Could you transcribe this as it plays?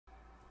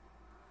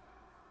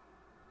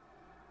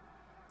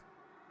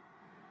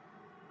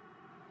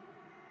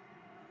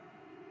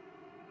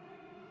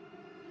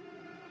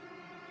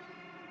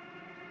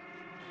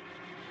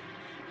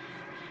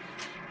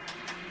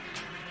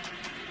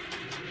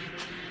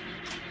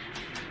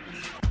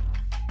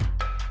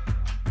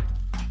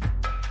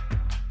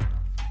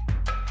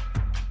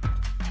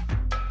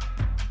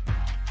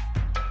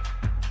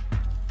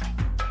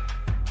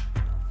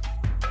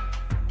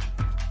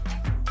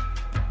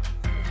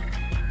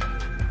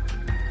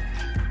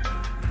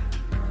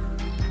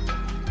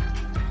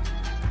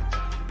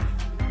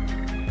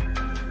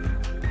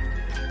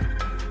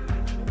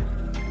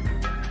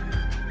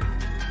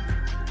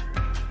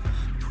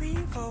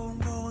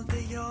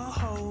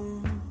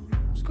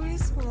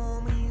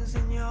zoomies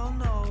in your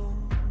nose,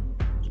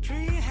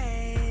 tree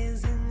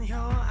haze in your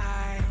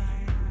eyes.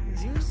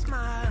 You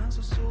smile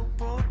so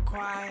super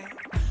quiet,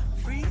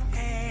 free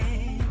air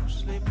you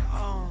slip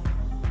on.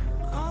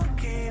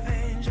 Okay,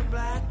 then your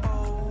black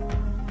bowl,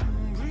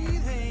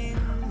 breathing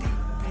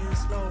deep and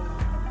slow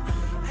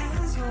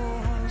as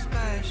your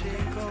splash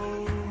it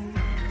goes.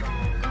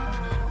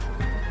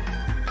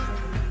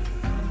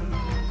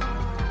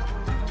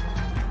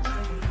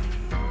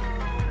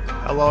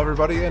 Hello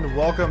everybody and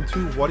welcome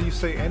to What Do You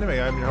Say Anime.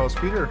 I'm your host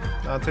Peter.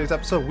 On today's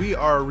episode we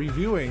are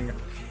reviewing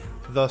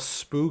the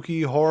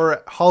spooky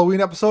horror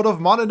Halloween episode of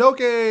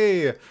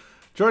Mononoke.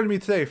 Joining me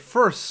today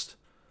first,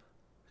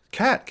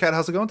 Kat. Kat,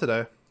 how's it going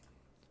today?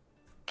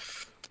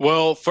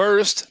 Well,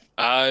 first,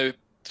 I'm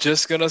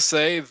just gonna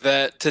say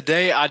that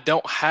today I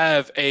don't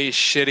have a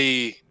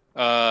shitty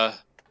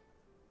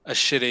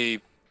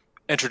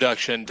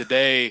introduction.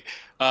 Today,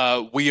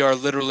 we are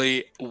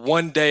literally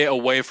one day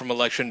away from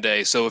Election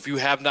Day. So if you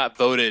have not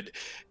voted,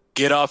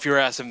 get off your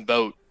ass and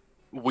vote.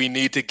 We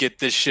need to get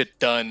this shit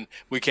done.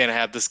 We can't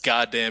have this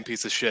goddamn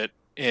piece of shit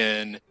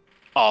in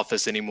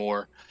office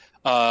anymore.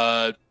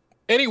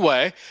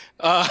 Anyway,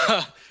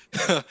 other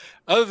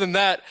than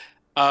that,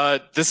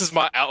 this is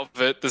my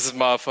outfit. This is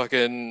my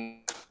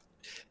fucking...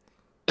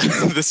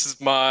 this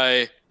is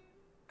my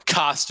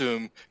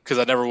costume because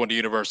I never went to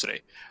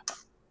university.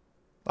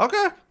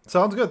 Okay,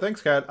 sounds good.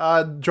 Thanks, Kat.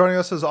 Joining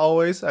us as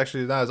always,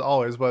 actually not as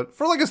always, but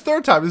for like his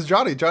third time is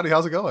Johnny. Johnny,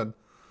 how's it going?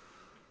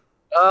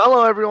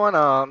 Hello everyone.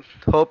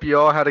 Hope you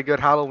all had a good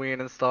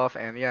Halloween and stuff.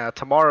 And yeah,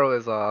 tomorrow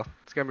is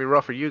it's gonna be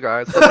rough for you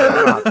guys. Hope you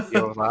don't have to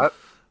deal with that.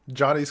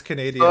 Johnny's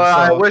Canadian. So, so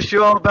I wish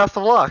you all the best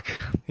of luck.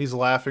 He's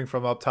laughing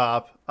from up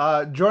top.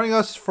 Joining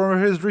us for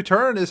his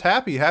return is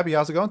Happy. Happy,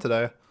 how's it going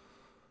today?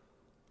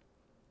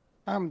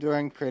 I'm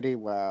doing pretty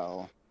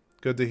well.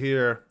 Good to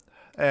hear.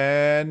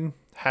 And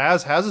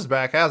Haz is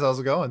back. Haz, how's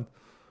it going?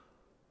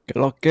 Que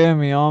lo que,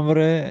 mi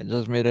hombre?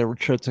 Just made a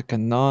trip to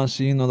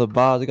Canarsie, you know, the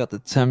bars, they got the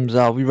Thames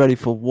out. We ready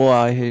for war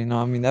out here, you know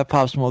what I mean? That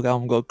Pop Smoke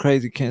album go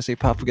crazy. Can't say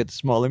Pop Forget the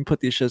Smoke. Let me put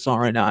these shits on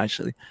right now,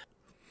 actually.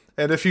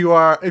 And if you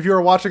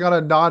are watching on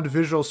a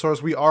non-visual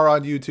source, we are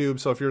on YouTube.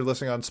 So if you're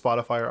listening on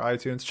Spotify or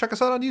iTunes, check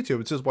us out on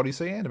YouTube. It's just What Do You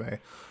Say Anime.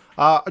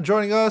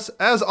 Joining us,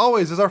 as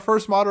always, is our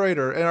first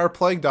moderator and our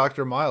plague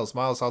doctor, Miles.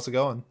 Miles, how's it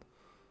going?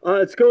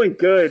 It's going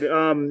good.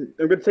 I'm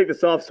going to take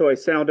this off so I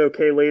sound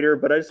okay later,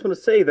 but I just want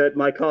to say that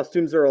my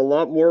costumes are a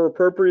lot more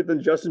appropriate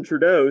than Justin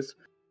Trudeau's.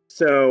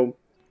 So,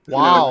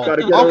 wow.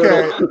 Gotta get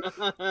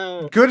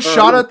okay. Good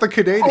shot at the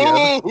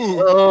Canadian.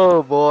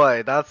 Oh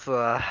boy, that's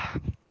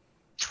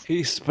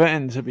He's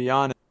spitting, to be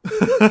honest.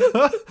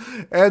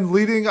 And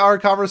leading our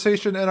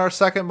conversation and our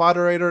second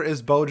moderator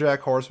is BoJack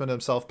Horseman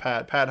himself,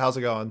 Pat. Pat, how's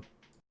it going?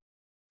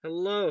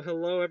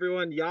 Hello,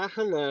 everyone. Yeah,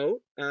 hello.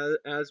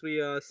 As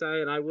we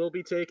say, and I will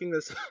be taking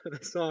this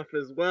off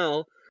as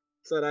well,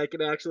 so that I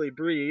can actually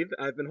breathe.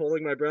 I've been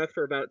holding my breath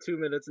for about 2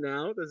 minutes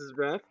now. This is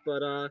rough,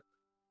 but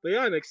yeah,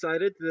 I'm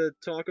excited to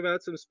talk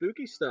about some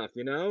spooky stuff,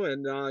 you know.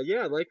 And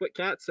yeah, like what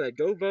Kat said,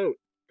 go vote,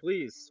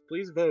 please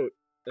vote.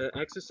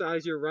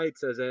 Exercise your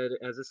rights as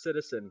a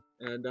citizen,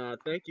 and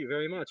thank you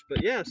very much.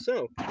 But yeah,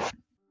 so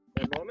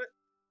one moment.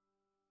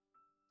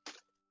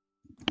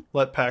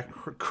 Let Pat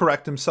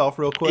correct himself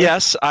real quick.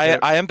 Yes, I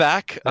am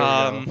back.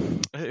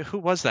 Who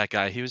was that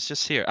guy? He was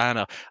just here. I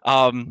don't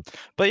know.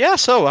 But yeah,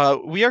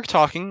 so we are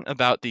talking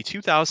about the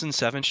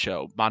 2007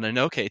 show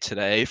Mononoke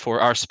today for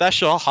our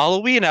special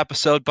Halloween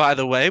episode, by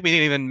the way. We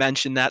didn't even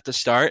mention that to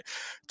start.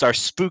 It's our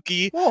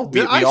spooky... Whoa,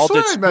 I all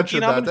did I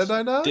mentioned that, did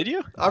I not? Did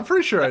you? I'm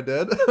pretty sure I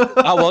did.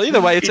 Oh, well,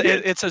 either way,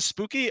 it's a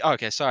spooky...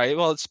 Okay, sorry.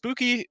 Well, it's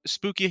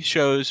spooky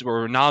shows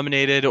were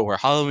nominated, or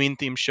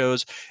Halloween-themed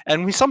shows,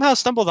 and we somehow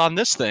stumbled on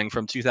this thing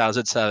from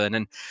 2007.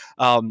 And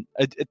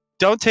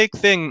don't take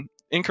thing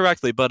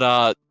incorrectly,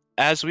 but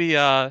as we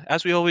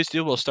always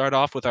do, we'll start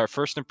off with our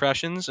first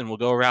impressions, and we'll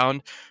go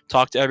around,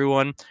 talk to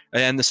everyone.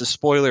 And this is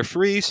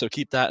spoiler-free, so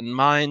keep that in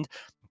mind.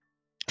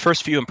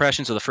 First few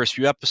impressions of the first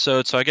few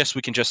episodes. So I guess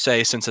we can just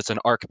say, since it's an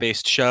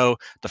arc-based show,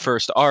 the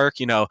first arc,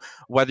 you know,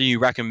 whether you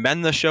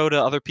recommend the show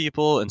to other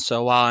people and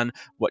so on,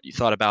 what you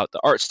thought about the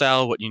art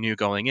style, what you knew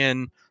going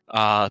in.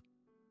 But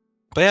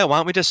yeah, why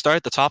don't we just start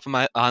at the top of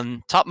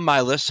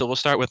my list? So we'll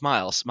start with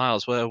Miles.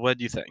 Miles, what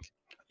do you think?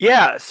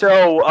 Yeah,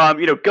 so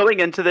you know, going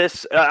into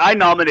this, I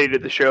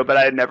nominated the show, but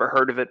I had never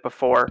heard of it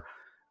before.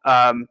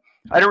 I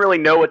didn't really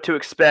know what to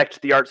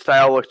expect. The art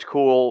style looked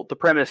cool. The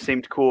premise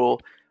seemed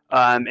cool.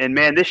 And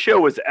man, this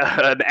show was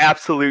an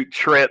absolute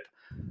trip.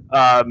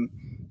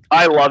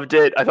 I loved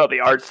it. I thought the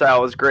art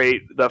style was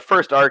great. The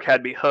first arc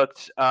had me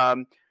hooked.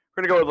 We're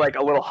going to go with like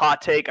a little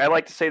hot take. I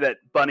like to say that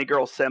Bunny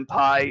Girl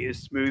Senpai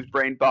is Smooth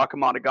Brain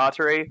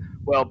Bakemonogatari.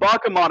 Well,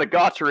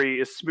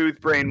 Bakemonogatari is Smooth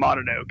Brain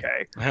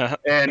Mononoke.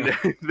 And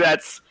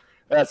that's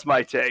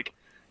my take.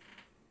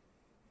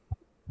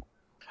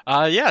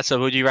 Yeah, so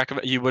would you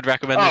recommend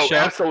this show? Oh,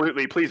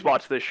 absolutely. Please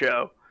watch this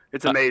show.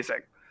 It's amazing.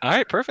 All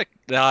right, perfect.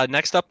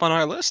 Next up on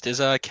our list is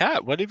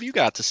Kat. What have you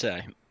got to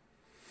say?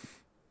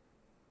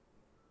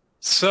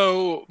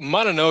 So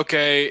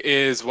Mononoke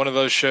is one of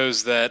those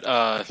shows that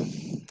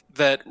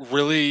that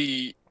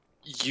really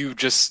you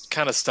just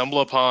kind of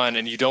stumble upon,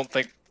 and you don't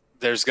think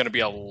there's going to be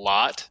a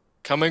lot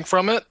coming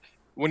from it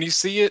when you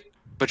see it,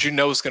 but you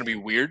know it's going to be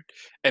weird.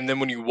 And then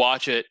when you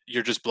watch it,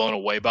 you're just blown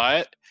away by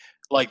it.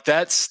 Like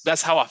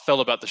that's how I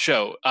felt about the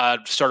show. I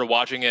started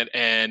watching it,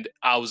 and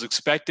I was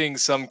expecting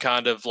some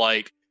kind of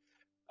like,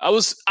 I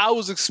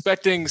was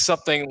expecting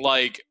something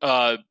like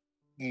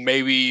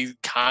maybe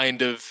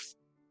kind of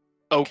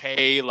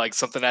okay, like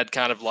something I'd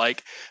kind of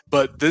like,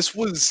 but this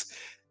was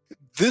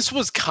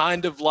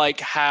kind of like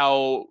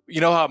how,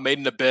 you know how Made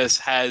in Abyss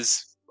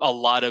has a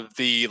lot of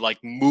the like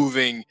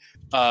moving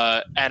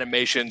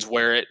animations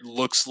where it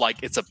looks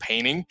like it's a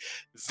painting.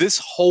 This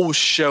whole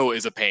show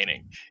is a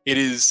painting. It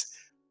is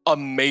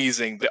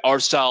amazing. The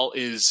art style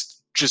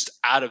is just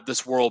out of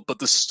this world, but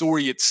the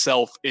story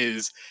itself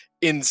is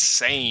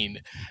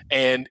insane,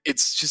 and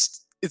it's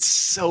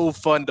so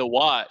fun to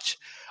watch.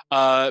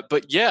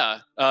 But yeah,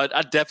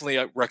 I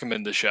definitely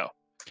recommend the show.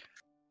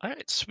 All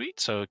right, sweet.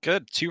 So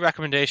good. 2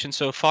 recommendations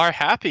so far.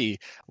 Happy.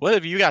 What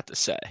have you got to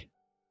say?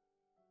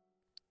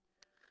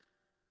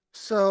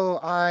 So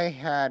I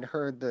had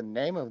heard the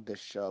name of this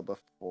show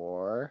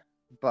before,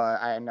 but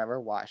I had never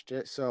watched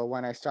it. So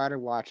when I started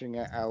watching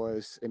it, I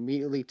was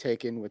immediately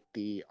taken with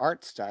the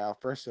art style,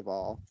 first of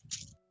all,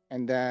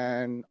 and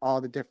then all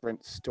the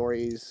different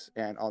stories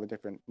and all the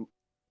different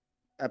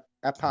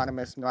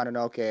eponymous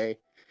Mononoke,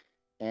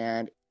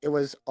 and it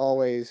was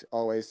always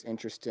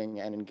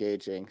interesting and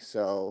engaging.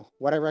 So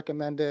would I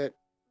recommend it?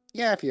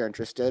 Yeah, if you're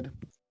interested.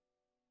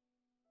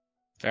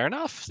 Fair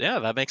enough. Yeah,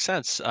 that makes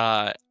sense.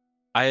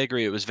 I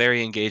agree. It was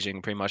very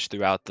engaging pretty much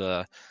throughout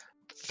the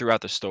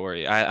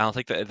story. I don't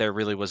think that there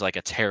really was like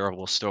a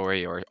terrible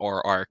story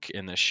or arc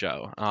in this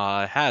show.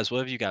 Has, what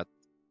have you got?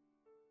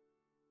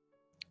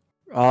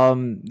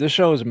 This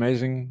show is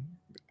amazing.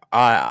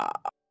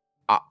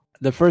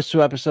 The first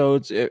 2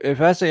 episodes, if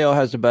SAO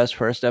has the best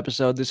first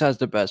episode, this has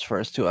the best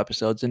first 2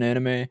 episodes in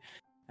anime,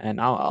 and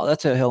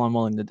that's a hill I'm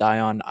willing to die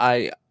on.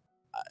 I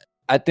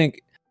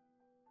think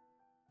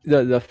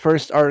the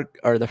first arc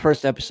or the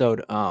first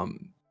episode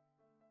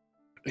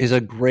is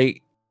a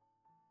great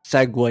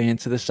segue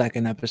into the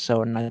second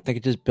episode, and I think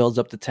it just builds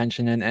up the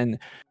tension. And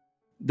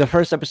the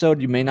first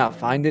episode, you may not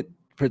find it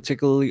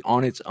particularly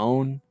on its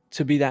own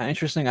to be that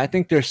interesting. I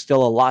think there's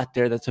still a lot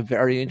there that's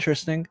very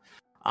interesting.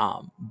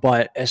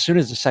 But as soon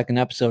as the second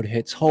episode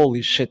hits,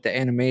 holy shit, the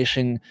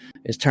animation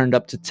is turned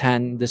up to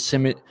 10.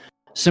 The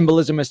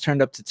symbolism is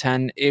turned up to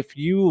 10. If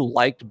you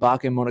liked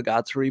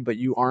Bakemonogatari, but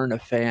you aren't a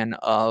fan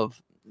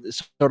of,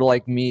 sort of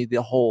like me,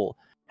 the whole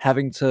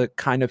having to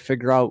kind of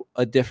figure out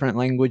a different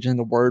language in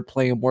the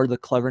wordplay and where the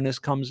cleverness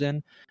comes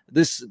in,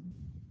 this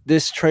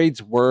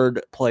trades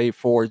wordplay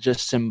for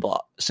just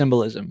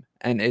symbolism,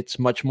 and it's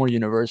much more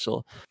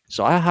universal.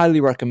 So I highly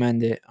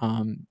recommend it.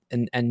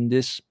 And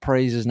this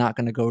praise is not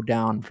going to go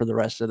down for the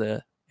rest of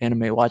the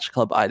Anime Watch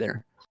Club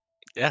either.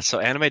 Yeah, so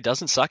anime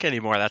doesn't suck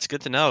anymore. That's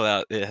good to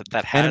know.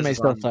 That has Anime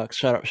still sucks.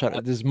 Shut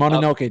up. This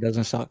Mononoke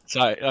doesn't suck.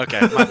 Sorry. Okay,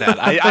 my bad.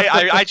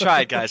 I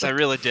tried, guys. I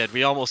really did.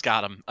 We almost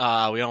got him.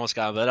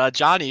 But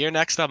Johnny, you're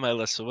next on my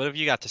list. So what have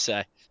you got to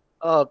say?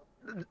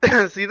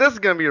 See, this is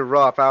gonna be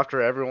rough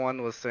after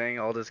everyone was saying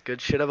all this good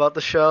shit about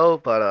the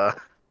show, but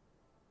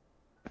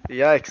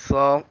yikes.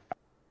 So,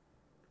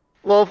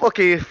 well,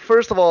 okay.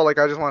 First of all, like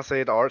I just want to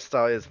say the art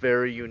style is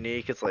very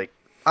unique. It's like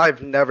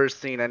I've never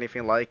seen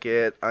anything like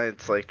it.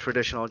 It's like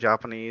traditional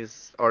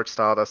Japanese art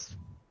style.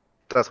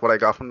 That's what I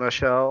got from the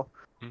show.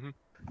 Mm-hmm.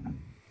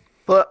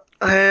 But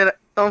and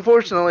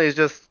unfortunately, it's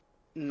just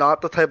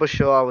not the type of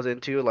show I was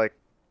into. Like,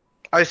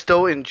 I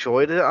still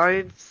enjoyed it,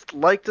 I'd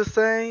like to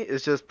say.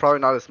 It's just probably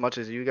not as much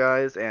as you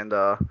guys. And,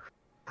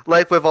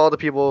 like with all the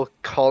people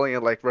calling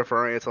it, like,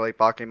 referring it to, like,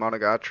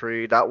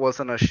 Bakemonogatari, that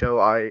wasn't a show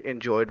I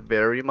enjoyed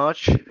very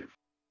much.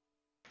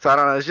 So, I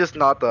don't know, it's just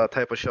not the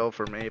type of show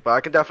for me. But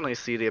I can definitely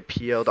see the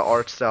appeal, the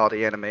art style,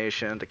 the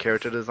animation, the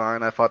character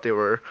design. I thought they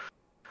were...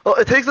 Well,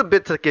 it takes a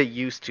bit to get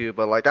used to,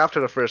 but, like,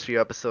 after the first few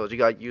episodes, you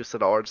got used to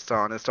the art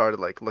style, and it started,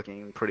 like,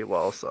 looking pretty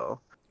well, so...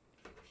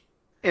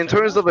 In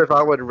terms of if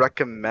I would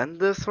recommend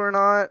this or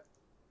not,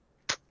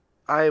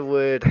 I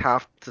would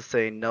have to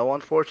say no,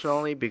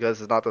 unfortunately,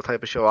 because it's not the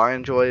type of show I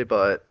enjoy,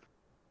 but,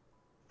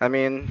 I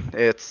mean,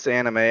 it's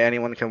anime.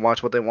 Anyone can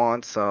watch what they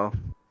want, so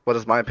what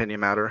does my opinion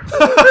matter?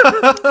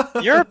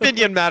 Your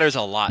opinion matters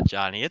a lot,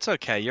 Johnny. It's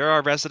okay. You're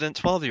our resident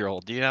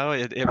 12-year-old, you know?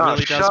 It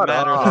really does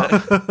matter.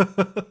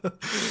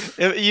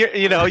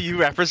 You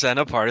represent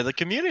a part of the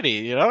community,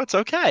 you know? It's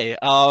okay.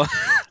 I'm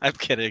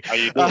kidding. How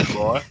you doing,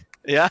 boy?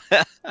 Yeah.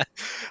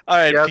 All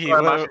right, Yeah, Pete.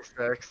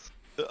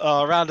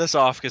 Round us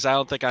off because I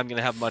don't think I'm going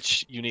to have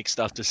much unique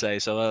stuff to say.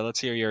 So let's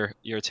hear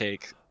your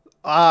take.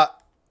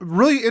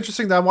 Really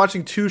interesting that I'm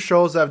watching 2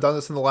 shows that have done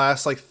this in the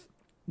last like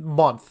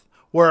month.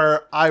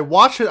 Where I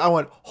watched it, I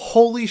went,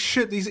 "Holy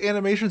shit! These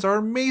animations are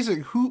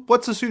amazing.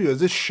 What's the studio? Is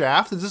this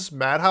Shaft? Is this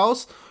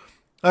Madhouse?"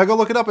 And I go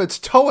look it up. It's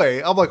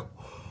Toei. I'm like,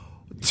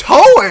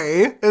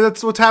 Toei, and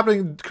that's what's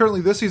happening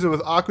currently this season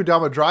with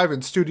Akudama Drive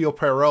and Studio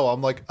Pierrot.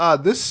 I'm like,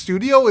 this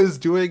studio is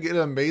doing an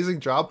amazing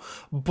job.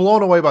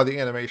 Blown away by the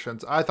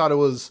animations. I thought it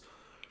was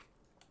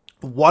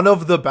one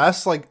of the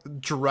best like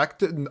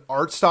directed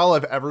art style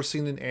I've ever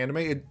seen in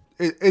anime.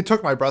 It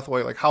took my breath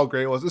away, like how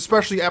great it was,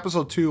 especially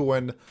episode 2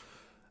 when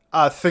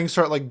things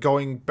start like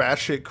going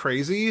batshit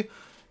crazy.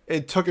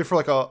 It took it for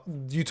like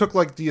you took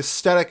like the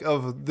aesthetic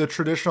of the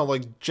traditional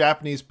like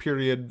Japanese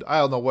period. I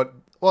don't know what,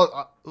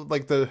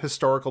 like the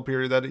historical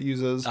period that it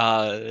uses.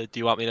 Do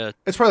you want me to?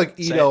 It's probably like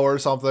Edo or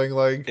something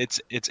like.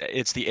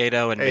 It's the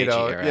Edo and Meiji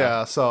Edo, era.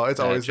 yeah. So it's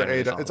always the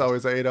generally Edo. follows. It's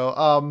always the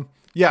Edo.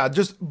 Yeah,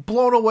 just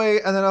blown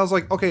away. And then I was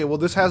like, okay, well,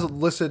 this has it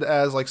listed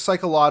as like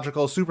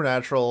psychological,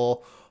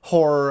 supernatural,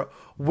 horror.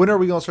 When are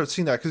we going to start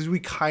seeing that? Because we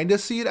kind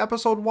of see it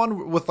episode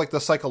 1 with like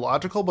the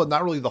psychological, but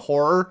not really the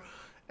horror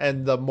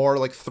and the more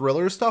like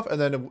thriller stuff. And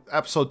then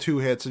episode 2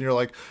 hits and you're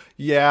like,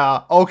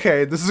 yeah,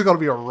 okay, this is going to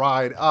be a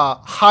ride.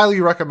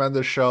 Highly recommend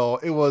this show.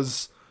 It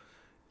was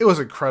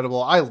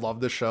incredible. I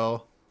love this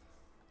show.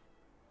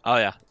 Oh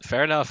yeah,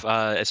 fair enough.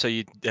 So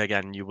you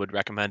would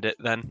recommend it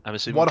then? I'm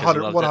assuming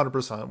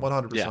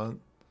 100%. Yeah,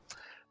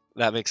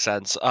 that makes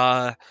sense.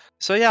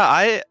 So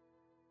yeah,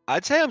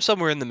 I'd say I'm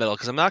somewhere in the middle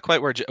because I'm not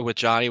quite with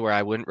Johnny where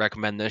I wouldn't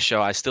recommend this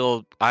show. I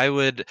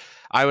would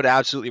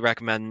absolutely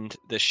recommend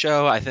this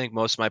show. I think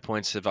most of my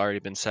points have already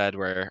been said.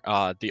 Where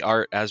the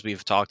art, as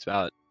we've talked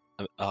about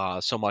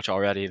so much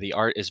already, the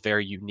art is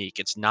very unique.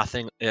 It's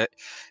nothing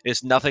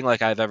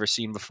like I've ever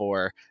seen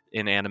before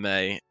in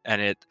anime,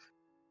 and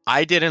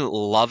I didn't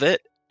love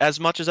it as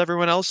much as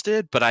everyone else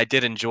did, but I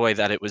did enjoy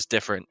that it was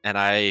different, and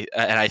I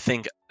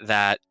think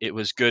that it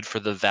was good for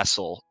the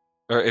vessel.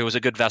 Or it was a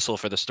good vessel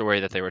for the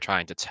story that they were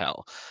trying to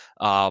tell.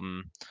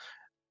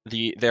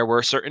 There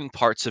were certain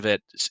parts of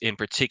it in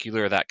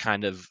particular that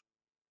kind of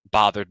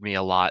bothered me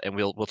a lot, and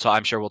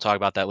I'm sure we'll talk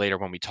about that later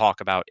when we talk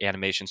about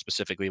animation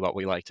specifically, what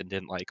we liked and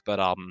didn't like.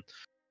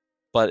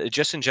 But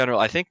just in general,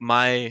 I think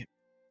my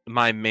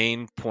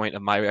main point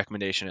of my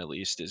recommendation, at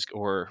least,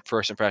 or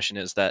first impression,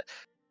 is that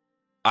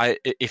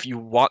if you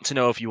want to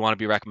know if you want to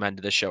be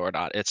recommended this show or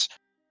not,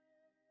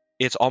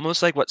 it's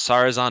almost like what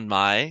Sarazan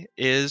Mai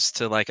is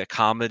to like a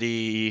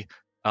comedy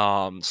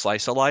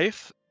slice of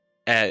life.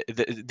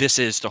 This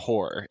is to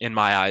horror in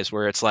my eyes,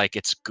 where it's like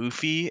it's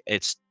goofy,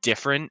 it's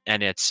different,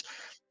 and it's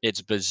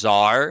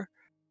bizarre,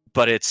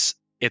 but it's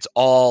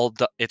all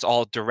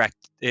direct.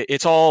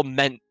 It's all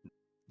meant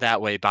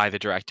that way by the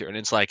director, and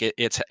it's like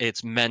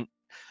it's meant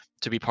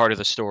to be part of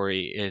the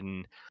story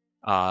in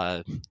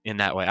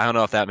that way. I don't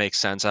know if that makes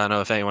sense. I don't know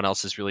if anyone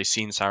else has really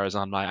seen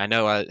Sarazan Mai. I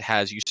know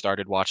you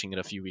started watching it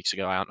a few weeks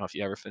ago. I don't know if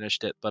you ever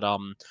finished it, but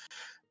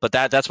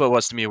that's what it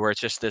was to me, where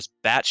it's just this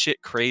batshit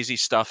crazy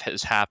stuff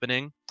is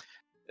happening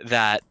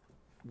that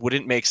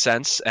wouldn't make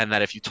sense, and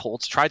that if you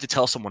tried to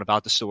tell someone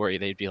about the story,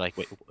 they'd be like,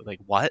 wait, like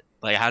what?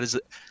 Like how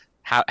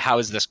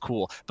is this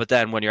cool? But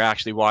then when you're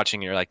actually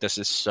watching, you're like, this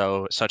is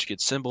such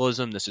good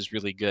symbolism. This is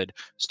really good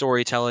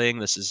storytelling.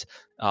 This is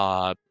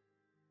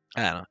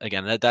I don't know.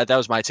 Again, that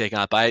was my take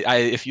on it. But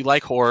if you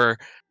like horror,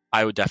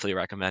 I would definitely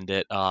recommend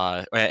it.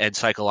 And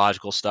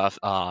psychological stuff.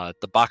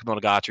 The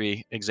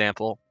Bakemonogatari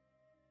example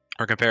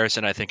or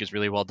comparison, I think, is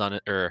really well done,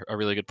 or a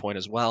really good point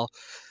as well.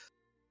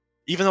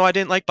 Even though I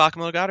didn't like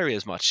Bakemonogatari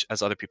as much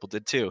as other people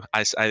did too,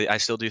 I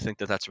still do think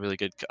that that's a really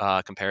good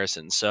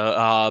comparison.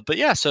 So, but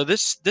yeah, so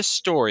this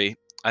story,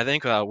 I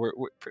think we're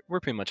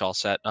pretty much all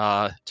set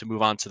to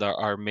move on to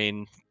our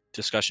main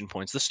discussion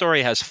points. The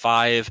story has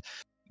 5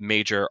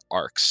 major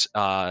arcs,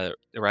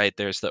 right?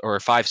 There's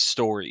 5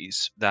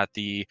 stories that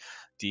the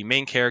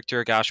main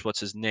character, gosh, what's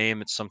his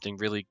name? It's something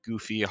really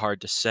goofy,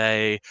 hard to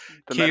say.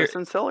 The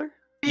medicine seller?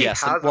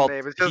 Yes,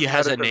 he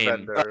has a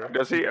name.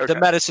 Does he? Okay. The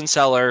medicine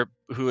seller,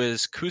 who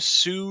is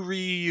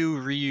Kusuriyu.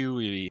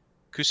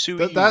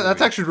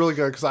 That's actually really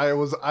good, because I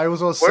was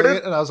going to say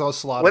it and I was going to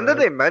slaughter When did it.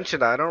 they mention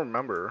that? I don't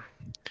remember.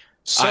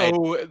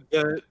 So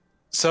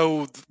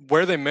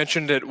where they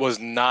mentioned it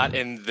was not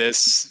in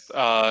this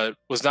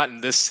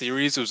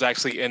series. It was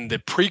actually in the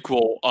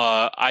prequel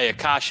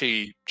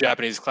Ayakashi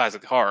Japanese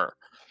classic horror.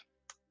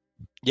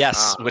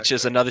 Yes, which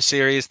is another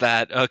series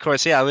that, of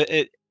course, yeah.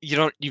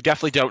 You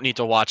definitely don't need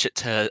to watch it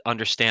to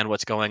understand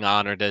what's going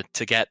on, or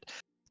to get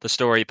the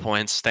story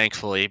points.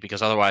 Thankfully,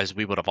 because otherwise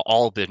we would have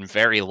all been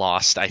very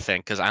lost. I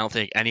think, because I don't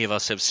think any of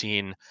us have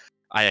seen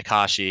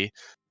Ayakashi.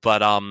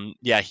 But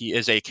yeah, he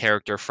is a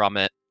character from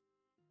it.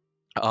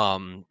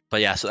 But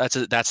yeah, so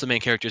that's the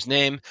main character's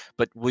name,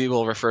 but we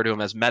will refer to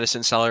him as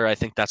Medicine Seller. I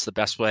think that's the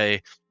best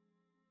way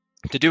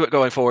to do it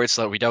going forward,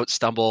 so that we don't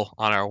stumble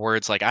on our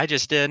words like I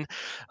just did.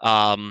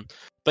 But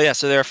yeah,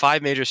 so there are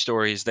 5 major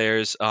stories.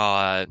 There's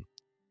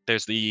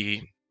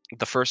the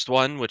first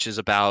one, which is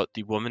about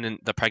the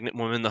pregnant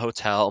woman in the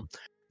hotel.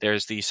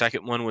 There's the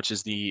second one, which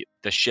is the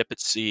ship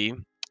at sea,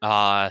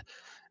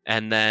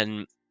 and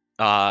then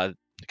the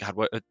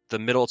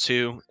middle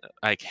 2,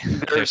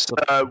 there's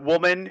a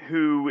woman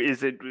who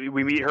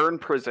we meet her in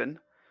prison,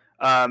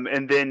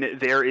 and then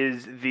there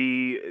is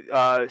the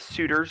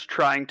suitors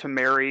trying to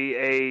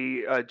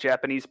marry a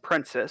Japanese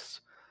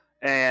princess,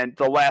 and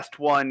the last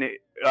one,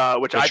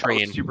 which I thought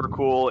was super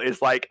cool,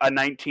 is like a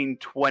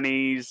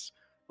 1920s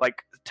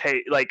like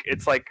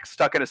it's like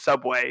stuck in a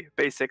subway,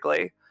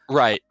 basically.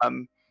 Right.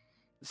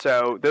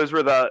 So those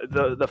were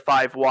the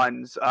 5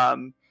 ones.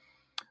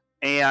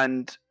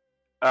 And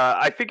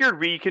I figured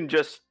we can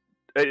just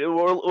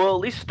we'll at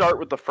least start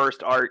with the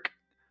first arc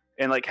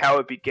and like how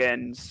it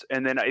begins,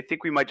 and then I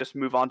think we might just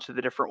move on to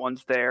the different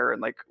ones there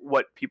and like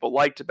what people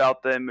liked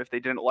about them if they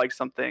didn't like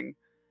something.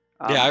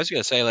 Yeah, I was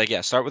gonna say, like,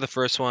 yeah, start with the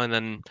first one,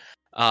 then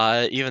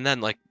even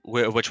then, like,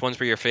 which ones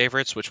were your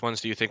favorites? Which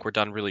ones do you think were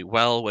done really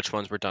well? Which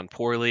ones were done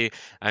poorly?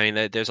 I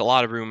mean, there's a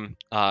lot of room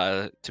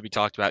to be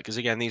talked about because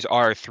again, these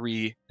are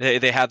three.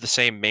 They have the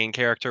same main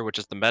character, which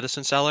is the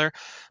medicine seller,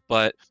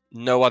 but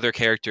no other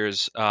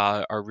characters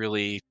are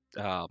really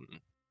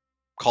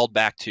called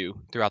back to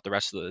throughout the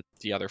rest of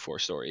the other 4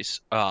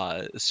 stories.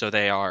 So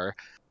they are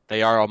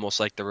almost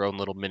like their own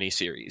little mini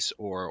series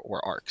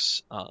or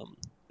arcs.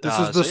 This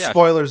is the So, yeah.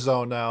 spoiler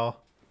zone now.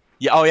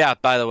 Yeah. Oh, yeah.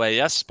 By the way,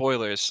 yes.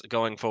 Spoilers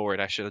going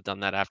forward. I should have done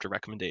that after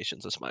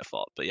recommendations. That's my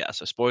fault. But yeah.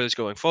 So spoilers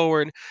going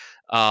forward.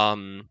 But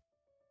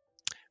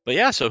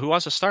yeah. So who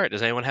wants to start?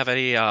 Does anyone have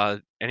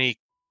any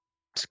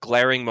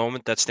glaring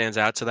moment that stands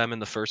out to them in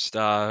the first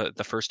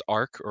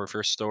arc or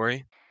first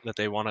story that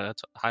they want to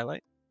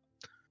highlight?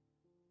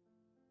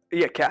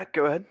 Yeah, Kat,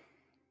 go ahead.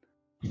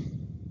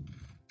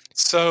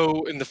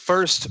 So in the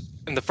first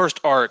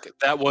arc,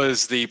 that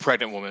was the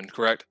pregnant woman,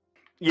 correct?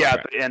 Yeah,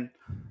 Correct. and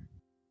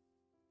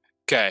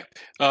Okay.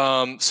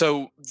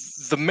 So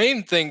the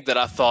main thing that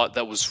I thought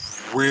that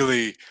was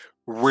really,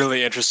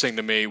 really interesting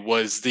to me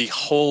was the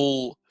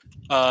whole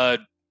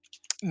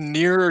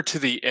nearer to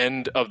the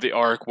end of the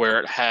arc where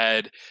it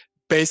had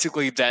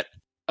basically that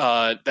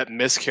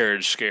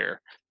miscarriage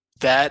scare.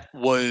 I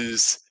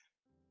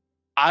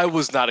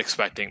was not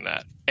expecting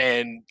that.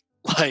 And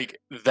like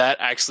that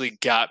actually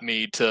got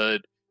me to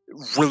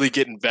really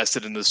get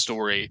invested in the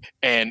story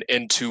and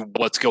into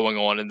what's going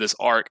on in this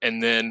arc.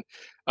 And then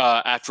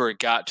after it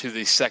got to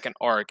the second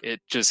arc, it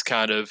just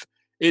kind of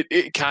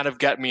it kind of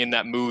got me in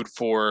that mood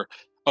for,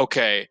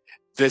 okay,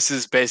 this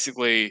is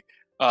basically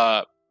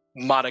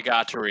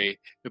Monogatari,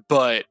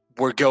 but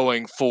we're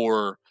going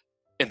for,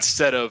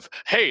 instead of,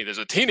 hey, there's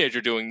a teenager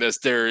doing this,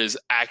 there is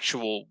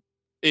actual,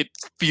 it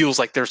feels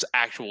like there's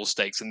actual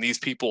stakes, and these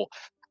people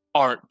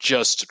aren't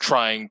just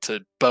trying to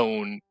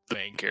bone the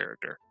main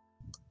character.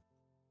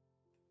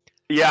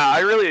 yeah, I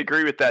really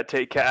agree with that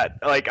take, Kat.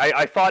 Like,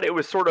 I thought it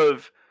was sort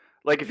of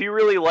like if you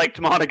really liked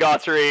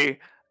Monogatari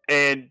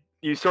and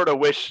you sort of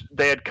wish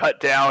they had cut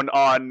down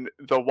on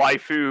the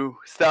waifu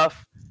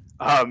stuff,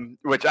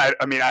 which I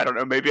mean, I don't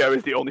know, maybe I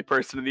was the only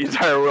person in the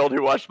entire world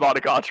who watched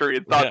Monogatari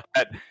and thought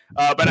that,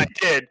 but I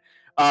did.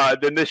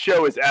 Then this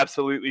show is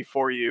absolutely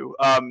for you.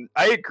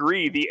 I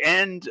agree. The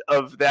end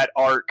of that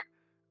arc,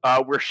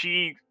 where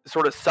she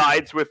sort of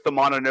sides with the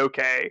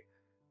Mononoke,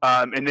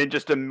 and then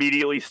just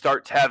immediately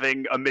starts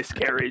having a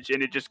miscarriage,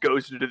 and it just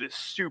goes into this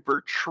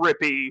super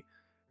trippy,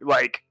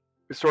 like,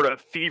 sort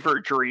of fever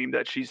dream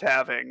that she's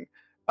having.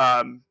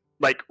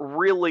 Like,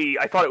 really,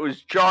 I thought it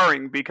was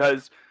jarring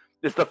because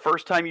it's the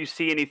first time you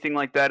see anything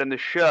like that in the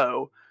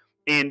show.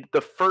 And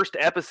the first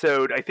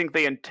episode, I think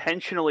they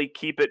intentionally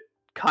keep it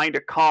kind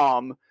of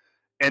calm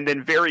and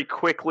then very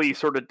quickly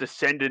sort of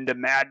descend into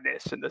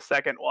madness in the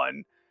second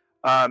one.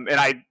 And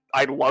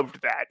I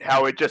loved that,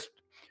 how it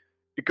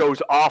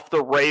goes off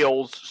the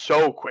rails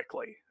so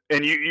quickly.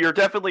 And you're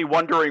definitely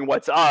wondering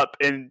what's up,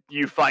 and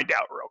you find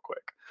out real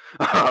quick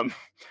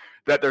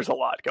that there's a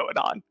lot going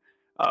on.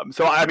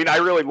 So, I mean, I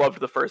really loved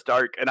the first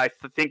arc, and I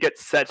think it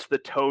sets the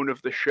tone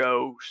of the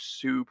show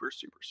super,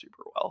 super,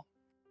 super well.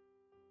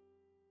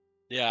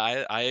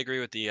 Yeah, I agree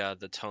with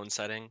the tone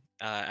setting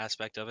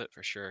aspect of it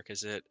for sure,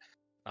 because it,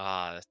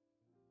 I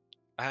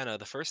don't know,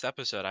 the first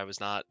episode I was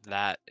not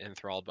that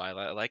enthralled by.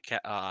 Like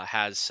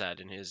Has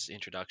said in his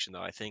introduction,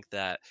 though, I think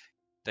that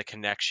the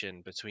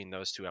connection between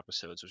those 2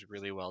 episodes was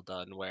really well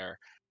done, where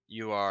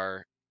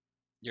you're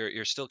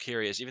still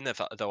curious, even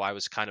though I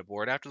was kind of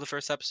bored after the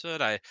first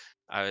episode. I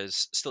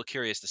was still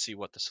curious to see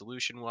what the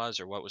solution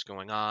was or what was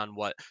going on,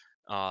 what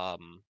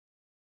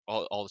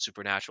all the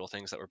supernatural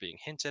things that were being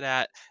hinted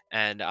at,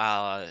 and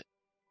I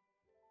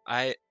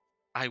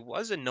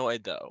was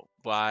annoyed though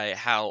by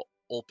how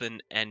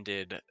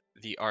open-ended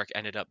the arc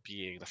ended up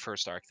being, the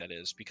first arc that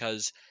is,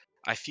 because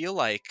I feel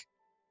like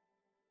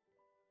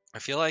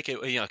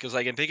it, because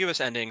like ambiguous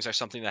endings are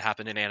something that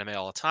happen in anime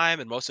all the time,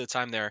 and most of the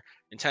time they're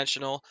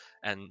intentional,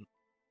 and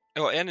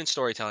in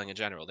storytelling in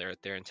general,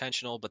 they're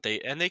intentional, but they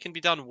can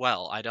be done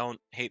well. I don't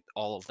hate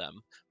all of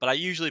them, but I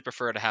usually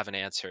prefer to have an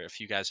answer. If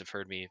you guys have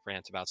heard me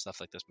rant about stuff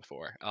like this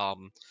before,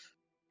 and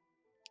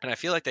I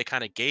feel like they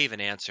kind of gave an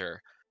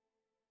answer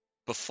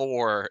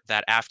before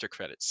that after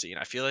credits scene.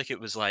 I feel like it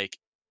was like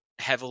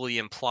heavily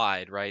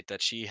implied, right,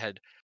 that she had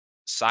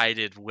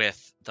sided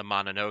with the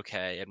Mononoke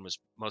and was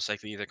most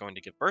likely either going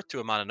to give birth to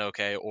a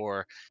Mononoke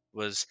or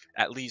was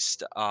at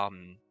least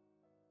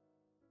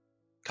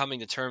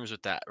coming to terms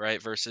with that,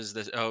 right? Versus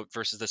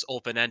this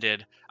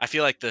open-ended. I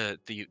feel like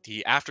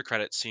the after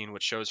credit scene,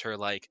 which shows her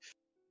like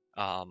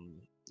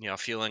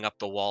feeling up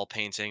the wall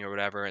painting or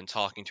whatever and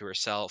talking to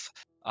herself,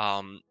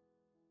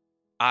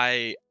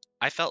 I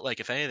felt like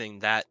if anything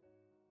that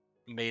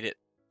made it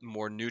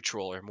more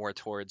neutral or more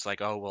towards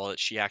like, oh well,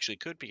 she actually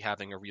could be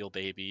having a real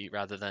baby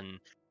rather than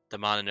the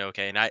Mononoke.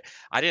 And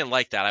I didn't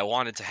like that. I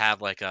wanted to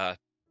have like a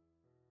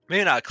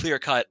maybe not a clear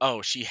cut,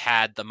 oh, she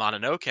had the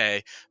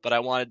Mononoke, but I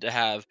wanted to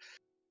have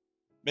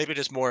maybe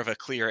just more of a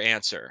clear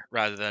answer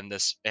rather than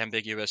this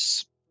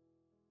ambiguous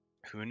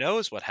who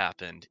knows what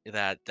happened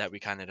that we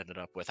kind of ended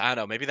up with. I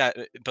don't know, maybe that,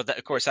 but that,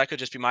 of course that could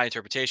just be my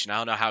interpretation. I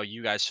don't know how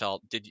you guys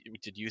felt. Did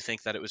you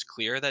think that it was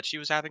clear that she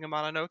was having a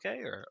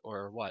Mononoke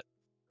or what?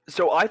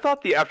 So I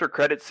thought the after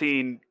credit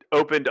scene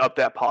opened up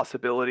that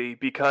possibility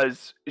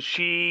because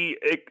she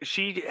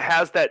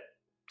has that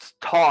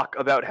talk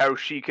about how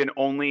she can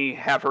only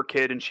have her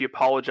kid, and she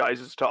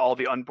apologizes to all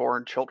the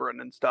unborn children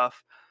and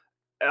stuff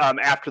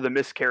after the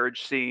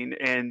miscarriage scene,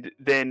 and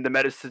then the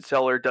medicine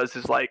seller does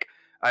his like,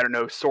 I don't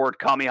know, sword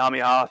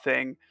Kamehameha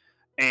thing,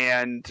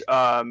 and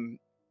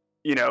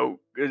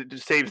it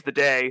saves the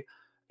day,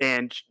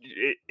 and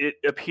it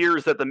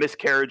appears that the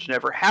miscarriage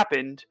never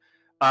happened,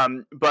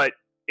 but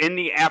in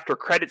the after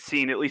credit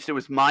scene, at least it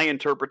was my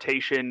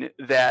interpretation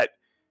that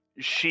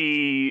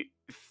she,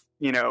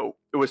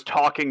 was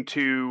talking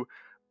to,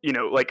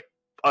 like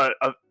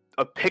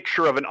a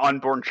picture of an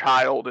unborn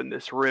child in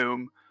this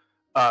room,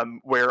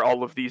 where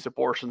all of these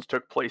abortions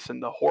took place in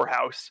the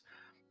whorehouse,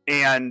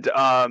 and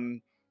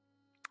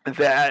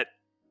that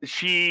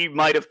she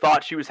might have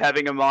thought she was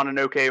having a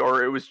Mononoke,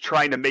 or it was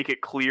trying to make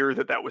it clear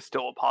that that was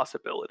still a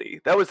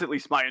possibility. That was at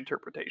least my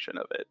interpretation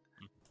of it.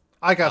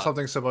 I got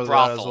something similar to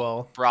that as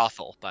well.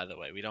 Brothel, by the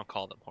way. We don't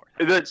call them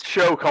whorehouses. The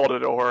show called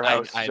it a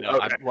whorehouse. I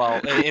know.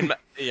 Okay.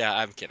 Yeah,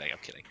 I'm kidding.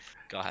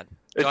 Go ahead.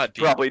 It's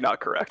probably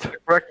not correct. The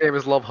correct name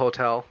is Love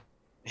Hotel.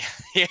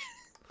 Yeah.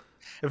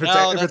 If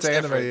it's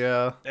anime, different.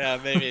 yeah. Yeah,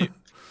 maybe.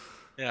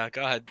 Yeah,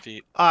 go ahead,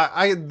 Pete.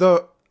 I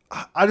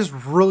just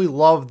really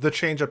love the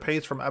change of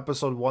pace from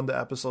episode 1 to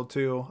episode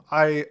 2.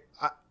 I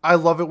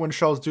love it when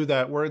shows do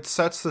that, where it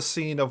sets the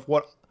scene of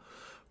what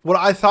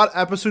I thought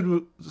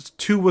episode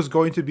 2 was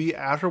going to be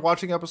after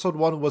watching episode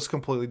 1 was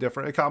completely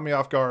different. It caught me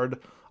off guard.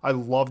 I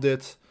loved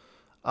it.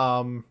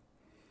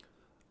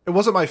 It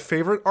wasn't my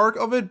favorite arc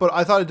of it, but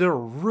I thought it did a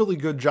really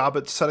good job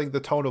at setting the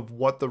tone of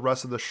what the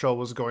rest of the show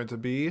was going to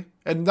be.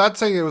 And not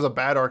saying it was a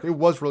bad arc. It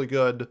was really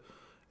good.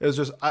 It was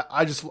just,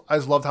 I just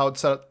loved how it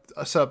set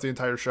up the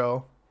entire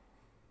show.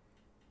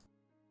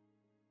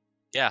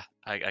 Yeah,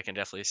 I can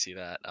definitely see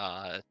that.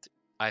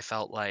 I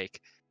felt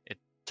like it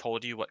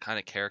told you what kind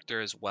of character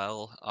as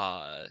well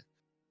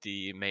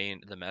the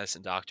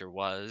medicine doctor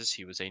was.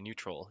 He was a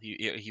neutral.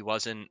 He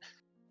wasn't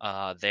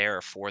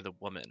there for the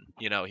woman.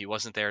 He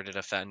wasn't there to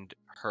defend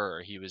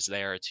her. He was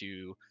there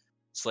to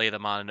slay the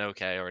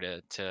Mononoke or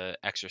to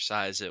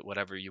exercise it,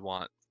 whatever you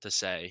want to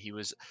say. He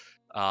was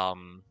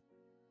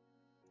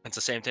it's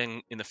the same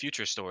thing in the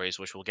future stories,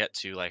 which we'll get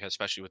to, like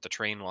especially with the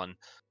train one.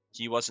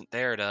 He wasn't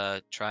there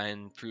to try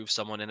and prove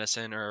someone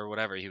innocent or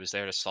whatever. He was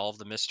there to solve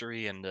the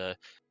mystery and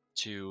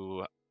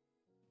to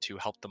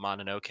help the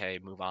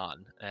Mononoke move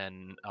on.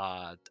 And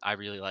I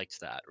really liked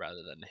that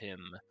rather than him,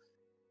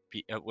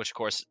 which of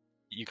course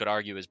you could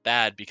argue is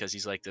bad because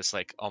he's like this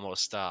like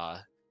almost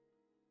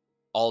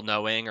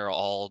all-knowing or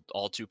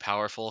all too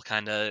powerful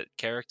kind of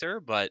character.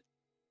 But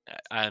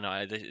I don't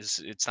know.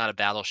 It's not a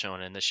battle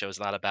shonen. This show's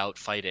not about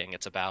fighting.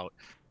 It's about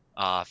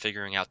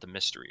figuring out the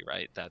mystery,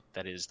 right?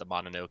 That is the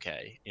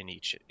Mononoke in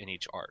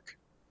each arc.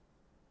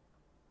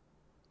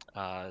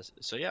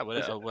 So yeah,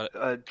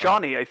 what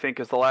Johnny, I think,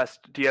 is the last.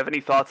 Do you have any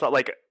thoughts on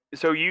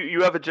so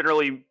you have a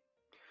generally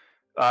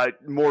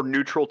more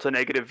neutral to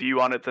negative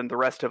view on it than the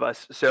rest of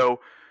us. So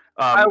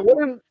I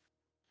wouldn't.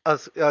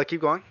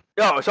 Keep going.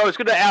 No, so I was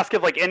going to ask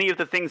if any of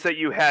the things that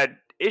you had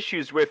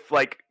issues with,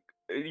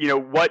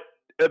 what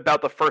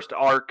about the first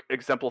arc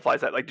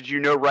exemplifies that? Did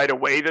you know right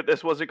away that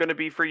this wasn't going to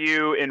be for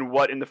you, and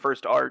what in the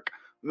first arc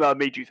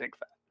made you think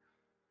that?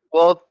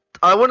 Well,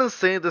 I wouldn't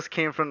say this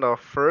came from the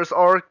first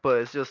arc,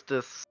 but it's just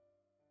this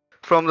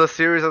from the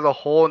series as a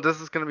whole, and this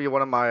is going to be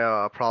one of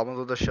my problems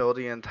with the show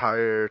the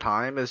entire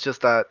time. It's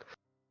just that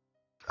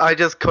I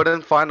just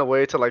couldn't find a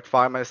way to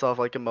find myself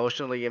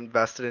emotionally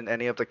invested in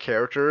any of the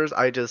characters.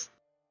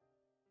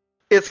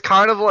 It's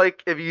kind of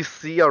like if you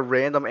see a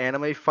random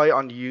anime fight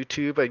on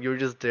YouTube and you're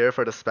just there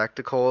for the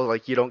spectacle,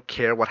 you don't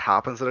care what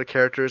happens to the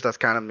characters. That's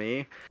kind of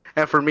me.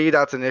 And for me,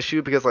 that's an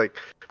issue because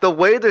the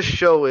way the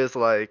show is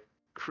let's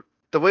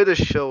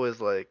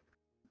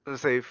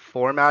say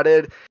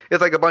formatted,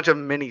 it's a bunch of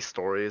mini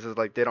stories. It's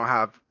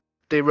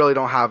they really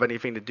don't have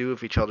anything to do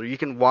with each other. You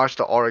can watch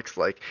the arcs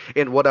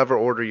in whatever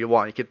order you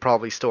want. You could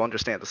probably still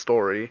understand the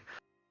story.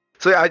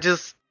 So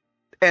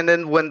and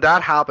then when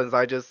that happens,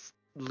 I just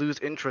lose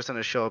interest in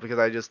the show because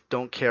I just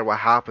don't care what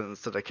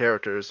happens to the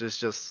characters. It's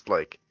just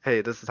hey,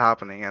 this is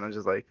happening, and I'm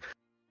just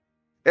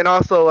and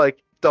also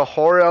the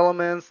horror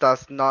elements,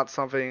 that's not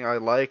something I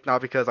like, not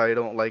because I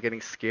don't like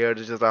getting scared,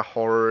 it's just that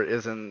horror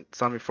isn't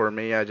something for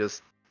me. I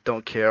just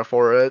don't care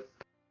for it.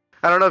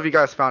 I don't know if you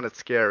guys found it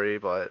scary,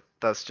 but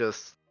that's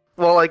just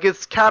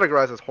it's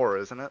categorized as horror,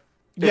 isn't it?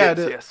 Yeah, it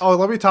is. Yes. Oh,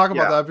 let me talk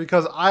about Yeah. that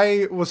because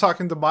I was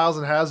talking to Miles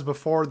and Haz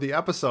before the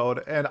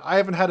episode, and I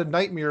haven't had a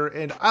nightmare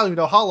in I don't even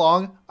know how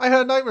long. I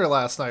had a nightmare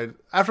last night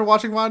after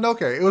watching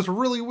Mononoke. It was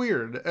really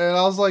weird, and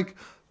I was like,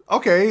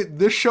 okay,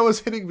 this show is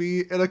hitting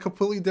me in a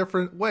completely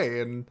different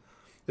way, and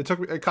it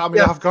caught me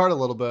Yes. off guard a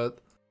little bit.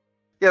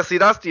 Yeah, see,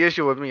 that's the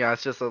issue with me.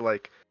 It's just that,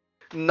 like,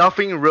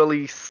 nothing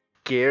really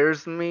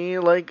scares me,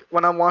 like,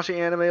 when I'm watching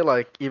anime.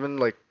 Like, even,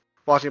 like,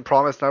 watching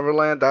Promised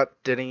Neverland, that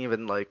didn't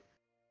even, like,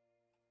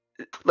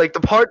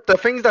 the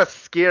things that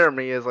scare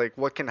me is, like,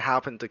 what can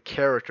happen to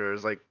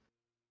characters. Like,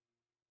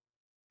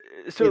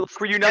 So It's-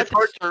 were you not it's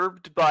hard-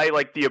 disturbed by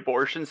like the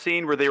abortion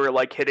scene where they were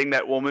like hitting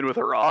that woman with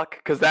a rock?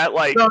 Because that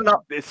like no,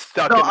 is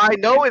stuck. no, in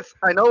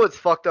I know it's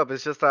fucked up.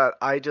 It's just that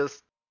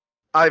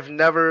I've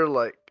never,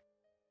 like,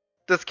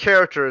 this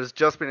character has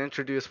just been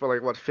introduced for,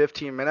 like, what,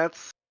 15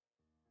 minutes?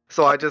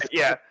 So I just,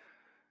 Yeah.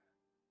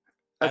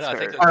 I That's know, I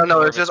fair. think I don't know,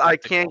 more it's of a just I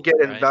can't get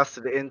spectacle, right?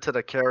 invested into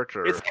the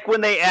character. It's like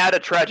when they add a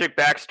tragic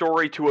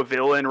backstory to a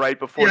villain right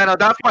before. Yeah, no,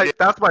 that's my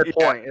Yeah.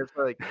 point. It's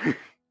like,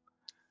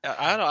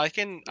 I don't know.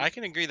 I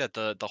can agree that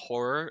the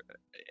horror.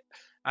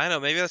 I don't know.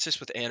 Maybe that's just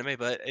with anime,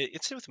 but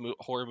it's with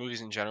horror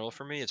movies in general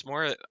for me. It's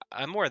more.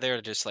 I'm more there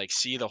to just like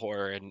see the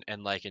horror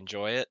and like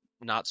enjoy it,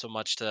 not so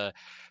much to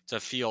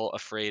feel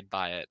afraid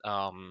by it.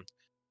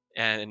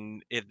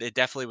 And it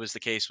definitely was the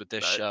case with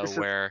this show this is-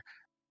 where,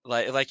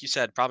 like you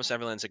said, Promised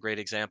Neverland's a great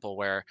example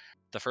where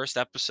the first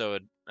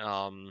episode.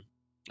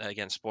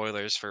 Again,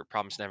 spoilers for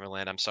Promised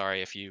Neverland. I'm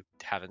sorry if you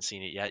haven't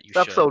seen it yet. You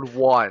should. episode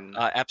 1.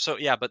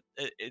 Yeah, but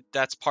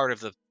that's part of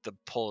the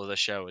pull of the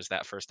show is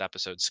that first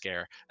episode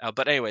scare.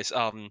 But anyways,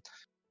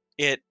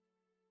 it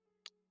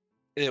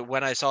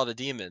when I saw the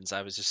demons,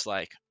 I was just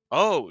like,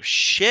 oh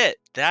shit,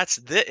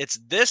 it's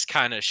this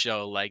kind of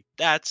show. Like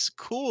that's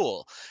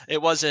cool.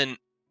 It wasn't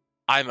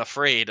I'm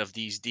afraid of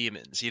these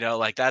demons,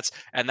 like that's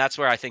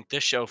where I think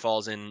this show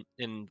falls in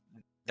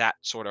that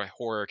sort of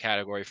horror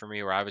category for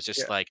me, where I was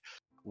just Yeah. like,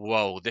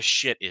 whoa, this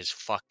shit is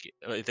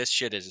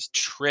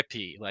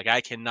trippy. Like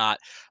I cannot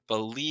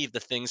believe the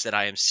things that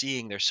I am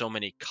seeing. There's so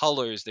many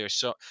colors.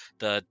 There's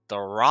the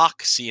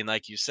rock scene,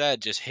 like you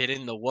said, just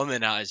hitting the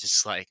woman. I was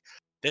just like,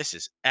 this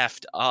is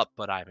effed up,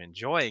 but I'm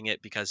enjoying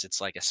it because it's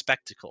like a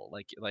spectacle,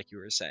 like you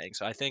were saying.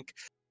 So I think,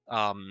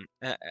 and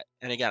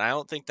again, I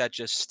don't think that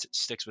just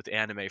sticks with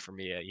anime for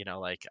me.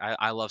 Like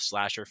I love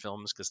slasher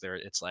films because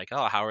it's like,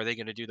 oh, how are they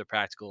going to do the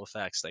practical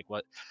effects? Like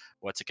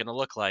what's it going to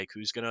look like?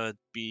 Who's going to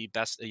be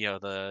best?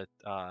 The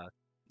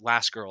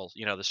last girl,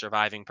 the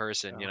surviving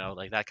person,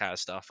 like that kind of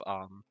stuff.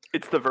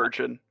 It's the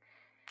Virgin.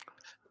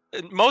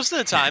 Most of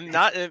the time,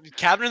 not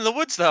Cabin in the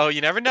Woods though. You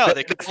never know.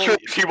 They could That's true.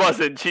 She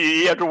wasn't.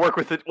 You have to work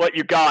with what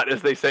you got,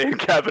 as they say in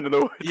Cabin in the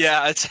Woods.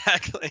 Yeah,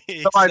 exactly.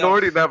 The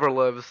minority never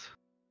lives.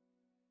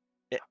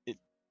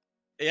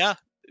 Yeah.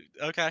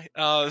 Okay.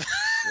 I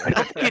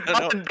I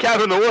don't know.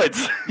 Cabin in the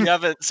Woods. You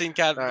haven't seen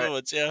Cabin in the Alright.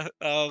 Woods, yeah.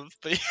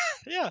 But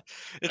yeah,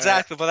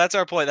 exactly. But that's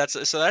our point.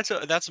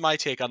 That's my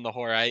take on the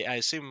horror. I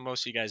assume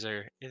most of you guys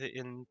are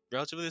in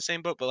relatively the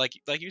same boat. But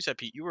like you said,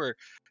 Pete, you were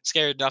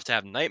scared enough to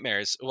have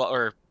nightmares.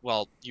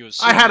 You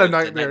assumed I had a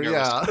that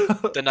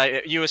the nightmare,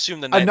 yeah. You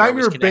assumed the A nightmare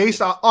nightmare was based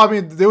connected. off. I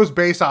mean, it was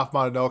based off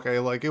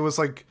Mononoke. Like it was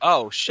like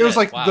Oh shit! it was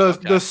like Wow, the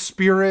okay.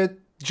 spirit,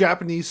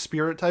 Japanese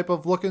spirit type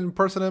of looking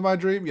person in my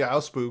dream. Yeah, I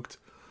was spooked.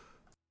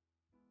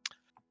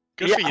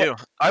 Good Yeah, for you.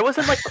 I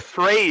wasn't like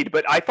afraid,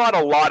 but I thought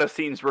a lot of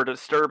scenes were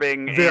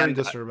disturbing. Very and,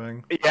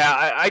 disturbing.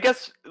 Yeah, I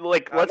guess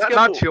like let's get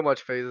Not too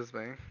much phases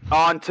me.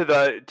 on to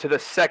the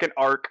second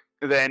arc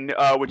then,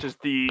 which is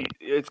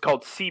it's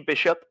called Sea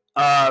Bishop,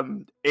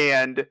 and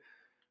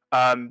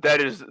that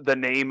is the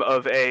name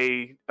of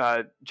a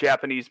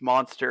Japanese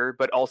monster,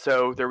 but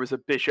also there was a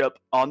bishop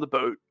on the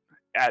boat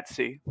at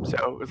sea, so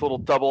it was a little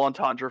double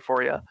entendre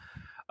for you.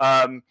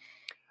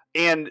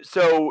 And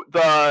so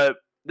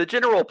the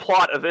general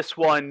plot of this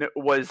one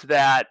was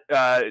that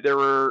there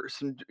were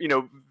some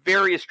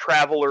various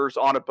travelers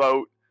on a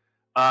boat,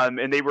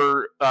 and they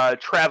were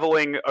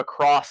traveling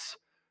across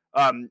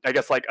I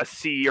guess like a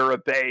sea or a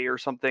bay or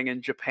something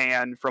in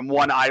Japan from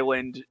one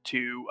island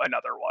to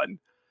another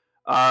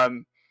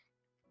one.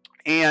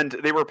 And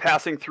they were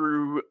passing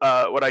through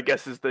what I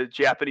guess is the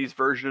Japanese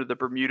version of the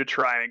Bermuda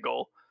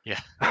Triangle. Yeah.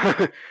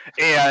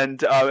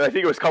 And I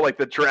think it was called like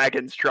the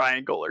Dragon's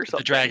Triangle or something.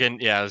 The dragon,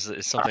 yeah,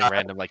 it's something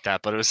random like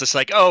that. But it was just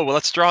like, oh, well,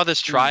 let's draw this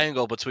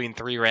triangle between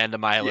three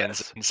random islands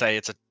Yes. and say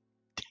it's a.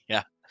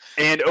 Yeah.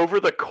 And over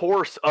the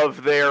course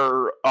of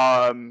their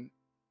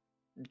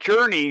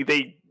journey,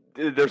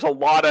 there's a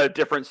lot of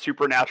different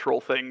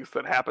supernatural things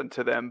that happen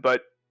to them,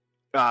 but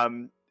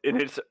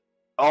it's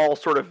all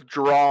sort of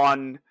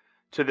drawn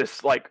to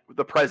this, like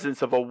the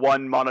presence of a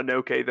one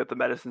Mononoke that the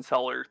medicine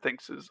seller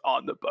thinks is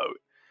on the boat.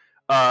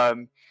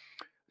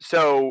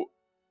 So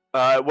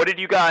what did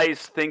you guys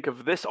think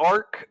of this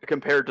arc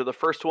compared to the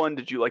first one?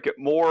 Did you like it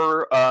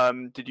more?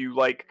 Did you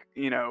like,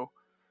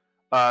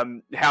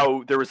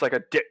 how there was like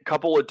a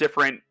couple of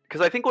different,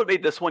 because I think what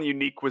made this one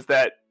unique was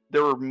that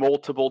there were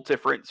multiple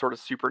different sort of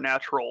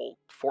supernatural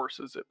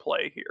forces at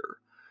play here.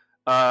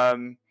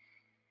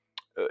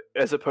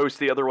 as opposed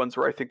to the other ones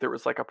where I think there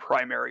was like a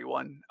primary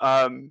one.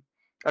 I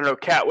don't know,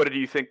 Kat, what did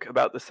you think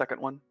about the second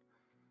one?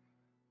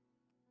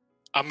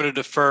 I'm going to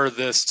defer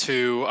this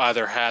to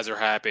either Has or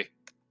Happy.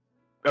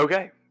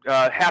 Okay.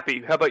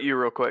 Happy, how about you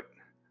real quick?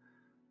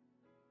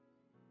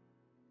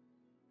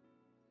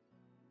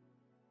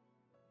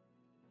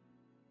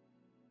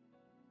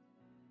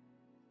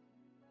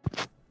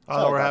 I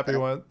don't know where Happy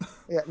went.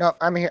 Yeah, no,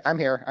 I'm here.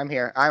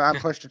 I'm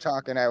pushed to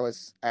talk, and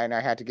I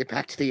had to get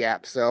back to the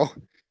app. So,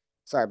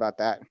 sorry about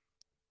that.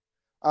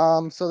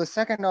 So the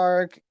second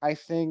arc, I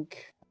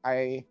think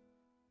my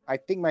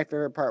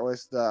favorite part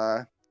was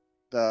the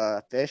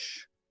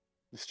fish,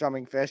 the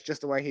strumming fish,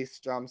 just the way he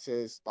strums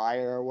his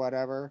lyre or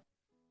whatever.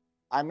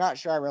 I'm not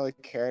sure I really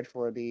cared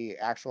for the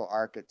actual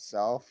arc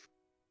itself.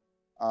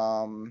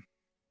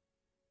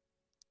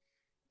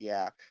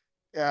 Yeah.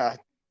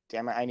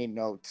 Damn it, I need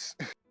notes.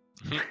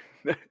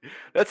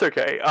 That's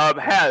okay.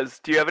 Has,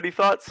 do you have any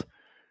thoughts?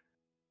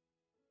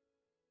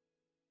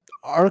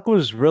 Arc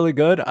was really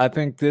good. I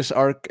think this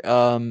arc,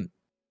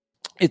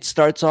 it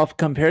starts off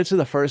compared to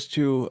the first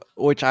two,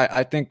 which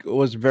I think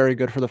was very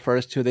good for the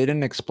first two. They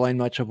didn't explain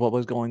much of what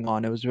was going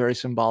on. It was very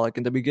symbolic.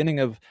 In the beginning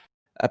of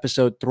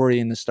episode 3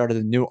 and the start of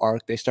the new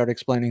arc, they start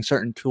explaining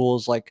certain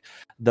tools like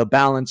the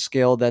balance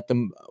scale that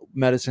the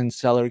medicine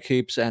seller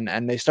keeps,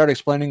 and they start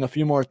explaining a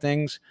few more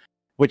things,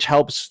 which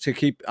helps to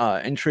keep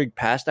intrigue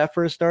past that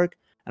first arc.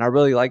 And I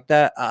really like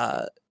that.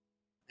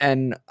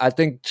 And I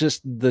think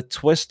just the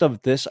twist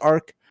of this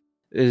arc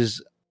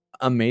is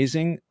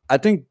amazing. I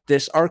think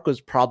this arc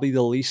was probably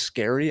the least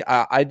scary.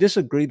 I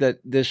disagree that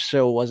this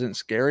show wasn't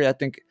scary. I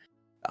think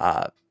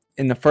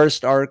in the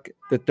first arc,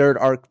 the third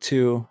arc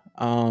too,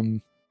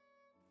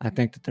 I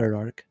think the third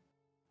arc,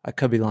 I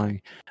could be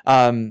lying.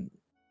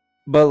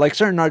 But like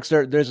certain arcs,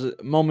 there's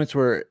moments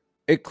where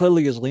it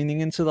clearly is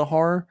leaning into the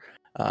horror,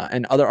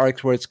 and other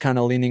arcs where it's kind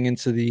of leaning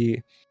into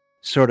the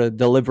sort of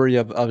delivery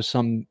of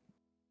some,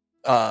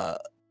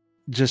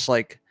 just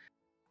like,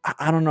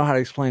 I don't know how to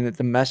explain it.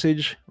 The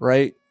message,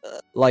 right?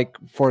 Like,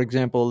 for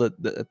example,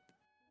 the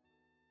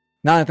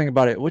now I think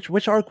about it,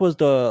 which arc was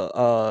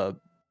the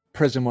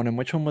prison one, and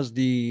which one was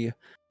the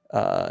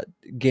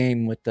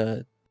game with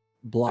the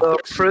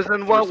blocks? The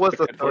prison one was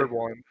the third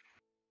one.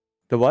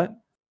 The what?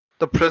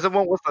 The prison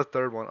one was the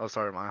third one. Oh,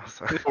 sorry,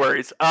 Miles. No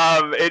worries.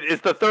 It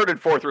is the third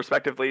and fourth,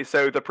 respectively.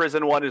 So the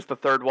prison one is the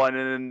third one,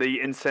 and then the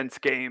incense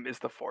game is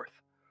the fourth.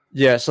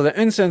 Yeah, so the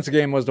incense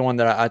game was the one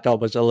that I thought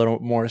was a little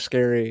more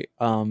scary,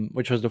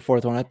 which was the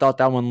fourth one. I thought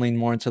that one leaned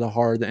more into the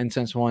horror. The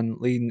incense one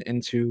leaned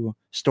into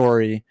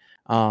story,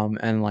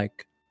 and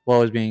like what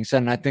was being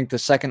said. And I think the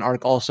second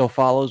arc also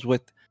follows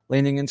with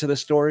leaning into the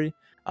story,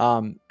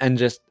 and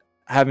just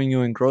having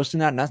you engrossed in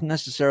that. Not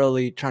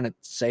necessarily trying to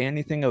say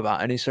anything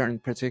about any certain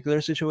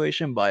particular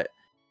situation, but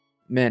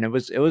man, it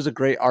was a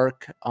great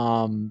arc,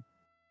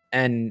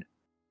 and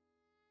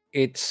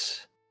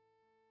it's.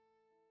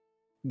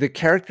 The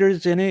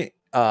characters in it,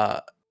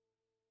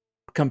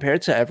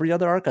 compared to every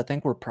other arc, I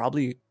think were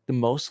probably the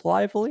most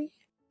lively.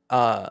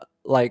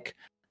 Like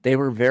they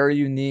were very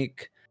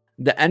unique.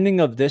 The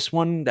ending of this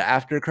one, the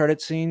after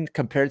credit scene,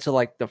 compared to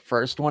like the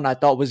first one, I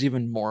thought was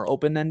even more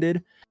open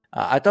ended.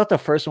 I thought the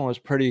first one was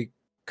pretty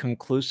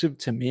conclusive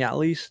to me, at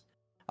least,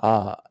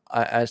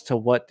 as to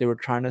what they were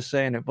trying to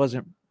say, and it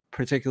wasn't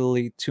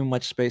particularly too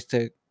much space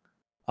to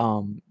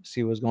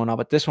see what was going on.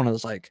 But this one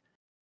was like.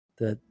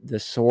 The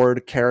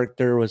sword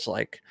character was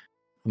like,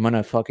 I'm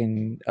gonna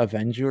fucking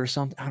avenge you or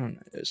something. I don't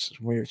know. There's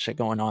weird shit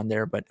going on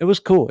there, but it was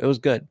cool. It was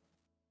good.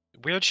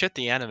 Weird shit,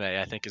 the anime,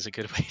 I think, is a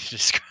good way to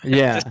describe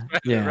Yeah,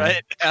 it. yeah.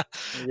 Right?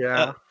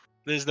 Yeah.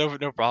 There's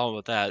no problem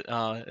with that.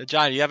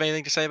 John, you have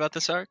anything to say about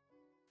this arc?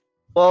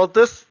 Well,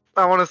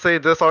 I want to say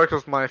this arc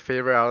was my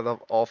favorite out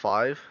of all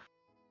 5.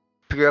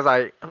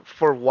 Because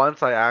for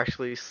once, I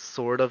actually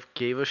sort of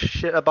gave a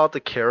shit about the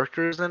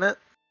characters in it.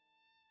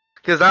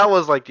 Because that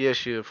was like the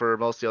issue for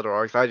most of the other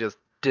arcs. I just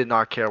did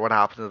not care what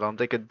happened to them.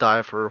 They could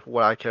die for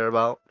what I care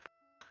about.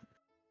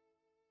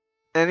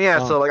 And yeah,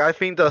 so like I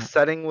think the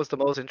setting was the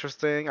most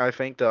interesting. I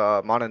think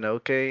the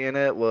Mononoke in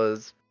it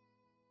was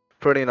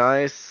pretty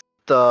nice.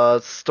 The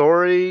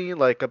story,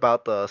 like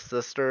about the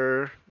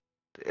sister,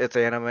 it's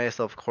anime,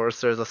 so of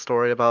course there's a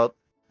story about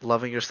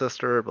loving your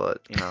sister,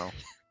 but you know,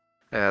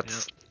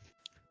 it's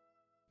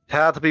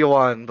had to be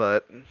one.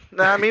 But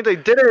I mean, they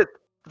did it.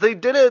 They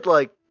did it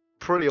like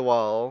pretty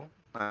well,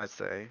 I'd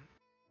say.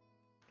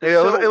 It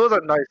was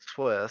a nice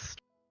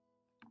twist.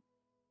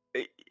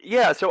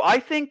 Yeah, so I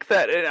think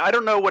that, and I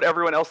don't know what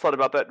everyone else thought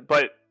about that,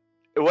 but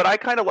what I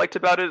kind of liked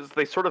about it is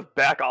they sort of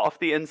back off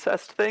the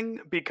incest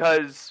thing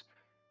because,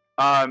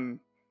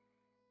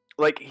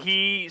 like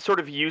he sort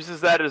of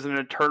uses that as an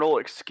eternal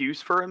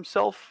excuse for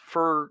himself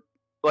for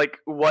like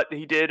what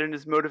he did and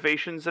his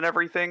motivations and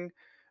everything.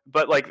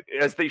 But like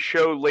as they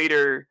show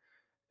later,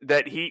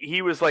 that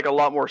he was like a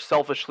lot more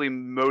selfishly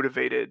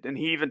motivated, and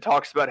he even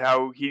talks about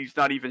how he's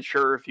not even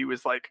sure if he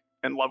was like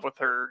in love with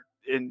her,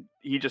 and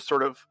he just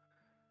sort of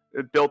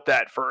built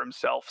that for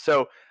himself.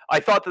 So I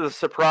thought that the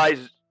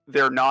surprise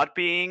there not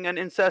being an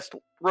incest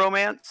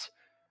romance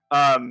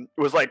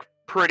was like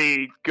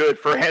pretty good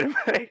for anime.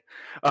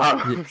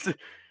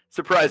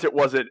 Surprised it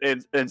wasn't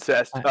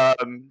incest.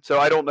 So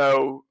I don't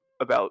know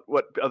about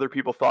what other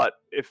people thought,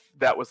 if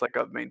that was like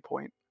a main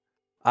point.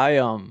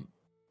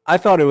 I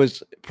thought it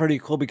was pretty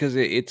cool because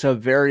it's a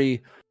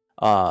very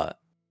good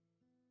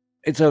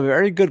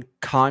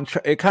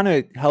contrast. It kind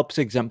of helps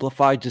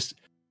exemplify just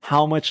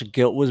how much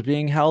guilt was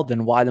being held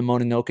and why the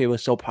Mononoke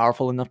was so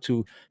powerful enough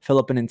to fill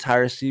up an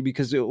entire sea.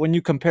 Because when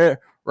you compare,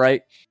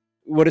 right,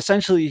 what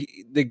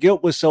essentially the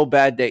guilt was so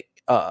bad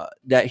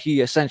that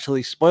he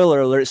essentially, spoiler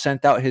alert,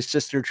 sent out his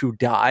sister to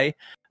die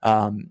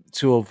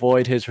to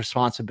avoid his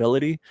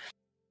responsibility.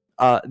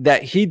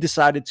 That he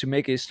decided to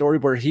make a story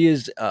where he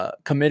is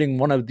committing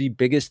one of the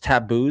biggest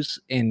taboos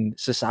in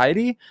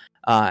society.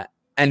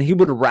 And he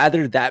would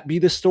rather that be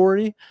the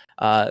story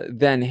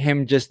than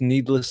him just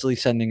needlessly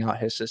sending out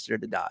his sister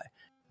to die,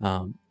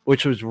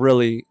 which was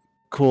really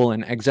cool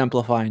and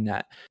exemplifying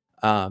that.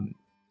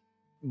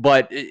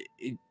 But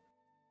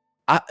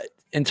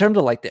in terms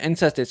of like the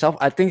incest itself,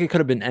 I think it could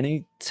have been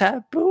any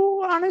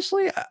taboo.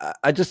 Honestly,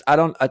 I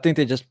think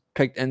they just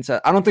picked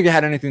incest. I don't think it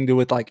had anything to do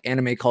with like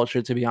anime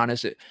culture. To be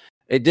honest,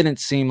 it didn't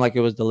seem like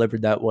it was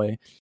delivered that way.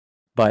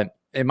 But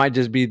it might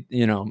just be,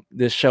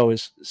 this show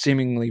is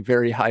seemingly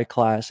very high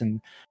class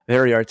and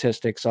very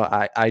artistic. So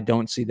I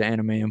don't see the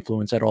anime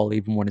influence at all,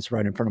 even when it's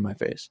right in front of my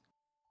face.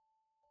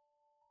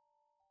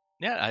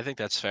 Yeah, I think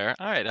that's fair.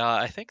 All right.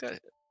 I think that,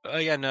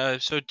 again,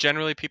 so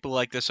generally people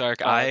like this arc.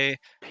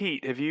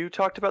 Pete, have you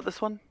talked about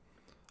this one?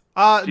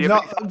 No,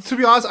 to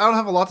be honest, I don't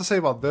have a lot to say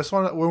about this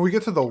one. When we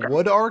get to the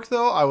Wood arc,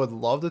 though, I would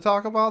love to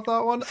talk about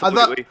that one.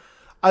 Absolutely.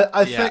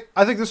 I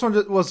think this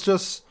one was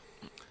just...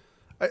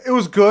 It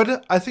was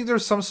good. I think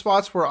there's some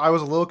spots where I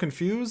was a little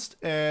confused,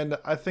 and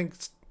I think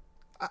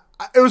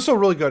it was still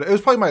really good. It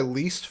was probably my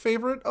least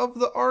favorite of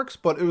the arcs,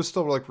 but it was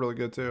still like really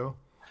good too.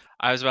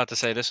 I was about to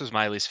say this was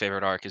my least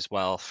favorite arc as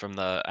well from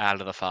the out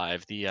of the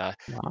 5. To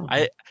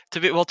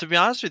be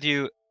honest with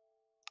you,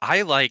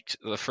 I liked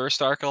the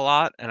first arc a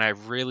lot, and I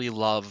really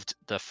loved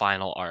the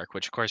final arc,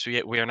 which of course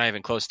we are not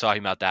even close to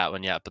talking about that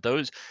one yet. But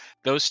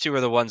those two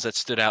are the ones that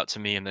stood out to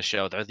me in the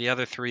show. The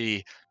other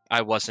 3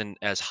 I wasn't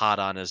as hot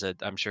on as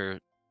I'm sure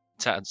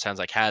sounds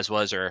like Haz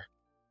was, or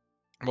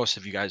most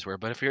of you guys were.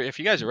 But if you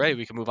guys are ready,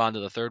 we can move on to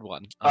the third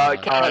one.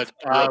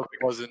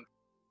 Wasn't.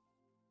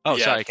 Oh,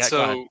 yeah, sorry, Kat,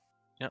 go ahead.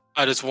 Yep.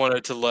 I just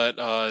wanted to let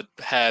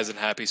Haz and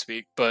Happy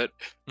speak, but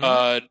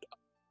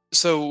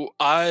so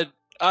I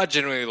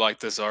generally like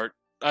this art.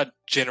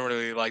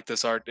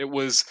 It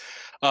was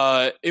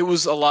a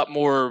lot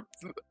more,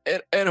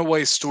 in a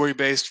way, story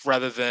based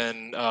rather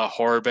than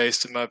horror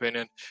based, in my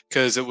opinion,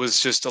 because it was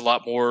just a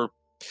lot more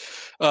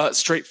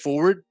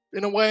straightforward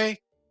in a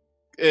way,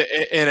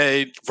 in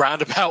a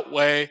roundabout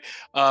way.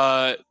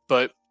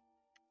 But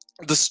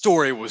the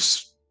story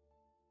was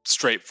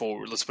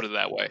straightforward. Let's put it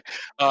that way.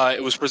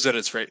 It was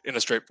presented in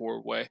a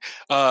straightforward way.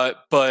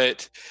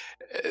 But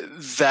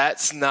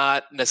that's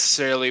not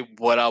necessarily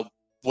what I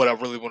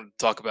really wanted to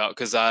talk about,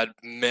 because I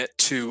meant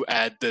to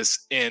add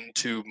this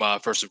into my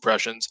first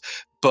impressions.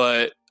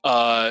 But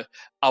I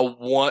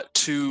want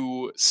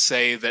to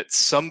say that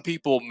some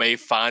people may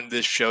find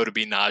this show to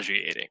be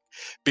nauseating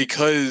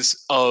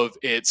because of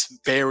its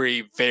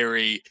very,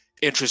 very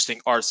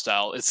interesting art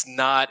style. It's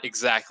not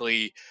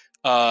exactly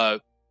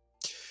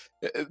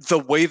the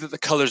way that the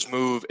colors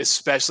move,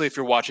 especially if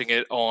you're watching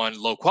it on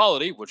low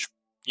quality, which,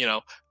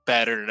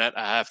 bad internet,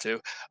 I have to.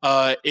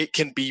 It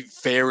can be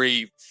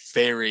very,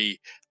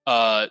 very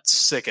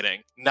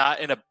sickening.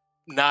 Not in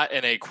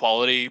a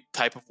quality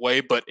type of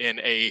way, but in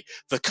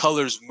the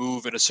colors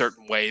move in a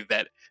certain way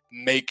that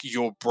make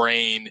your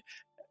brain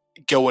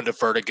go into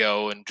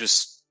vertigo and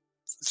just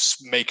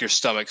make your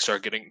stomach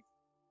start getting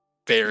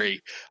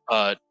very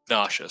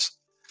nauseous.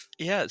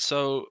 Yeah,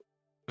 so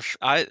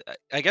I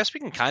guess we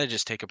can kind of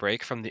just take a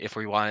break from if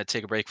we want to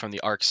take a break from the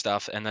arc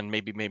stuff, and then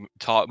maybe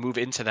move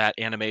into that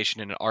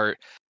animation and art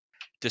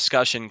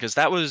discussion, because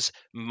that was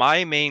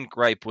my main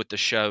gripe with the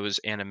show's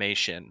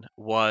animation,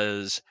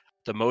 was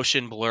the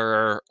motion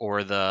blur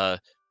and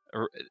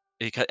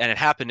it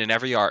happened in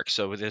every arc.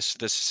 So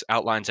this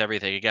outlines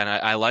everything. Again,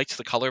 I liked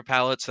the color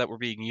palettes that were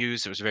being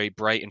used. It was very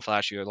bright and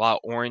flashy, a lot of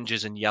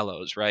oranges and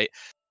yellows, right?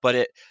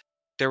 But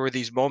there were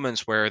these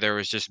moments where there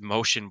was just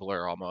motion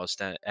blur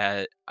almost. And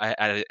I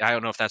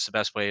don't know if that's the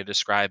best way to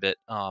describe it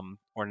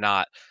or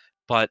not.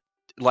 But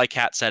like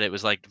Kat said, it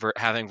was like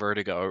having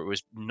vertigo. It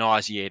was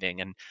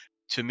nauseating. And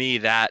to me,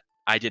 that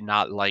I did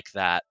not like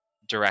that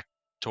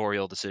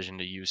directorial decision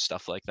to use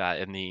stuff like that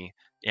in the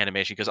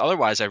animation, because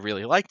otherwise I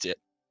really liked it.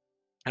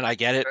 And I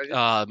get it.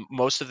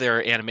 Most of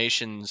their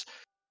animations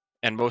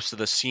and most of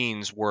the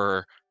scenes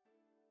were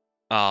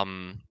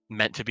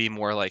meant to be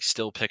more like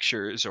still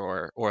pictures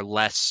or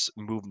less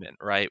movement,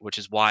 right? Which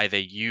is why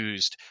they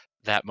used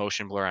that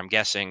motion blur, I'm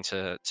guessing,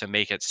 to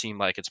make it seem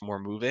like it's more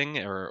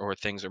moving or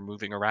things are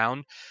moving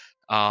around.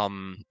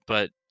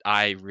 But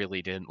I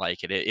really didn't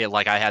like it. It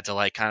like I had to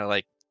like kind of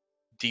like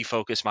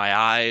defocus my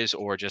eyes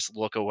or just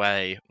look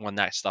away when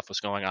that stuff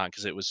was going on,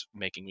 because it was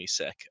making me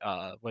sick.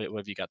 What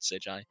have you got to say,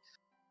 Johnny?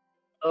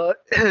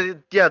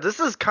 Yeah, this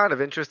is kind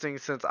of interesting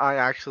since I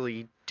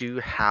actually do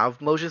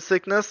have motion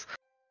sickness.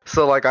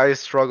 So like I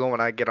struggle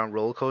when I get on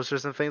roller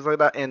coasters and things like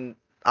that, and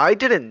I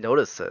didn't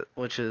notice it,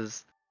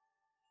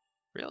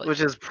 Really?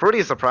 which is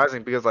pretty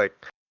surprising because like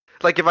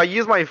if I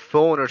use my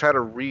phone or try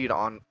to read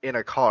on in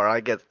a car, I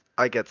get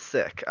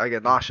sick, I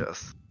get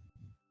nauseous.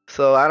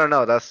 So I don't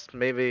know, that's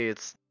maybe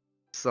it's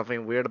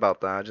something weird about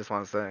that. I just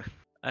want to say.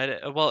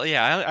 Well,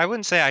 yeah, I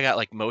wouldn't say I got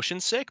like motion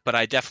sick, but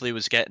I definitely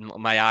was getting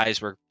my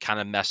eyes were kind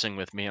of messing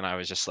with me, and I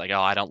was just like,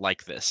 oh, I don't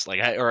like this,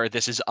 or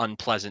this is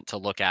unpleasant to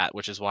look at,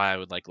 which is why I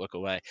would like look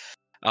away.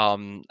 I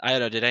don't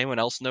know. Did anyone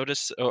else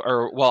notice?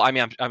 Or well, I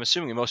mean, I'm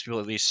assuming most people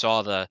at least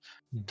saw the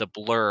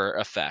blur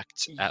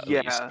effect at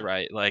least, Yeah.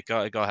 right? Like,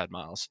 go ahead,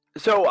 Miles.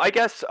 So I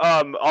guess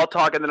I'll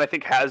talk, and then I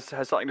think has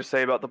something to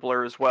say about the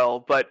blur as well.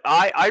 But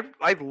I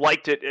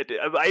liked it.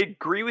 I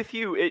agree with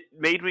you. It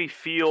made me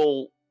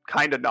feel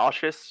kind of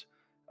nauseous,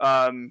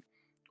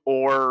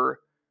 or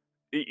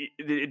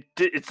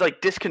it's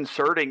like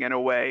disconcerting in a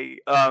way.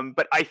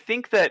 But I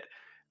think that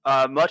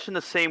much in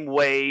the same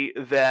way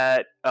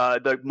that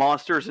the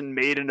monsters in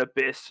Made in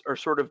Abyss are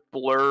sort of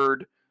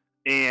blurred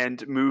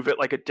and move at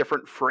like a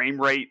different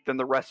frame rate than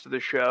the rest of the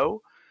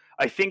show,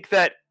 I think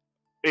that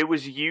it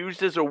was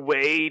used as a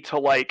way to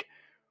like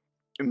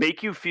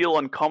make you feel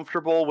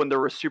uncomfortable when there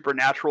was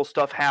supernatural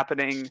stuff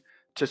happening,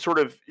 to sort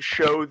of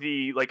show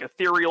the like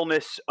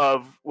etherealness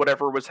of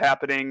whatever was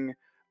happening,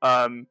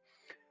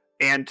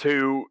 and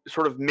to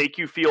sort of make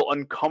you feel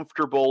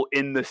uncomfortable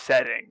in the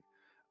setting.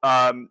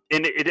 And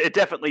it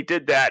definitely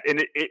did that,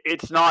 and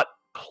it's not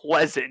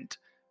pleasant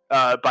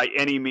by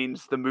any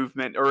means, the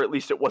movement, or at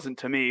least it wasn't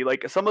to me.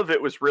 Like some of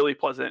it was really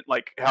pleasant,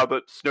 like how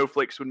the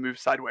snowflakes would move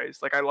sideways.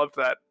 Like I loved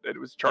that; it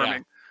was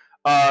charming.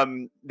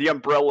 The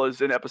umbrellas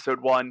in episode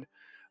 1,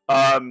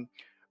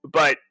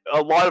 but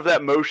a lot of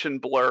that motion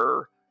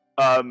blur,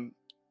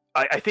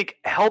 I think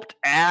helped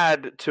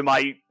add to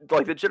my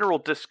like the general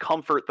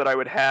discomfort that I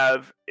would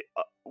have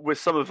with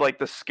some of like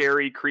the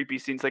scary, creepy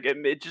scenes. Like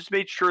it just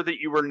made sure that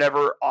you were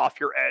never off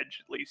your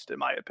edge, at least in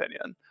my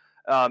opinion.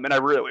 And I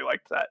really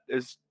liked that,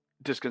 as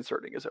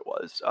disconcerting as it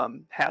was.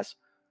 Has?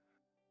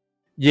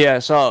 Yeah,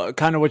 so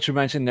kind of what you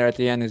mentioned there at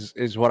the end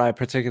is what I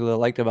particularly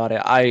liked about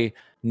it. I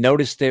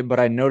noticed it, but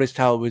I noticed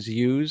how it was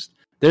used.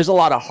 There's a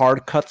lot of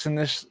hard cuts in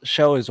this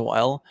show as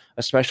well,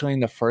 especially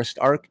in the first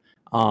arc.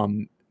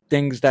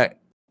 Things that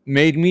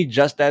made me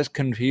just as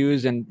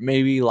confused and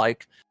maybe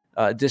like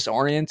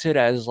disoriented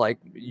as like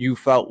you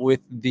felt with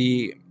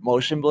the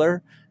motion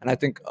blur. And I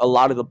think a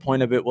lot of the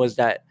point of it was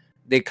that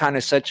they kind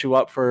of set you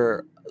up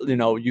for,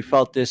 you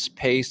felt this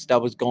pace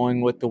that was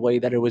going with the way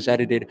that it was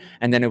edited,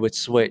 and then it would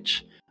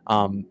switch.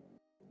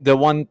 The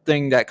one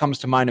thing that comes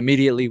to mind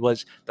immediately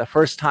was the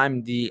first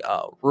time the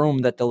room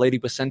that the lady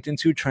was sent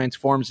into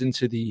transforms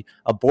into the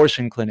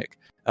abortion clinic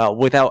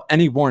without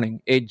any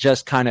warning. It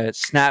just kind of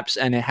snaps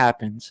and it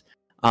happens.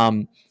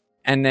 And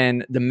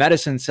then the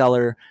medicine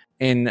seller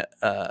in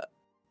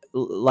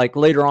like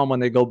later on when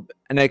they go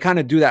and they kind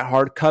of do that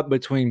hard cut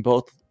between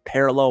both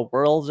parallel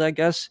worlds, I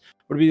guess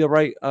would be the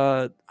right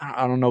I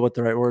don't know what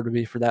the right word would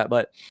be for that,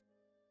 but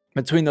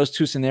between those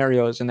two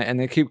scenarios, and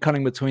they keep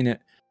cutting between it,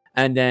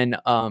 and then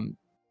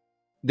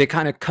they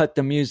kind of cut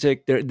the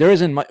music. There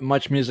isn't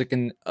much music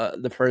in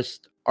the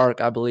first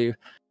arc, I believe,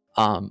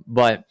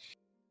 but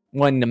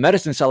when the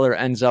medicine seller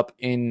ends up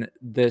in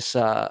this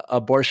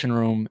abortion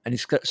room and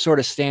he's sort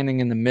of standing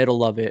in the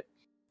middle of it,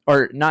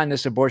 or not in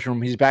this abortion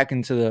room, he's back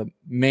into the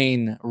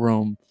main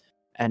room,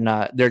 and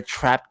they're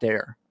trapped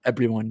there,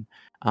 everyone.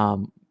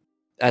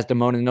 As the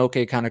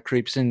Mononoke kind of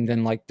creeps in,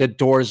 then like the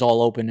doors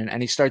all open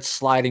and he starts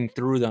sliding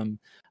through them.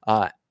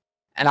 And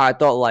I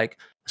thought, like,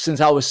 since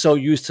I was so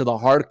used to the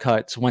hard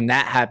cuts, when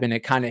that happened,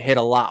 it kind of hit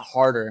a lot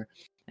harder,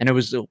 and it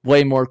was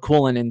way more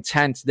cool and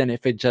intense than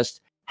if it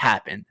just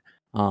happened.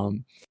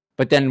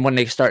 But then when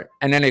they start,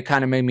 and then it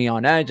kind of made me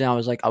on edge, and I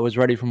was like, I was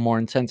ready for more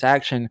intense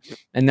action,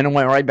 and then it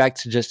went right back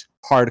to just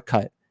hard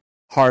cut,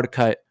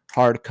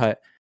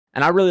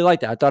 and I really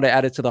liked it. I thought it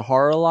added to the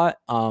horror a lot.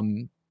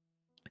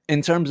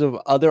 In terms of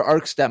other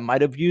arcs that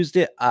might have used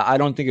it, I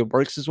don't think it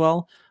works as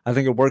well. I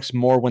think it works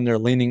more when they're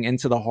leaning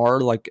into the horror,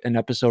 like in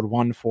episode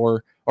 1,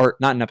 4, or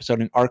not in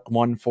episode, in arc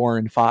 1, 4,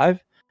 and 5.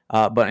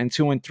 But in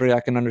 2 and 3, I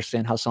can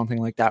understand how something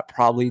like that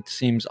probably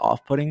seems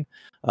off-putting,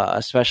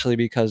 especially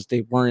because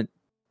they weren't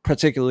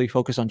particularly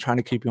focused on trying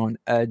to keep you on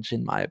edge,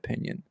 in my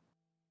opinion.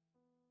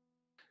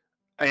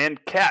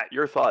 And Kat,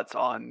 your thoughts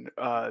on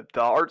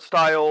the art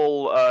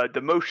style,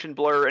 the motion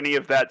blur, any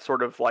of that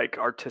sort of like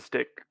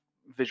artistic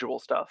visual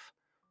stuff?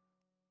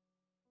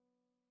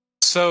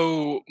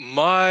 So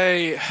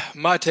my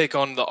take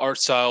on the art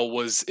style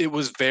was, it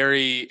was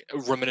very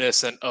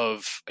reminiscent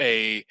of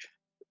a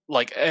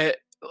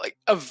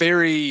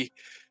very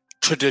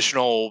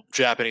traditional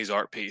Japanese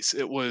art piece.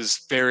 It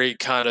was very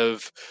kind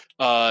of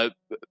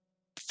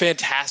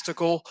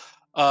fantastical.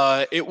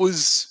 It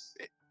was,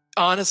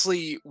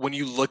 honestly, when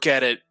you look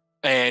at it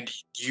and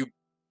you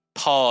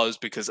pause,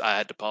 because I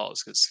had to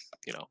pause because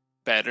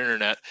bad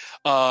internet.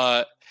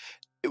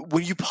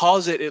 When you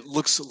pause it, it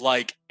looks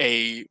like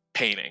a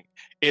painting.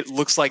 it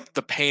looks like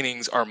the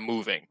paintings are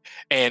moving,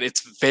 and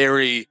it's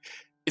very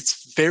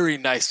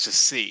nice to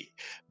see.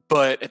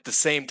 But at the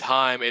same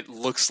time, it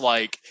looks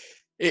like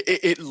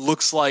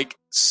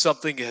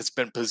something has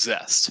been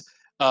possessed.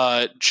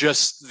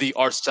 Just the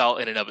art style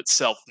in and of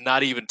itself,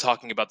 not even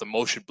talking about the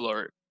motion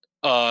blur.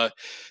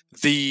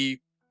 The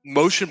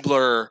motion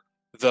blur,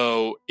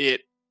 though,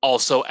 it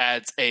also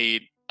adds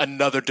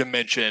another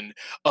dimension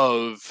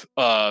of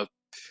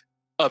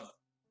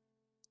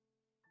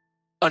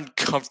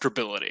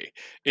uncomfortability.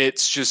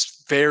 It's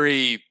just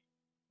very.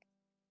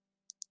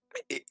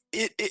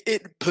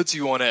 It puts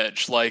you on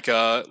edge, like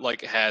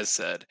Has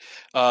said,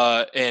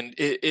 and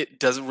it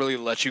doesn't really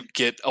let you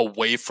get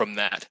away from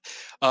that.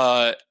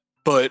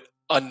 But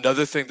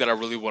another thing that I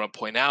really want to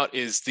point out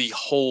is the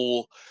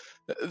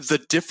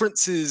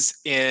differences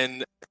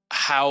in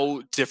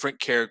how different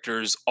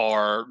characters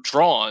are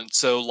drawn.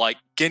 So like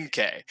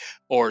Genkei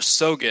or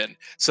Sogen.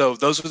 So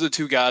those were the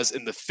two guys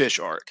in the fish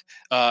arc.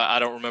 I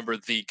don't remember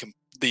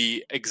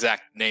the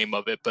exact name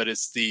of it, but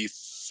it's the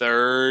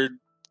third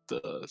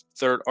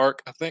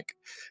arc, I think.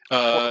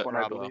 Fourth one,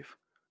 I believe.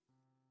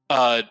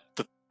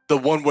 The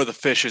one where the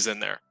fish is in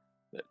there.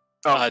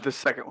 The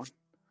second one.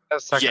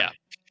 Yeah.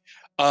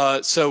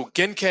 So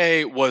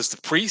Genkei was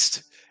the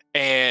priest,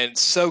 and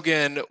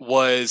Sogen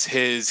was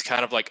his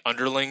kind of like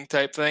underling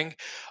type thing.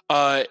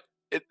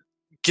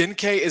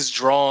 Genkei is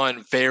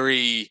drawn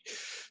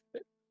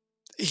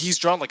he's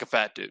drawn like a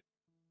fat dude.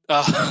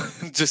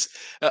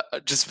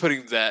 Just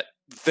putting that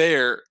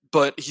there,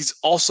 but he's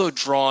also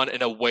drawn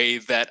in a way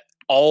that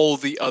all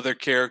the other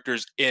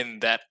characters in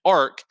that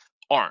arc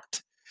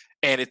aren't.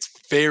 And it's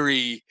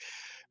very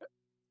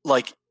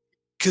like,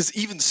 because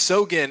even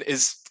Sogen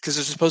is, because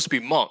they're supposed to be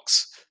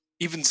monks,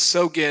 even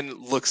Sogen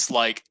looks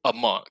like a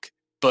monk,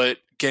 but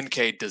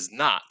Genkei does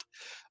not.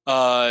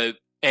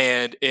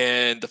 And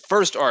in the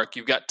first arc,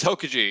 you've got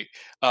Tokuji,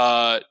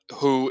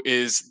 who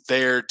is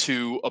there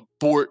to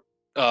abort,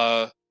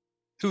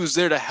 who's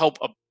there to help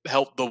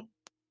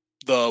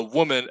the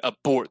woman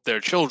abort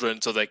their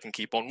children so they can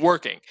keep on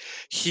working.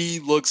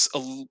 He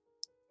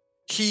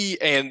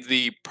and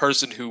the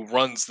person who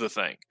runs the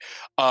thing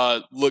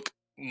look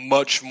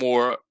much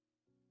more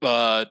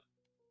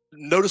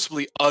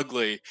noticeably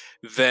ugly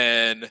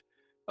than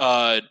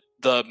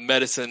the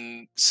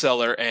medicine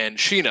seller and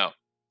Shino,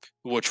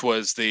 which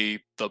was the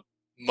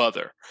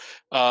mother.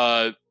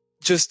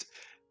 Just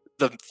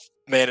the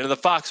man in the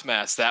fox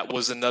mask, that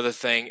was another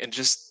thing. And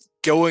just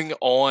going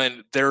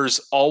on, there's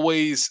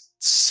always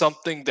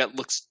something that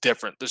looks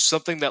different. There's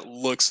something that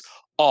looks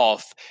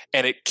off,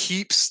 and it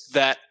keeps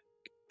that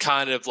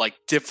kind of like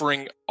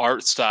differing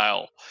art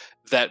style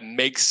that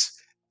makes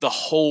the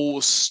whole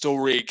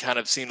story kind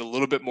of seem a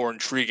little bit more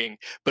intriguing,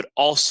 but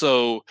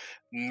also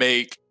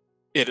make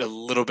it a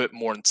little bit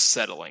more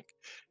unsettling.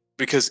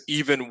 Because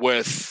even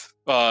with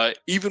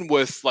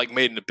like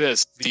Made in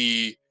Abyss,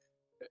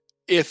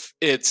 if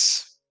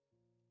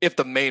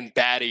the main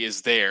baddie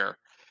is there,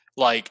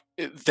 like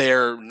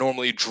they're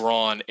normally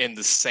drawn in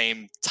the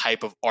same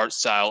type of art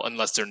style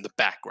unless they're in the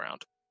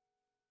background.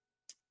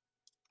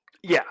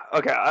 Yeah,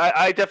 okay,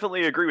 I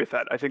definitely agree with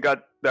that. I think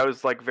that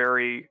was like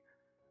very,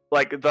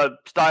 like the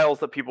styles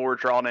that people were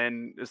drawn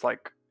in is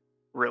like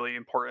really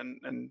important,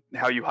 and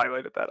how you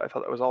highlighted that, I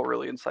thought that was all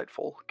really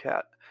insightful,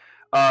 Kat.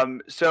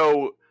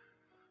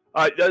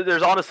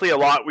 There's honestly a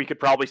lot we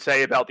could probably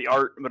say about the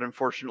art, but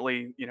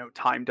unfortunately,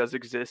 time does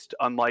exist,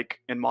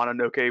 unlike in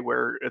Mononoke,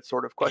 where it's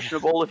sort of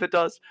questionable if it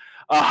does.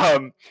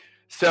 We're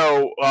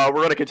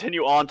going to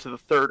continue on to the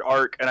third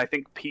arc, and I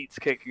think Pete's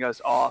kicking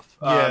us off.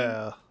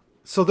 Yeah.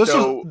 So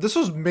this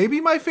was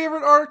maybe my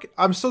favorite arc.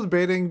 I'm still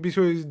debating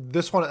between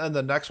this one and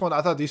the next one.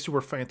 I thought these two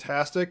were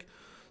fantastic.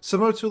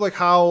 Similar to like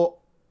how,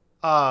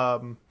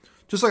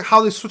 just like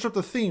how they switch up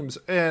the themes.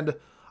 And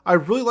I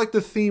really like the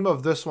theme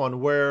of this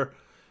one where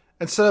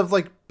instead of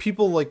like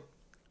people like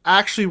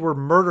actually were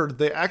murdered,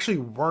 they actually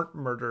weren't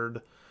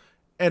murdered.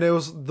 And it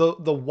was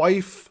the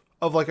wife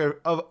of like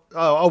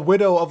a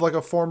widow of like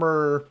a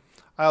former,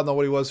 I don't know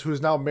what he was,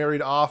 who's now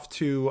married off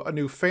to a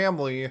new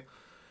family,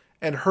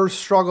 and her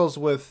struggles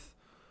with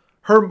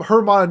her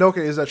Mononoke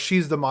is that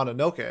she's the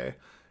Mononoke.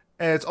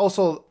 And it's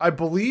also, I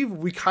believe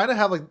we kind of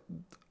have like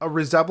a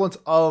resemblance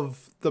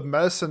of the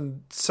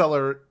medicine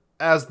seller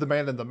as the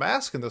man in the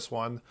mask in this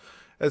one.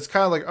 It's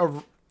kind of like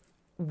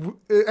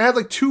it had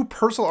like two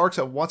personal arcs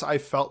at once. I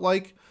felt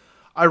like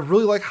I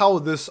really like how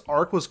this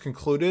arc was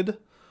concluded,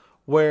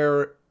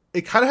 where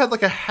it kind of had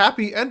like a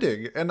happy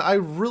ending. And I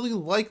really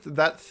liked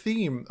that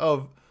theme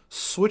of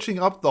switching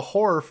up the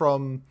horror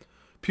from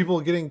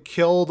people getting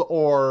killed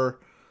or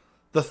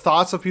the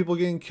thoughts of people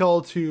getting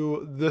killed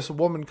to this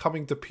woman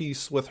coming to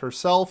peace with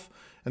herself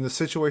and the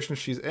situation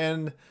she's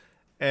in,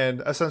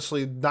 and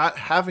essentially not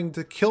having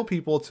to kill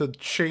people to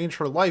change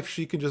her life.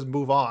 She can just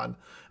move on.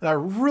 And I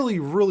really,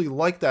 really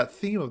like that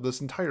theme of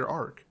this entire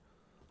arc.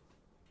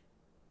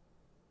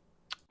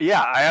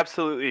 Yeah, I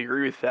absolutely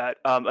agree with that.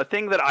 A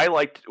thing that I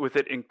liked with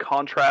it in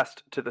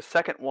contrast to the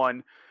second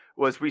one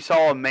was we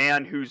saw a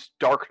man whose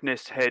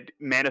darkness had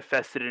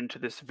manifested into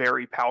this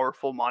very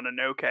powerful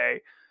Mononoke.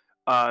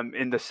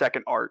 in the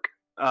second arc.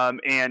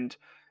 And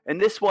in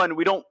this one,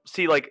 we don't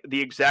see like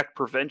the exact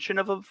prevention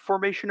of a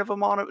formation of a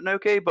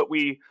Mononoke, but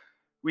we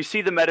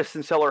see the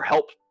medicine seller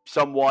help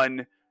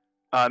someone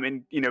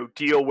and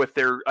deal with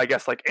their, I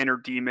guess, like inner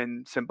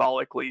demon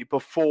symbolically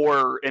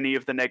before any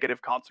of the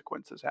negative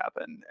consequences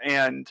happen.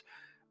 And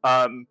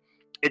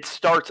it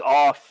starts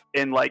off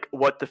in like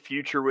what the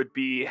future would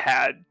be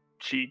had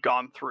she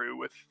gone through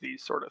with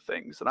these sort of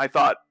things, and I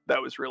thought that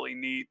was really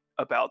neat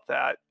about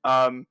that.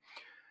 Pat,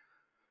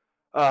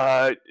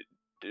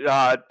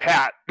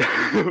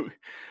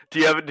 do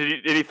you have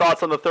any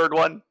thoughts on the third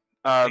one?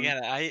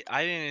 Again, I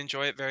didn't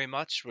enjoy it very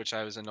much, which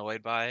I was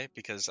annoyed by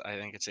because I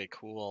think it's a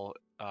cool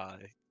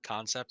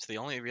concept. The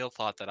only real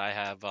thought that I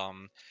have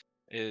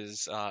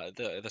is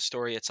the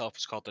story itself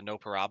is called the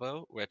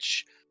Nopperabo,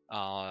 which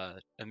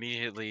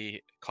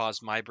immediately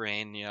caused my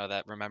brain,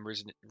 that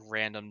remembers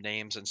random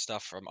names and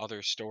stuff from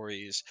other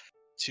stories,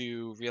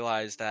 to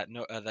realize that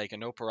like a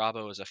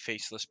Nopperabo is a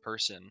faceless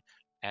person.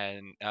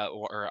 And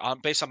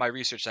based on my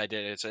research I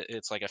did,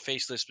 it's like a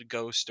faceless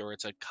ghost, or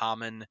it's a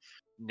common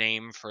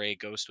name for a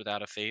ghost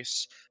without a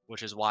face,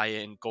 which is why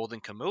in Golden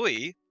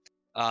Kamui,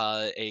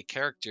 a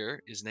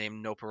character is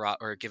named Nopperabo,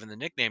 or given the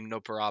nickname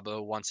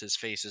Nopperabo, once his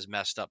face is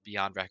messed up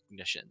beyond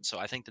recognition. So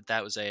I think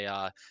that was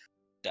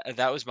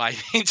that was my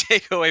main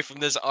takeaway from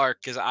this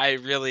arc, because I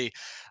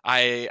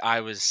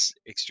was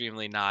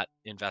extremely not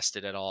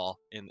invested at all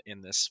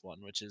in this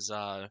one, which is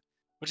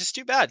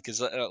too bad, because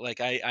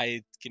like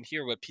I can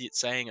hear what Pete's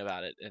saying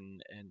about it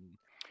and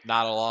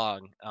not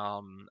along.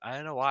 I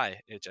don't know why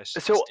it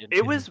just so didn't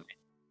it was.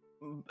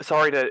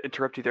 Sorry to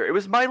interrupt you there. It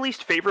was my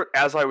least favorite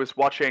as I was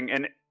watching,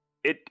 and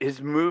it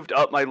has moved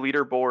up my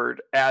leaderboard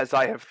as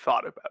I have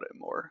thought about it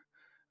more.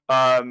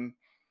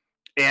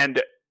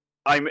 And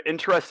I'm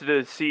interested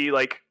to see,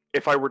 like,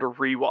 if I were to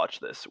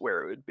rewatch this,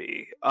 where it would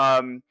be.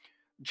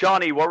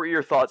 Johnny, what were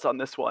your thoughts on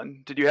this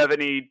one? Did you have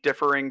any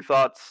differing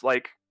thoughts,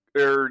 like,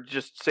 or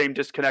just same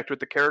disconnect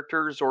with the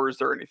characters, or is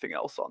there anything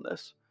else on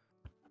this?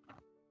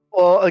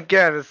 Well,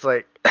 again, it's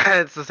like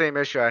it's the same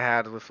issue I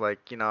had with, like,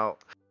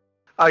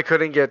 I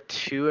couldn't get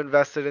too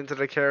invested into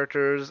the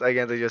characters.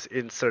 Again, they just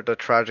insert a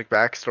tragic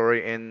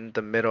backstory in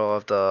the middle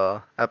of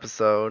the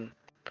episode.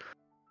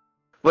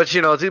 Which,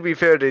 to be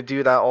fair, they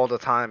do that all the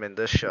time in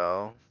this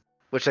show.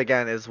 Which,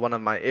 again, is one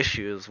of my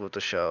issues with the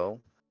show.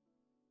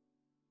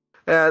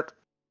 That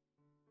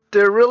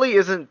there really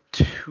isn't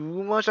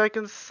too much I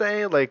can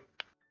say. Like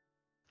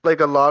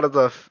a lot of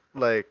the,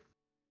 like...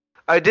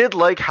 I did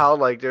like how,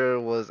 like, there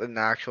was an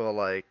actual,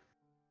 like,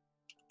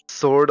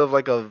 sort of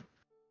like a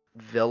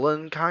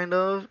villain, kind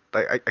of.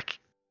 Like,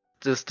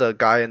 just a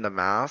guy in the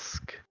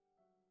mask.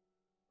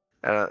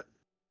 I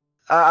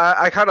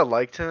kind of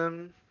liked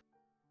him.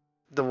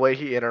 The way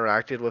he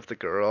interacted with the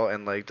girl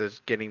and, like,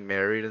 just getting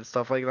married and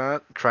stuff like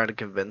that, trying to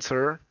convince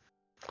her.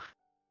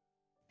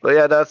 But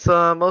yeah, that's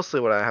mostly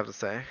what I have to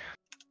say.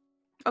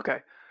 Okay.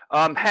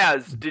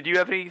 Did you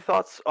have any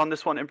thoughts on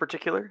this one in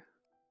particular?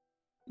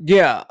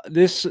 Yeah,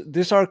 this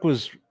arc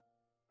was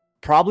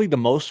probably the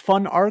most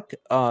fun arc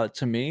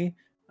to me.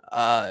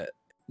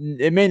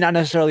 It may not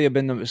necessarily have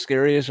been the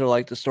scariest or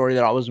like the story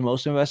that I was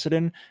most invested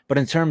in, but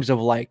in terms of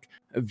like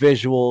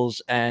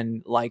visuals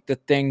and like the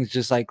things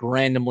just like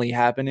randomly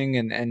happening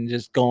and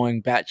just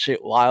going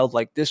batshit wild,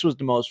 like this was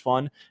the most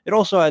fun. It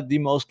also had the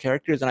most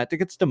characters, and I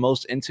think it's the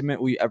most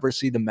intimate we ever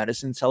see the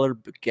medicine seller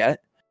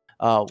get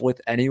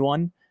with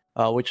anyone,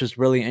 which is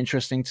really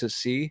interesting to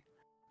see.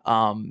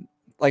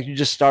 Like, you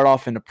just start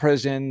off in a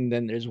prison,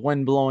 then there's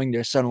wind blowing,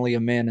 there's suddenly a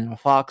man in a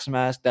fox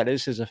mask. That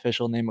is his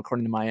official name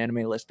according to my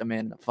anime list, a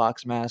man in a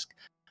fox mask.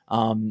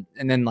 And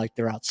then like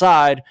they're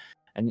outside,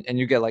 and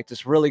you get like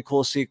this really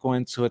cool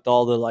sequence with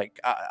all the like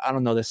I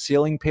don't know, the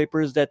sealing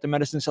papers that the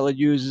medicine seller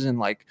uses, and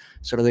like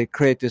sort of they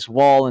create this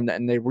wall and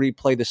they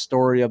replay the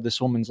story of this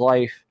woman's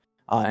life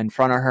in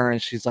front of her, and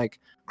she's like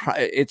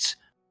it's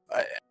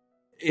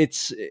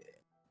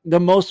the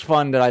most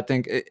fun that I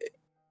think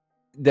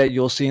that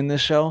you'll see in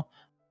this show.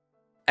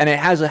 And it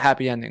has a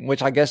happy ending,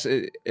 which I guess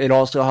it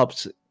also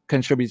helps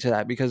contribute to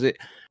that, because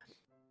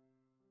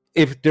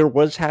if there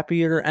was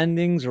happier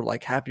endings or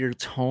like happier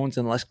tones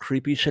and less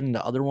creepy shit in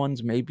the other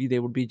ones, maybe they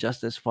would be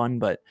just as fun.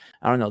 But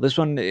I don't know. This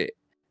one, it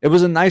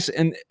was a nice,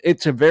 and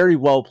it's a very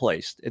well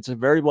placed. It's a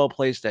very well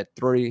placed at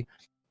 3,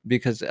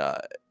 because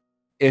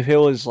if it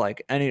was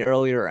like any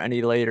earlier or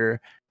any later,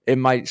 it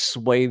might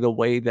sway the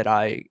way that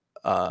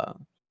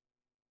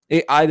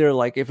either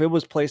like if it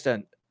was placed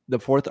at the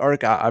 4th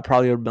arc, I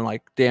probably would have been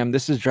like, damn,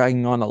 this is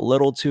dragging on a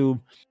little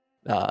too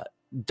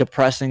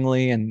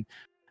depressingly and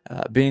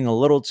being a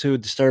little too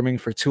disturbing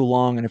for too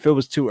long. And if it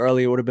was too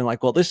early, it would have been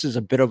like, well, this is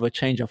a bit of a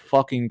change of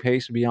fucking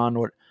pace beyond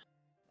what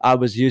I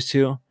was used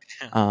to.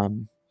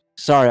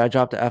 Sorry, I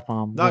dropped the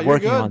F-bomb. No, We're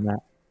working on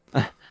that.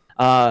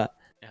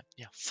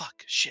 Yeah,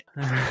 fuck, shit.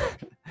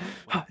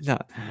 No,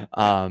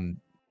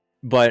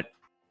 but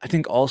I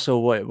think also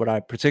what I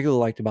particularly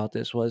liked about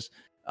this was,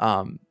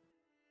 I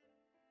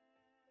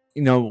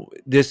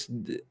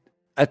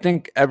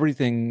think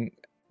everything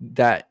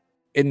that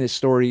in this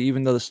story,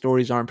 even though the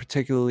stories aren't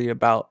particularly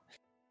about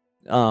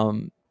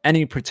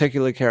any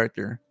particular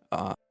character.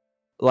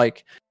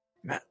 Like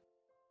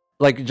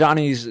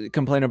Johnny's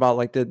complaint about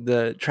like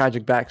the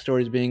tragic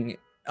backstories being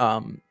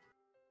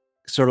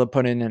sort of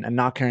put in and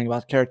not caring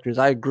about characters.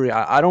 I agree.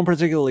 I don't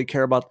particularly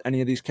care about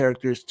any of these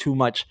characters too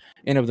much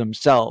in of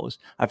themselves.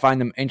 I find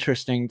them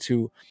interesting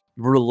to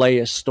relay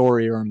a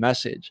story or a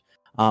message.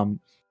 And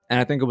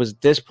I think it was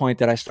this point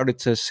that I started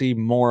to see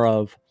more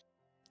of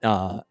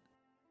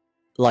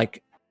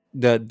like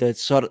the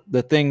sort of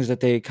the things that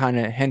they kind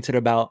of hinted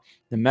about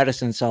the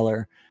medicine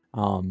seller,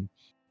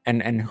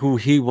 and who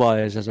he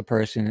was as a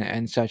person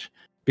and such,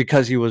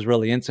 because he was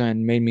really into it,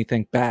 and made me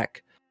think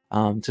back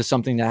to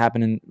something that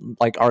happened in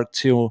like arc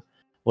 2,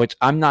 which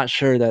I'm not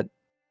sure that,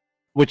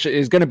 which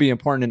is going to be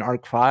important in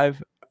arc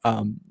 5.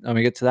 Let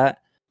me get to that.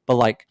 But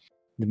like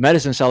the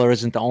medicine seller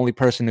isn't the only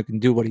person who can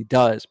do what he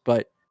does,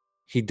 but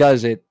he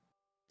does it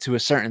to a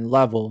certain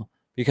level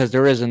because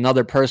there is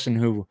another person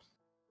who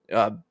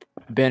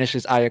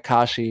banishes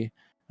Ayakashi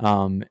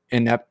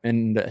in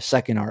the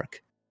second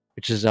arc,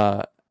 which is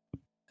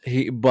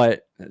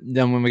but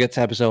then when we get to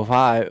episode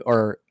 5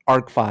 or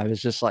arc 5,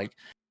 it's just like,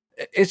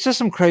 it's just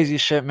some crazy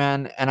shit,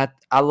 man. And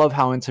I love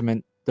how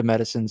intimate the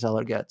medicine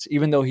seller gets,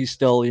 even though he's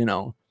still,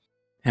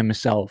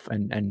 himself,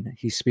 and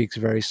he speaks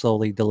very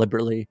slowly,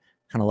 deliberately,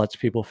 kind of lets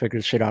people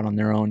figure shit out on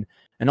their own,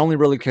 and only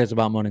really cares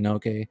about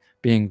Mononoke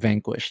being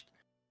vanquished.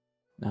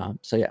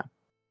 So yeah,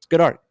 it's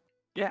good art.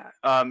 Yeah.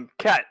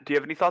 Kat, do you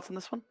have any thoughts on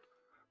this one?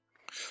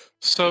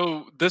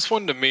 So this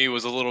one to me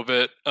was a little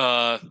bit.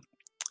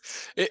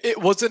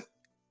 It wasn't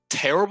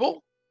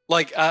terrible.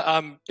 Like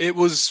it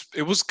was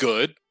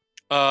good.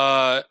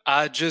 It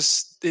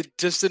just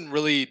didn't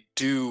really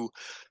do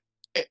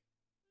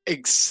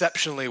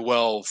exceptionally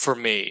well for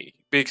me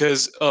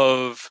because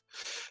of,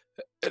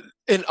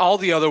 in all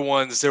the other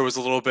ones there was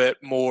a little bit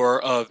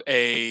more of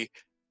a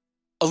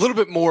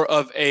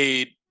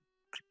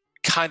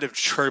kind of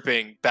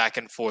chirping back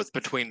and forth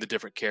between the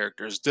different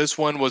characters. This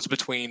one was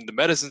between the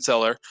medicine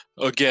seller,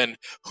 again,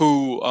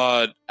 who,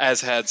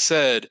 as had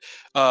said,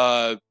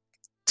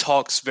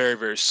 talks very,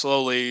 very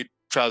slowly,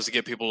 tries to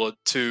get people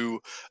to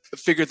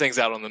figure things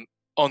out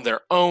on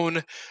their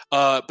own.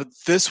 But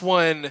this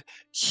one,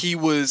 he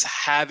was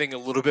having a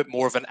little bit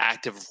more of an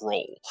active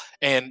role.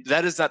 And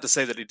that is not to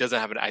say that he doesn't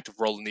have an active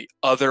role in the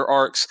other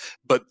arcs,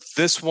 but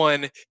this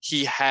one,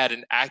 he had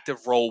an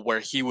active role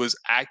where he was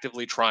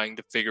actively trying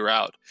to figure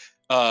out.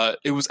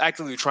 It was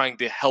actively trying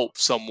to help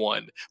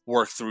someone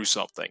work through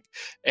something.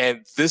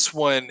 And this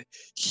one,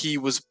 he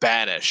was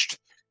banished,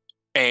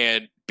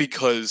 and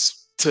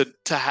because to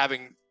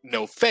having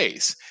no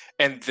face.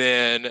 And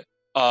then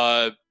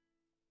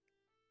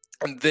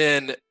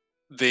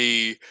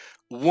the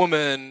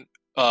woman,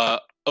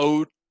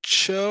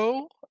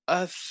 Ocho,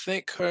 I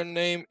think her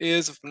name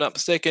is, if I'm not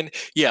mistaken.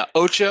 Yeah,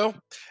 Ocho,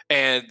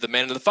 and the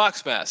man in the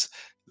fox mask.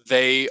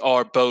 They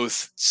are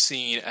both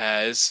seen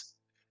as,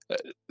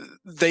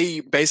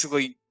 they're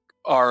basically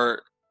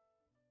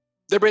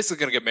going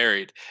to get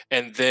married.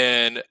 And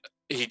then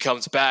he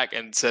comes back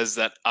and says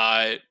that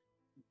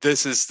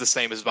this is the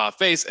same as my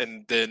face,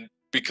 and then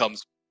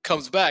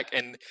comes back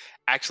and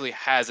actually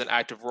has an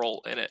active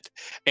role in it.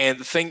 And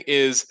the thing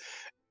is,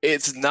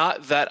 it's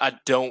not that I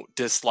don't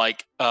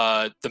dislike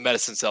the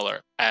medicine seller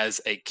as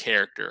a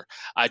character.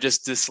 I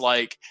just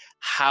dislike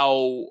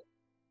how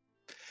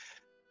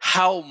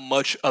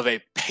much of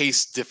a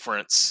pace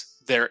difference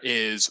there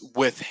is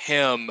with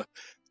him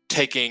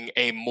taking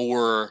a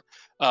more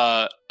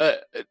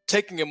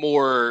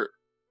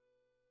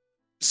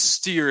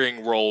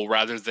steering role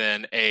rather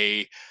than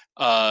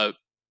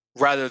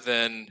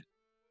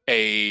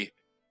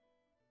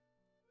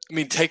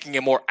taking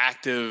a more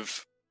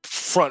active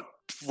front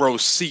row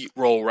seat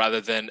role rather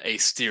than a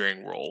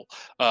steering role.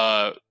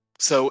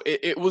 So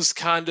it was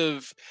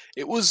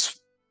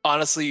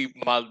honestly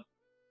my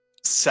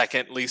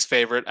second least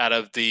favorite out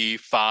of the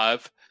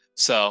 5.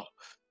 So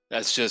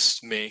that's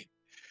just me.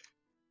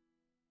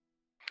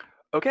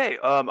 Okay,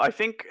 I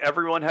think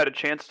everyone had a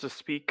chance to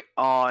speak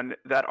on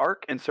that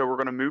arc, and so we're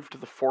going to move to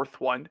the 4th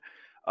one.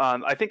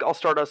 I think I'll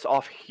start us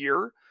off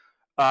here.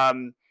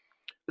 The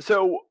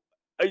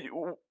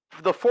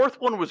 4th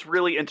one was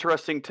really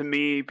interesting to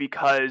me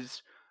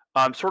because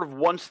sort of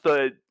once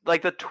the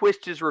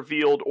twist is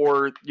revealed,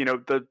 or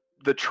the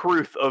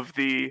truth of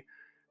the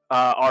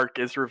arc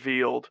is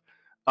revealed,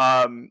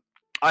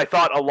 I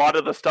thought a lot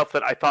of the stuff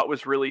that I thought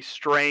was really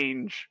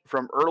strange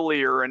from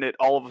earlier, and it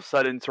all of a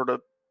sudden sort of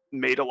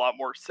made a lot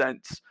more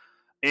sense.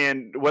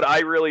 And what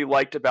I really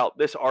liked about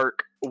this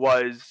arc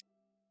was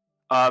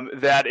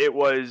that it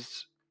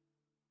was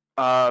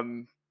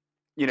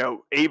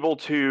able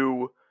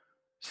to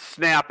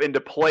snap into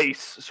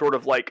place sort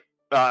of like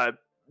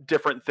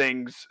different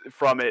things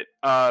from it.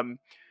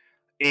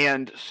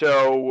 And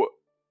so,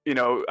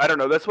 I don't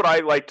know, that's what I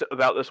liked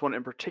about this one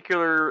in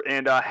particular.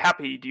 And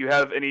Happy, do you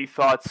have any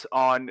thoughts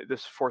on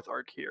this 4th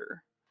arc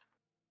here?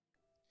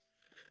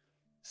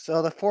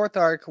 So the 4th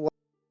arc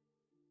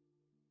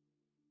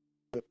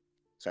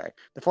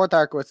the 4th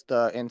arc was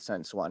the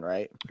incense one,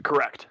 right?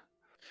 Correct.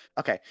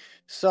 Okay,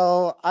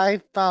 so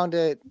I found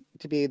it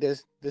to be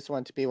this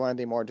one to be one of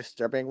the more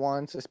disturbing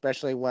ones,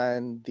 especially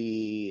when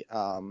the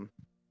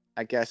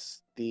I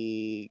guess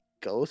the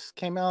ghosts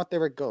came out. They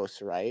were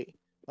ghosts, right?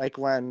 Like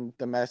when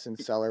the medicine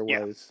seller Yeah.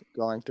 was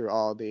going through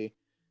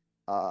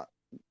uh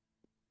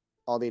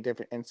all the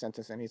different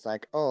incenses, and he's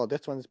like, "Oh,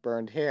 this one's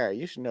burned hair.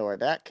 You should know where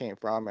that came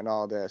from," and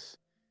all this.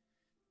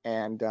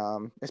 And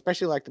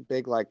especially like the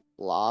big like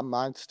blob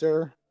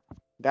monster,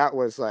 that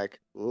was like,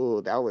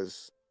 ooh, that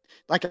was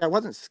like I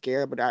wasn't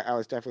scared, but I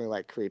was definitely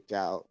like creeped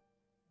out.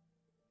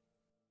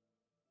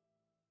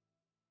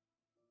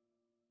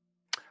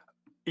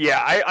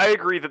 Yeah, I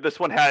agree that this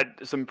one had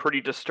some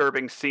pretty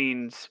disturbing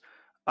scenes,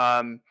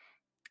 and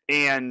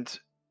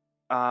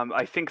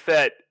I think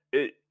that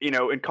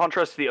in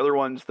contrast to the other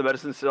ones, the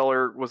medicine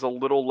seller was a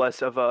little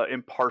less of a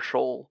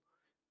impartial,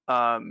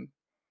 um,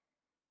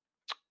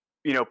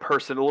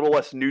 person, a little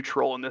less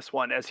neutral in this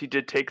one, as he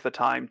did take the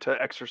time to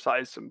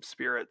exercise some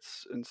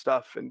spirits and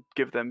stuff and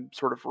give them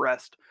sort of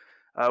rest,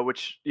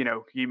 which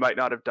he might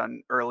not have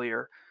done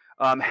earlier.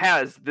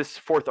 Has this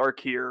fourth arc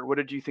here? What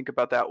did you think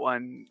about that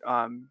one?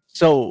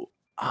 So,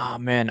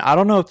 man, I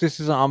don't know if this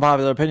is an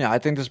unpopular opinion. I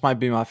think this might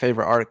be my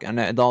favorite arc, and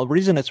the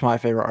reason it's my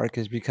favorite arc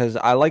is because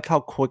I like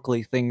how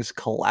quickly things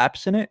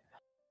collapse in it.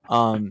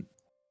 A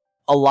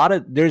lot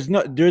of there's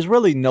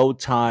really no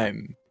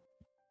time.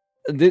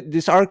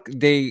 This arc,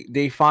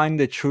 they find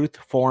the truth,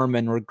 form,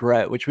 and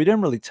regret, which we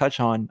didn't really touch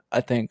on.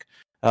 I think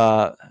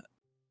of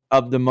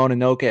the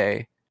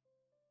Mononoke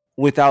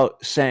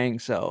without saying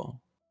so.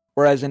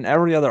 Whereas in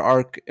every other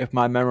arc, if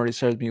my memory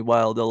serves me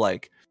well, they're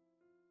like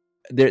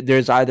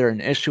there's either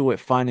an issue with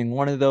finding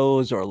one of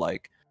those or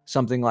like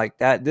something like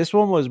that. This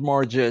one was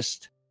more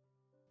just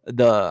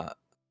the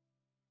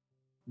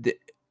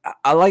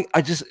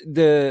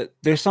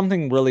there's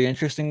something really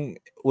interesting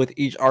with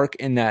each arc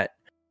in that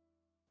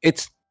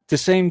it's the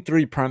same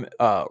three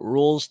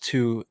rules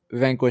to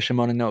vanquish a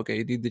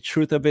Mononoke: the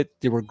truth of it,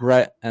 the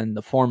regret, and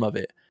the form of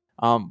it.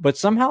 But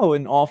somehow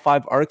in all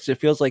 5 arcs, it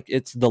feels like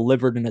it's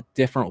delivered in a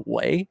different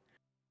way.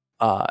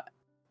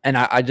 And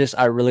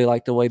I really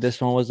like the way this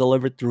one was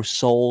delivered through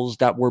souls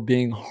that were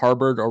being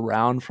harbored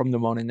around from the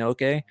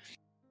Mononoke.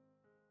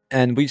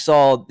 And we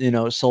saw,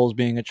 souls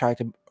being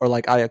attracted, or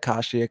like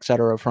Ayakashi,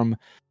 etc., from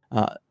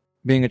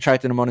being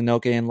attracted to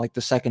Mononoke in like the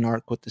second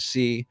arc with the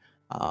sea.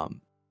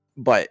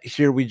 But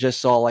here we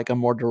just saw like a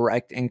more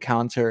direct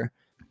encounter.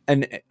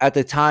 And at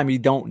the time, you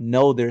don't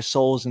know their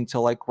souls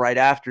until like right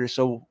after.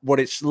 So what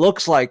it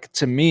looks like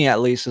to me,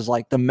 at least, is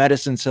like the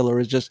medicine seller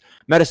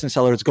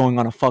is going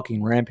on a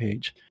fucking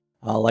rampage.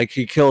 Like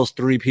he kills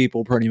 3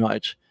 people pretty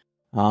much.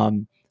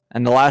 And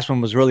the last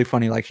one was really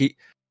funny. Like he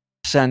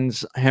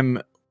sends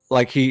him,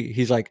 like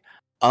he's like,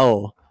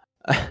 oh,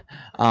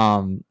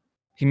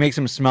 he makes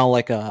him smell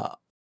like a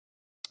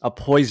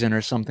poison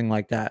or something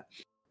like that.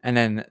 And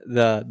then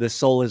the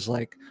soul is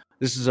like,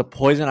 this is a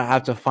poison. I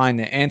have to find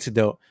the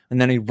antidote. And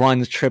then he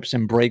runs, trips,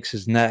 and breaks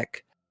his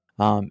neck.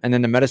 And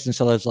then the medicine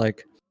seller is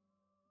like,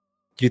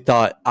 you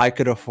thought I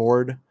could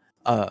afford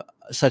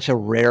such a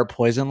rare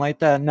poison like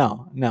that?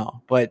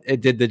 No, but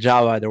it did the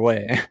job either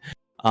way.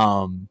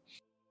 And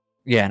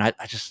I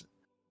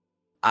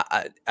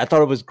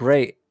thought it was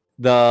great.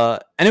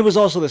 And it was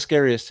also the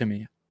scariest to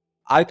me.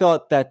 I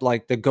thought that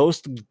like the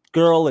ghost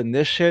girl in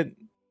this shit,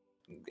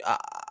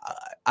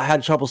 I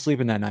had trouble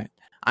sleeping that night.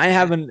 I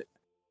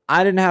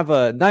didn't have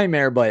a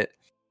nightmare, but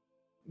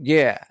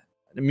yeah,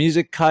 the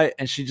music cut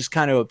and she just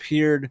kind of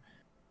appeared.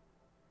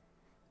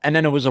 And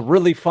then it was a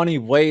really funny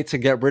way to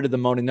get rid of the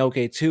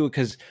Mononoke too,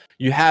 because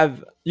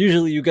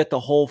usually you get the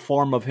whole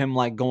form of him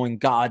like going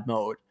God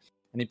mode,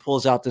 and he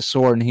pulls out the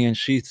sword and he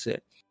unsheaths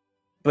it.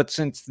 But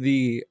since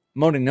the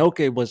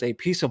Mononoke was a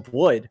piece of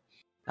wood,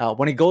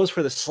 when he goes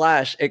for the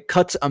slash, it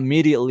cuts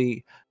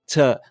immediately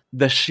to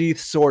the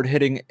sheath sword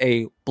hitting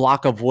a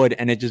block of wood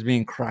and it just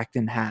being cracked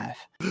in half.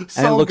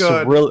 So and it looks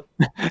good. Real,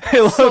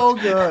 So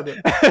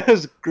good. It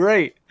was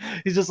great.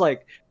 He's just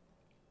like,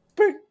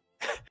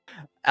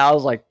 I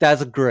was like,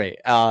 that's great.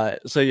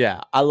 So yeah,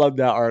 I love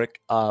that arc.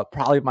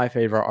 Probably my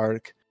favorite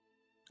arc.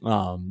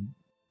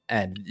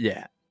 And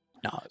yeah,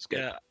 no, it's good.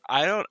 Yeah,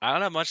 I don't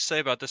have much to say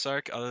about this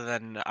arc other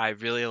than I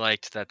really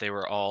liked that they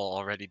were all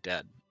already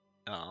dead.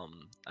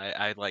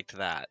 I liked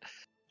that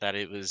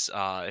it was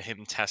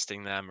him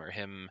testing them, or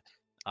him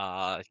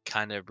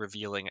kind of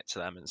revealing it to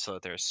them, and so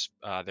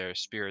that their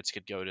spirits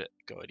could go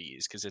at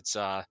ease, because it's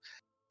kind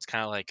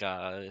of like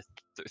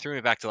threw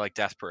me back to like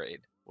Death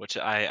Parade, which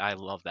I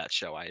love that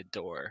show. I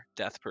adore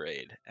Death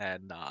Parade,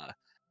 and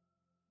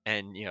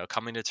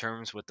coming to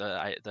terms with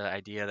the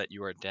idea that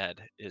you are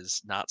dead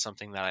is not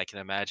something that I can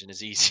imagine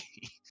is easy.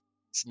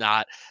 It's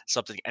not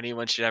something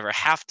anyone should ever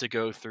have to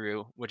go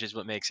through, which is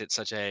what makes it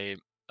such a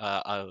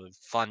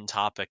fun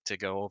topic to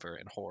go over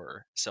in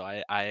horror. So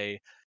I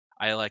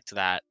liked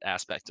that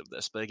aspect of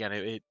this, but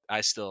again,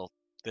 I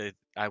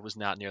was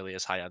not nearly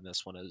as high on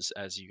this one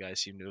as you guys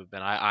seem to have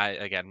been. I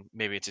again,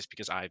 maybe it's just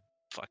because I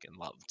fucking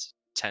loved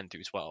 10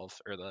 through 12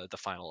 or the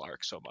final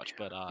arc so much,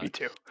 but Me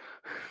too.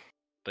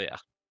 But yeah.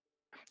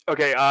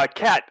 Okay,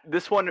 Kat,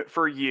 this one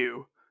for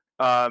you.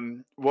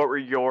 What were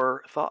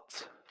your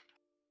thoughts?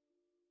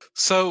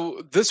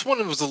 So this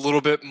one was a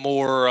little bit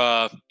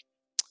more.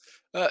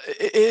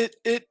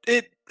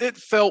 It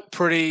felt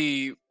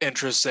pretty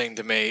interesting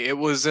to me. It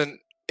wasn't.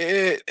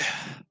 It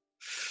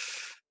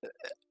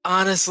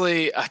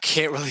honestly, I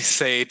can't really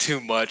say too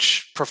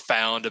much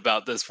profound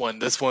about this one.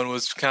 This one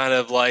was kind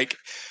of like,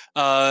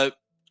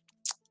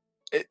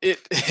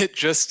 it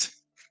just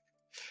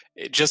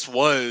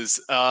was.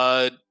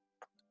 I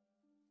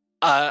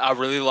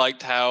really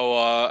liked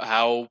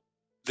how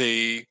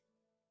the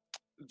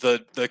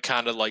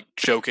kind of like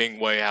joking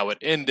way how it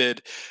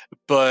ended,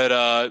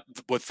 but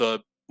with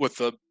the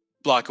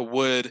block of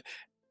wood,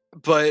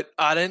 but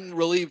I didn't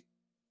really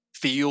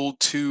feel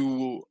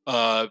too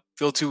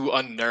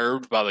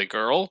unnerved by the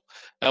girl.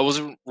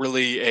 That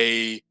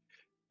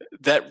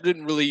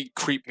didn't really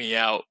creep me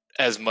out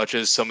as much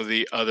as some of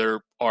the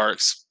other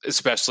arcs,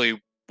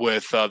 especially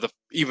with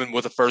even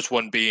with the first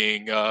one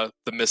being the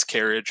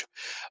miscarriage.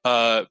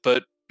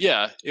 But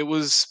yeah, it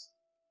was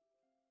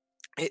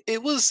what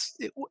it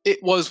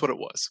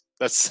was.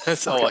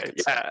 That's all I can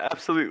say. Yeah,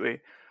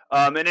 absolutely.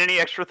 And any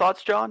extra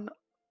thoughts, John,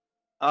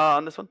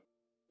 on this one?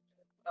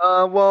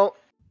 Well,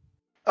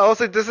 I would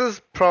say this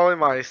is probably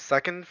my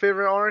second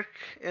favorite arc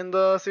in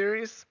the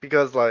series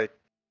because, like,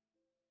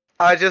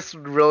 I just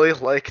really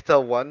like the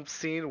one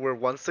scene where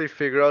once they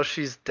figure out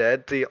she's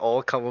dead, they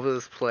all come up with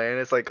this plan.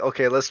 It's like,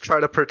 okay, let's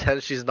try to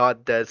pretend she's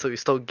not dead, so we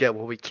still get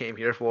what we came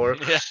here for.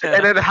 Yeah.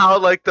 And then how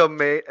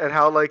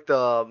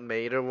the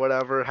maid or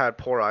whatever had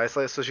poor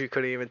eyesight, so she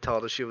couldn't even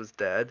tell that she was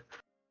dead.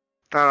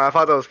 I don't know, I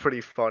thought that was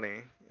pretty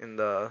funny in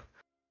the.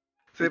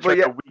 But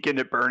yeah, Weekend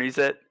at Bernie's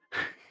it.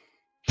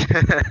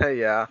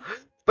 Yeah.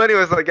 But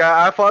anyways, like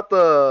I thought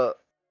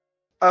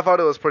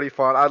it was pretty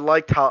fun. I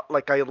liked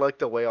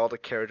the way all the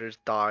characters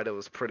died. It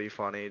was pretty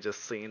funny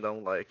just seeing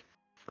them, like,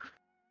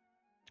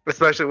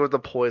 especially with the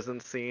poison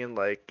scene.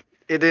 Like,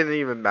 it didn't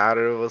even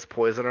matter if it was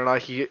poison or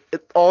not.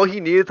 All he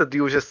needed to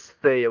do was just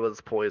say it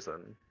was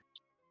poison.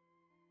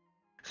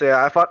 So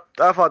yeah, I thought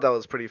that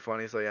was pretty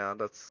funny. So yeah,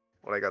 that's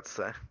what I got to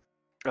say.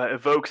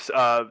 Evokes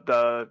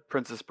the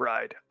Princess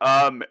Bride.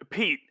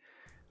 Pete,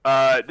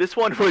 this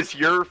one was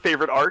your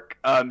favorite arc.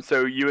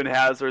 So you and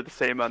Haz are the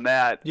same on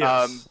that.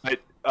 Yes.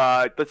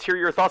 Let's hear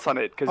your thoughts on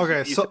it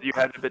because you said you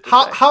had a bit to say.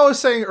 How I was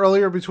saying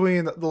earlier,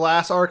 between the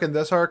last arc and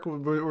this arc,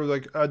 were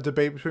like a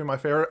debate between my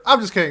favorite. I'm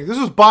just kidding. This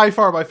was by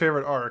far my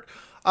favorite arc.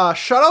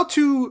 Shout out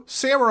to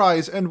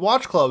Samurais and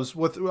Watch Clubs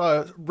with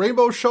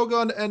Rainbow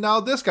Shogun and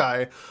now this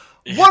guy.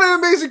 Yeah. What an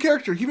amazing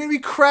character! He made me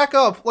crack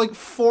up like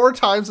 4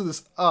 times in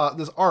this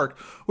arc,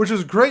 which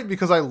is great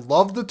because I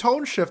love the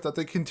tone shift that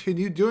they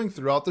continued doing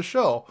throughout the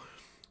show.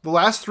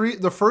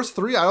 The first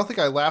 3, I don't think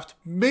I laughed.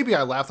 Maybe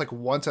I laughed like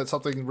once at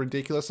something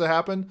ridiculous that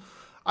happened.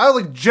 I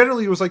like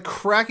generally was like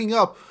cracking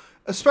up,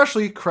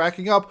 especially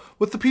cracking up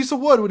with the piece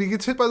of wood when he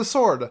gets hit by the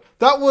sword.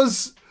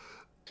 That's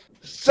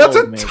a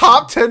amazing.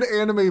 Top 10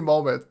 anime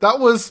moment. That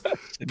was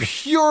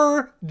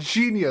pure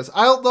genius.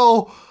 I don't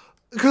know,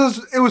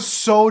 because it was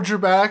so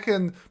dramatic,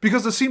 and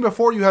because the scene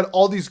before you had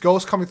all these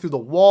ghosts coming through the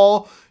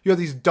wall, you had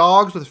these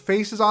dogs with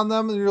faces on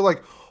them, and you're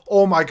like,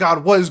 oh my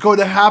god, what is going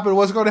to happen?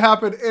 What's going to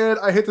happen? And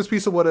I hit this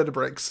piece of wood and it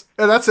breaks.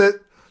 And that's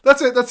it.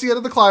 That's it. That's the end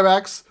of the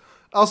climax.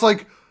 I was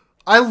like,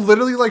 I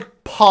literally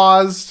like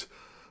paused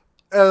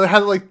and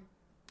had like,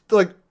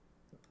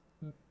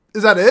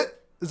 is that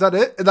it? Is that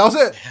it? And that was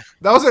it.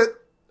 That was it.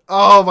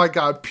 Oh my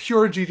god,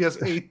 pure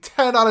genius. A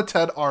 10 out of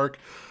 10 arc.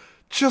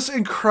 Just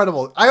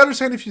incredible. I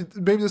understand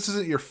maybe this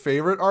isn't your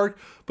favorite arc,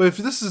 but if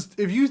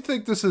you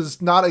think this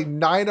is not a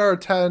 9 out of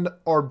 10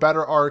 or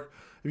better arc,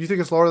 if you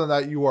think it's lower than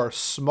that, you are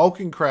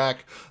smoking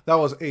crack. That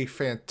was a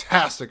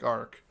fantastic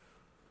arc.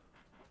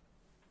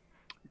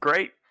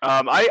 Great.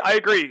 I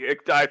agree.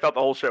 I thought the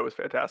whole show was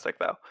fantastic,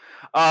 though.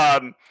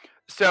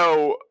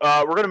 So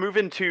we're going to move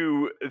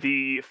into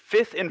the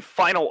 5th and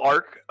final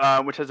arc,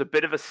 which has a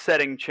bit of a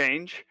setting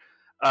change.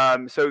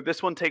 So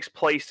this one takes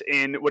place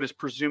in what is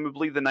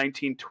presumably the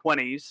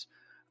 1920s,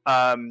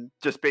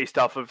 just based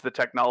off of the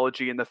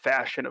technology and the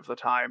fashion of the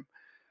time.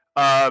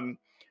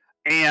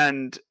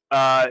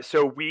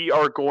 So we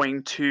are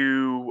going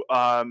to,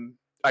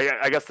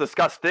 I guess,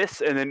 discuss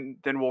this, and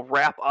then we'll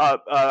wrap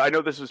up. I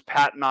know this was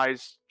Pat and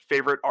I's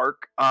favorite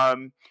arc.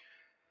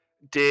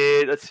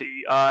 Let's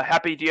see.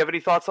 Happy, do you have any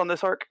thoughts on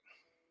this arc?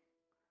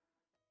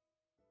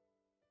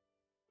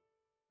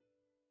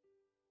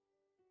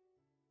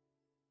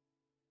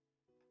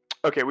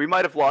 Okay, we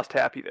might have lost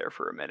Happy there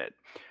for a minute.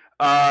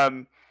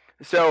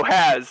 So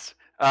Haz,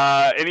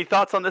 any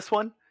thoughts on this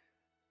one?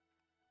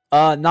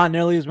 Not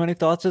nearly as many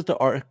thoughts as the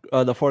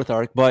 4th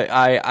arc, but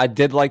I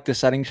did like the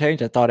setting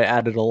change. I thought it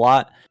added a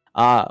lot.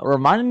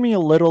 Reminded me a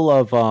little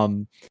of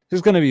this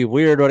is gonna be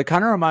weird, but it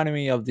kind of reminded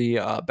me of the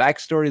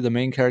backstory of the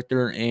main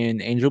character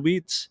in Angel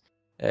Beats.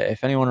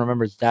 If anyone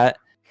remembers that.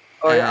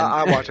 Oh yeah,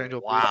 I watch Angel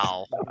Beats.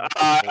 Wow,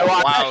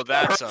 wow,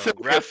 that's a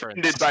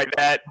reference. By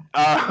that.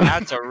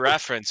 That's a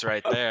reference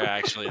right there,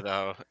 actually,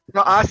 though.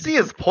 No, I see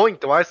his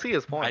point, though. I see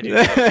his I point. do.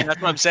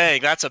 That's what I'm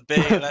saying. That's a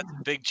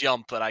big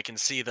jump, but I can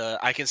see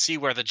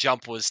where the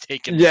jump was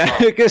taken Yeah,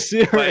 from. you can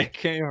see where Like- it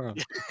came from.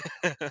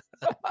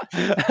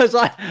 It's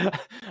like,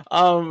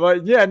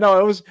 but yeah, no,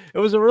 it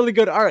was a really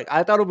good arc.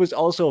 I thought it was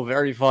also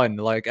very fun.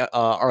 Like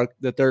arc,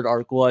 the third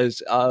arc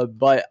was,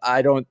 but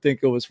I don't think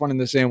it was fun in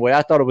the same way.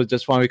 I thought it was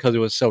just fun because it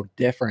was so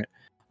different.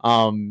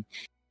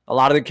 A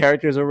lot of the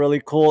characters are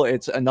really cool.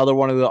 It's another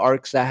one of the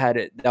arcs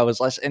that was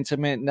less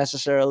intimate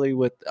necessarily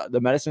with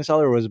the Medicine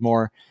Seller. It was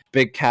more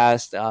big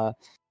cast,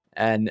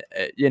 and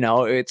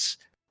it's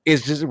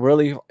just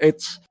really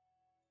it's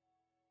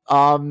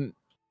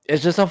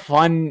just a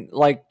fun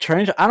like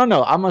train. I don't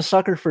know. I'm a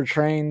sucker for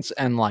trains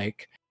and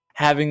like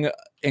having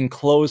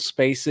enclosed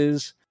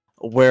spaces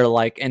where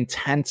like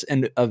intense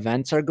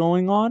events are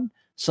going on.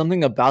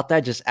 Something about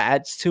that just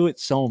adds to it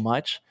so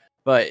much.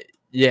 But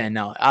yeah,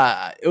 no,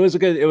 it was a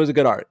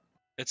good art.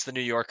 It's the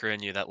New Yorker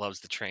in you that loves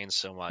the trains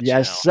so much.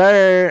 Yes,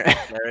 sir.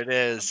 There it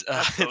is.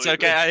 It's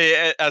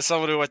okay. As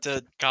someone who went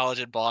to college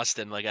in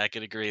Boston, like I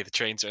could agree, the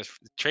trains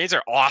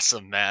are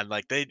awesome, man.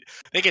 Like they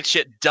get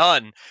shit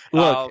done.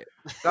 Look,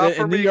 Not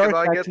for in me, New York,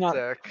 because I that's get not.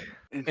 sick.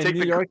 And In take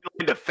New the York-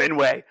 Green Line to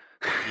Fenway.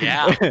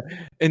 Yeah,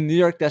 In New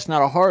York, that's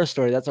not a horror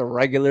story. That's a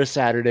regular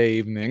Saturday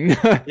evening.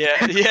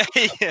 yeah.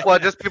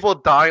 What, just people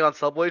dying on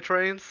subway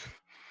trains?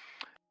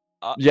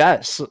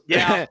 Yes.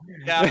 Yeah,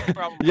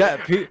 probably. Yeah.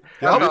 That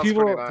sounds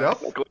people. pretty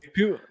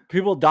nice.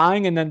 People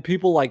dying, and then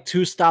people like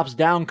 2 stops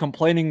down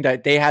complaining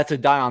that they had to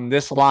die on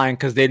this line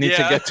because they need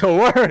to Yeah. get to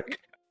work.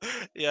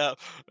 Yeah.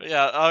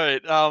 All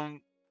right.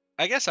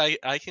 I guess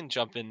I can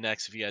jump in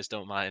next if you guys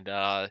don't mind.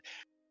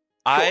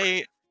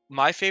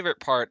 My favorite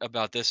part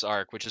about this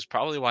arc, which is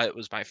probably why it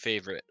was my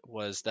favorite,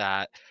 was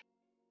that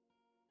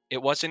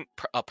it wasn't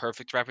a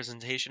perfect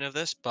representation of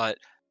this, but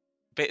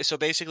so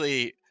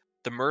basically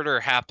the murder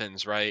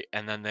happens, right?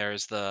 And then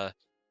there's the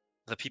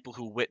people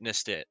who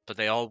witnessed it, but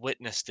they all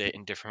witnessed it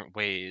in different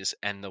ways,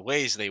 and the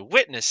ways they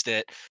witnessed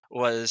it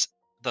was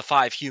the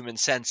 5 human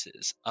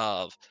senses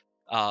of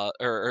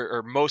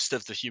or most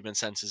of the human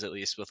senses, at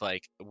least, with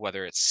like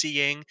whether it's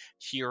seeing,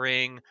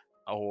 hearing,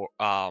 or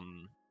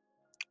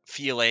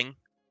feeling,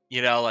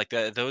 like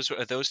those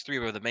 3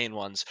 were the main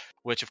ones,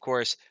 which of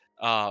course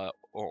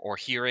or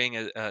hearing,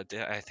 I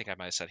think I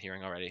might have said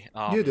hearing already.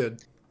 You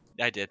did.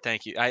 I did.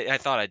 Thank you. I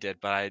thought I did,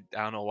 but I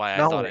don't know why I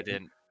No. thought I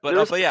didn't. But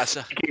There's yeah, a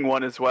so, speaking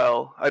one as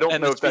well. I don't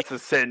And know the if that's a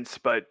sense,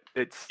 but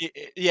it's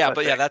yeah, a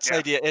but yeah, thing, that's the yeah.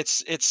 idea.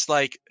 It's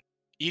like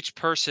each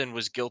person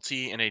was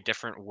guilty in a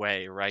different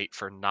way, right,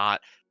 for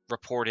not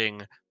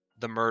reporting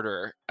the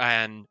murder.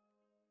 And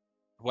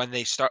when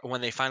they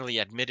finally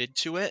admitted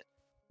to it,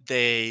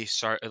 they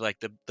start like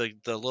the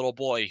little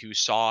boy who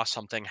saw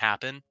something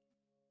happen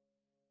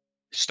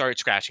started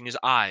scratching his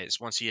eyes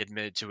once he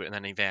admitted to it, and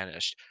then he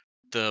vanished.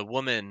 The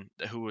woman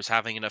who was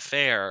having an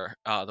affair,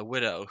 the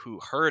widow who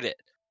heard it,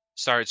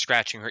 started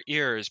scratching her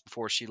ears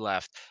before she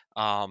left.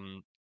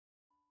 And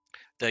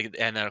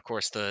then of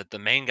course the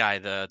main guy,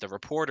 the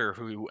reporter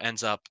who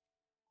ends up,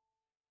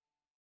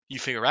 you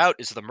figure out,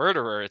 is the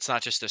murderer. It's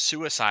not just a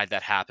suicide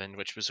that happened,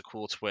 which was a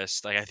cool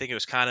twist. Like I think it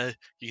was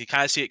you could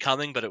kind of see it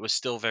coming, but it was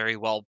still very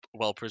well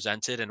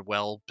presented and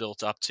well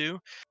built up to.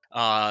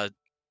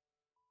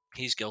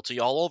 He's guilty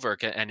all over,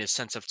 and his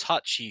sense of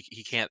touch,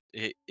 he can't,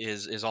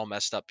 is all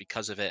messed up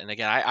because of it. And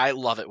again, I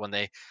love it when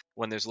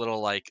there's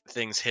little like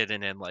things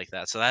hidden in like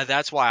that. So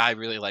that's why I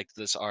really liked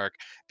this arc,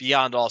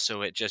 beyond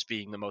also it just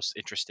being the most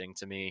interesting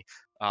to me.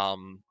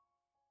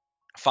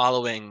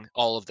 Following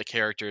all of the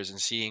characters and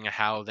seeing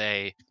how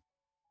the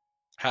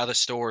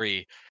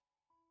story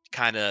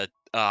kind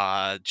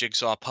of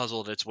jigsaw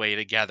puzzled its way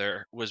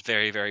together was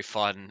very, very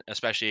fun,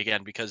 especially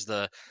again because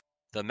the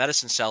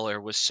Medicine Seller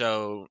was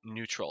so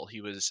neutral.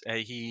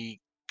 He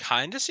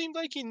kind of seemed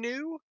like he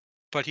knew,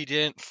 but he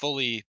didn't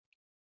fully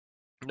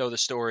know the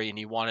story, and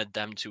he wanted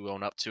them to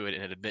own up to it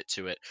and admit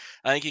to it.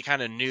 I think he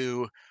kind of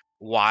knew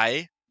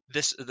why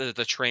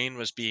the train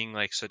was being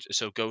like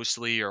so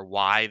ghostly, or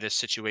why this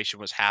situation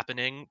was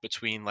happening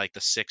between like the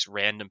 6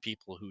 random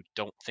people who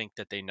don't think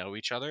that they know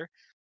each other.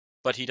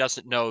 But he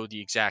doesn't know the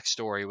exact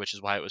story, which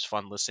is why it was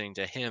fun listening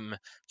to him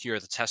hear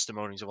the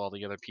testimonies of all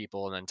the other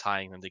people and then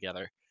tying them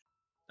together.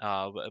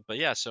 But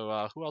yeah,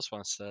 so who else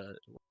wants to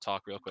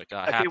talk real quick?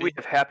 I think we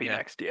have Happy Yeah.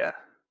 next, yeah.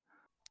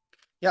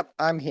 Yep,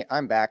 I'm here.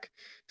 I'm back.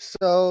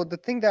 So the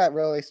thing that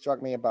really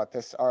struck me about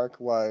this arc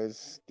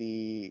was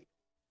the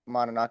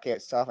Mononoke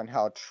itself and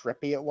how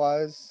trippy it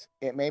was.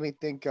 It made me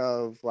think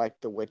of like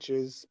the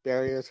witches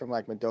barriers from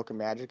like Madoka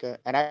Magica,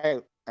 and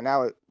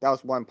that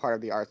was one part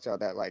of the art style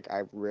that like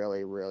I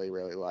really, really,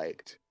 really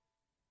liked.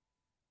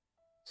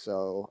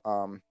 So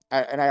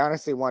I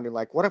honestly wondered,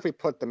 like, what if we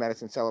put the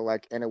Medicine Seller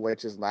like in a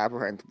witch's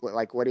labyrinth?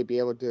 Like, would he be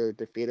able to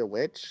defeat a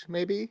witch?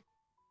 Maybe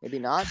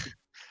not.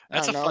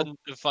 That's a don't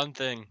know. fun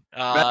thing.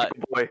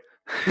 Magical boy.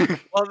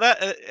 Well,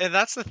 and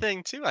that's the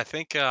thing too. I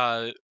think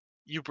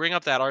you bring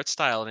up that art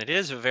style, and it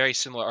is a very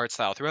similar art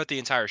style throughout the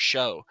entire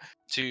show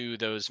to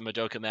those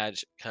Madoka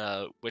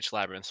Magica witch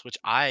labyrinths, which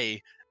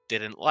I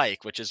didn't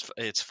like. Which is,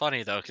 it's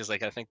funny though, because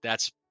like I think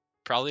that's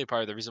probably a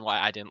part of the reason why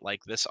I didn't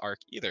like this arc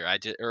either. I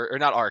did, or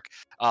not arc,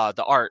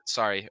 the art.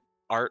 Sorry,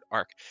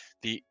 arc.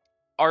 The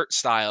art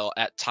style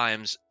at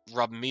times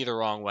rubbed me the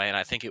wrong way, and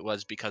I think it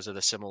was because of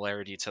the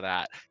similarity to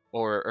that,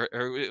 or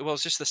it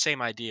was just the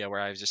same idea where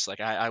I was just like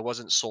I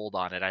wasn't sold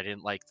on it. I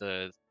didn't like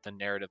the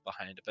narrative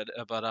behind it.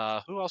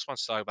 But who else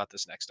wants to talk about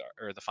this next arc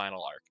or the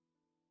final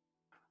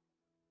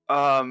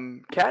arc?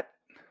 Kat?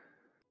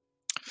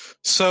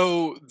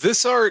 So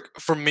this arc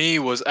for me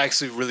was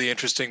actually really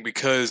interesting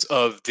because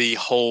of the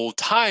whole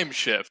time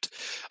shift.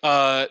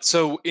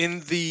 So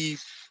in the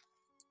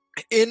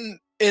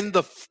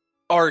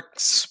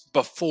arcs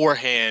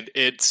beforehand,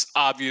 it's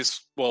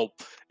obvious. Well,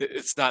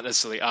 it's not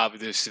necessarily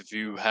obvious if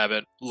you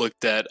haven't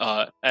looked at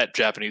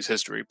Japanese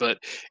history, but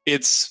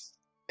it's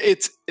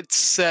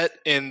set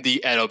in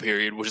the Edo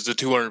period, which is a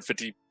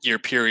 250-year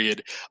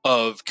period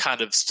of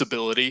kind of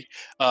stability,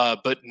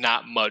 but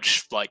not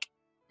much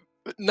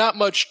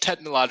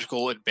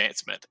technological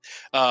advancement.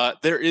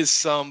 There is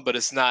some, but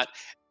it's not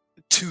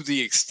to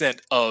the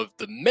extent of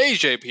the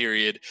Meiji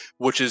period,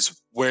 which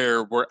is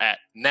where we're at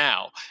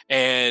now.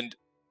 And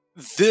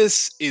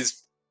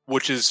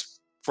which is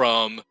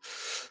from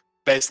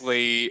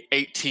basically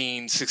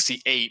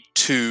 1868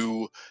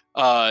 to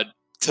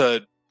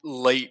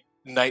late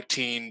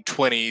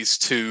 1920s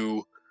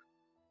to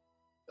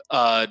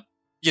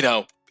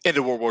end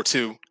of World War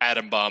II,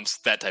 atom bombs,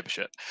 that type of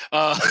shit.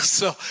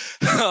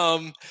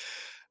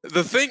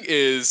 The thing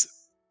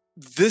is,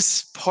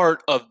 this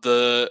part of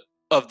the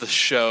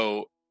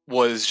show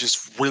was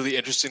just really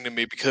interesting to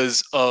me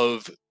because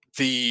of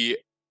the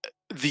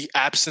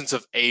absence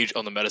of age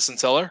on the medicine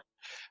seller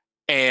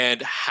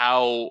and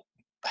how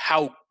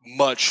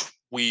much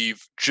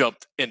we've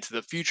jumped into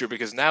the future,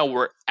 because now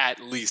we're at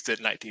least at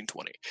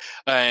 1920.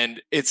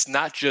 And it's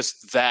not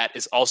just that,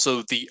 it's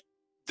also the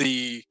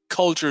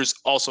culture's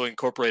also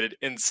incorporated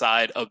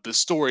inside of the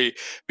story,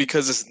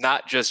 because it's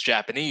not just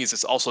Japanese,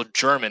 it's also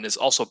German, it's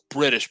also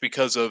British,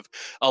 because of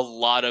a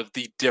lot of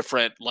the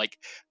different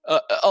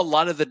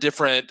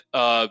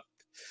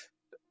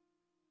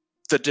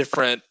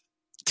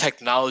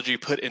technology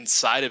put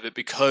inside of it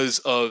because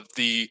of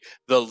the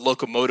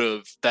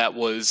locomotive that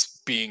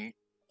was being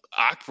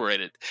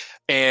operated.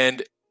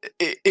 And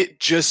it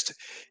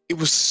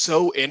was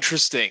so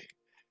interesting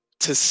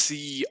to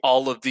see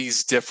all of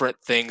these different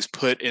things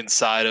put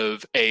inside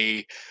of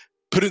a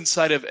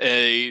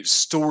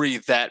story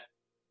that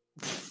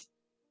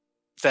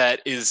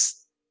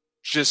is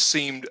just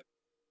seemed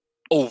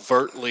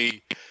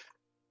overtly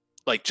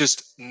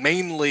just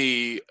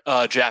mainly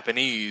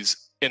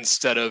Japanese,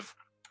 instead of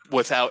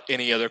without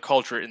any other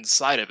culture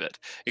inside of it,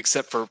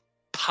 except for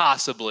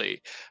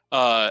possibly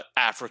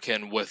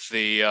African with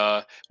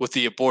the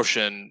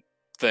abortion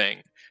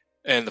thing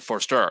and the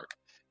forced arc.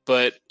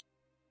 But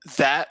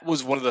that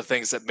was one of the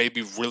things that made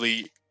me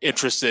really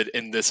interested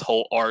in this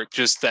whole arc,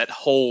 just that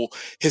whole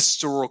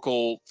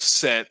historical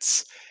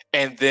sense,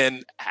 and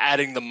then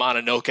adding the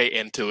Mononoke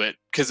into it,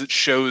 because it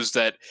shows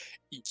that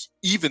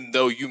even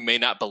though you may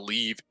not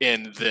believe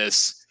in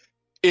this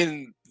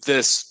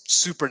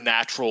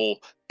supernatural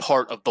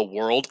part of the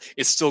world,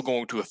 it's still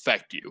going to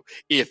affect you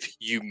if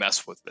you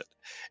mess with it.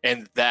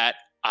 And that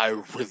I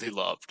really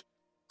loved.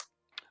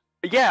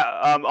 Yeah,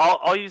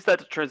 I'll use that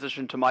to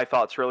transition to my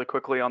thoughts really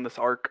quickly on this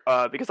arc,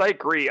 because I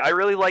agree. I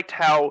really liked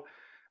how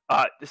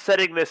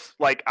setting this,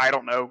 I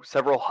don't know,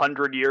 several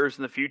hundred years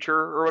in the future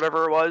or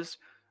whatever it was,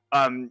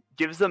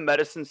 gives the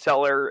medicine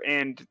seller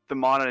and the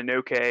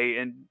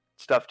Mononoke and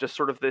stuff just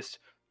sort of this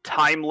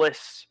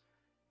timeless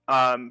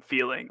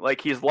feeling.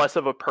 Like he's less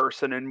of a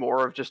person and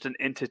more of just an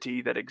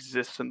entity that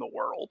exists in the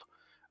world.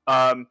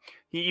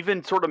 He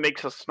even sort of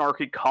makes a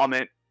snarky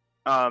comment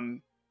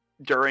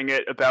during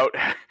it about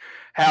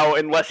how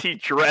unless he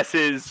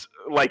dresses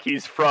like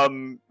he's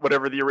from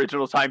whatever the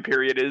original time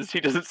period is, he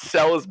doesn't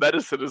sell his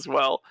medicine as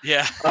well.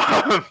 Yeah.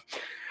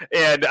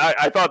 And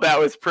I thought that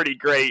was pretty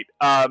great.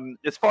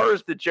 As far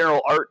as the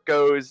general art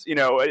goes,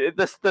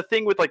 the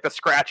thing with the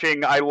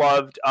scratching, I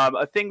loved.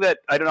 A thing that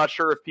I'm not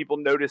sure if people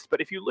noticed,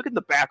 but if you look at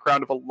the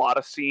background of a lot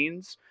of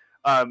scenes,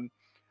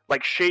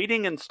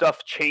 shading and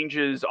stuff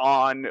changes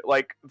on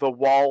the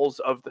walls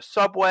of the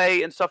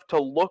subway and stuff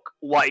to look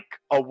like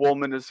a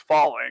woman is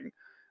falling,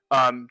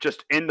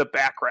 just in the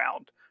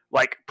background,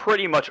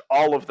 pretty much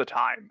all of the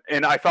time.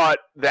 And I thought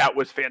that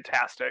was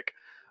fantastic.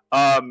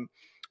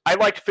 I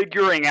liked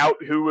figuring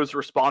out who was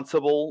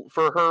responsible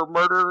for her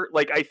murder.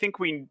 I think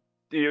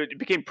it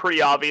became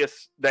pretty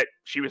obvious that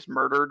she was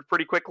murdered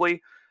pretty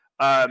quickly.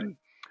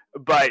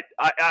 But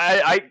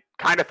I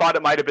kind of thought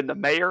it might have been the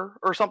mayor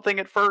or something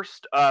at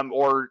first,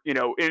 or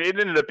it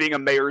ended up being a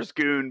mayor's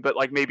goon, but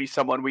maybe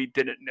someone we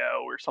didn't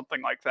know or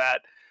something like that.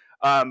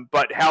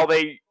 But how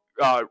they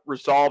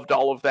resolved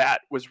all of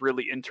that was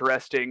really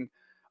interesting.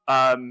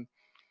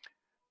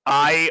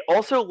 I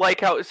also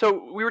like how,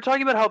 so we were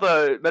talking about how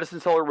the medicine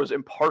seller was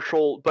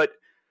impartial, but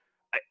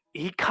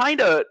he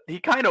kind of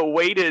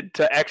waited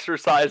to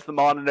exercise the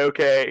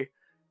Mononoke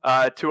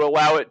to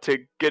allow it to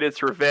get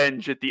its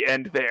revenge at the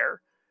end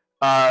there.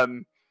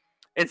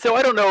 And so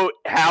I don't know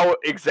how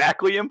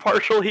exactly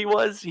impartial he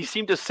was. He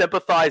seemed to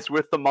sympathize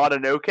with the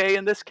Mononoke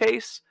in this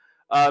case,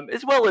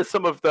 as well as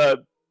some of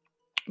the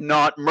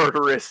not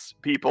murderous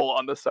people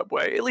on the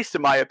subway, at least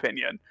in my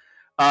opinion.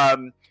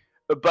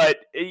 But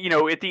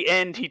at the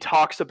end, he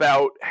talks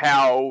about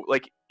how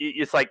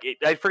it's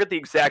I forget the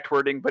exact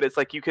wording, but it's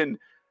like you can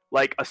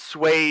like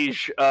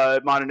assuage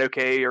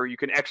Mononoke, or you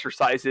can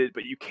exercise it,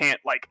 but you can't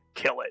like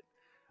kill it.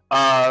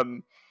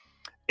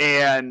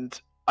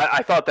 And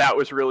I thought that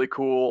was really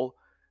cool.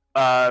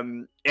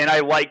 And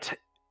I liked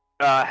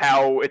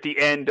how at the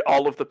end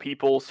all of the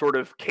people sort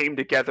of came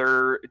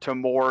together to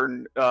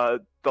mourn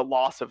the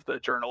loss of the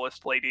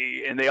journalist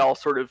lady, and they all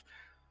sort of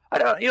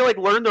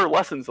learn their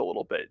lessons a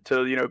little bit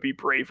to be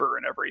braver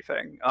and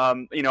everything.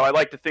 I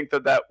like to think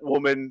that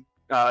woman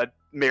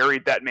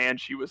married that man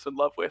she was in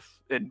love with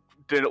and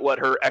didn't let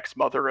her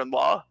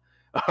ex-mother-in-law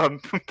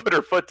put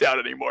her foot down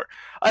anymore.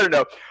 I don't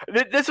know.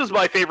 This was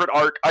my favorite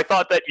arc. I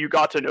thought that you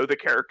got to know the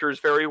characters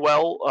very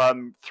well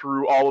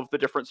through all of the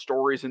different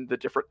stories and the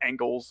different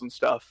angles and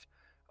stuff.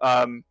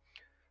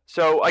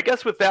 So I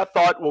guess with that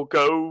thought, we'll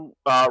go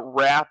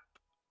wrap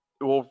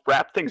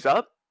things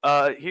up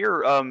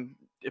here.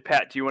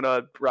 Pat, do you want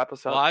to wrap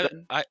us up? Well,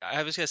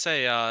 I was gonna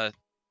say,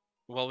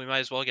 well, we might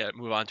as well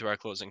move on to our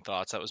closing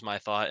thoughts. That was my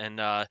thought,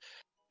 and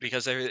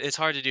because it's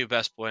hard to do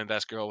best boy and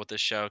best girl with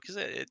this show because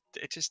it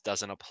just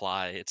doesn't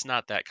apply. It's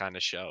not that kind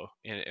of show,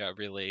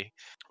 really.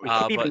 We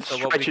can't even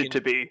stretch it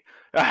to be.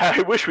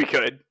 I wish we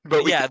could,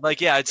 but yeah,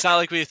 it's not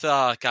like we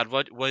thought, God,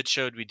 what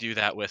show did we do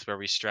that with where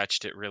we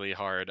stretched it really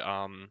hard?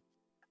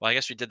 Well, I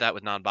guess we did that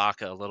with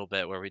Nanbaka a little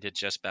bit, where we did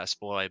just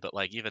best boy, but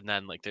even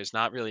then, there's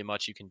not really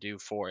much you can do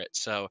for it.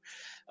 So,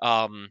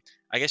 I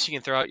guess you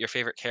can throw out your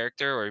favorite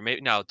character, or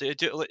maybe no,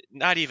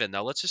 not even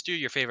though. Let's just do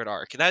your favorite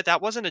arc. That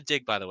wasn't a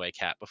dig, by the way,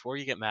 Kat. Before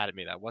you get mad at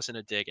me, that wasn't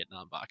a dig at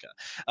Nanbaka.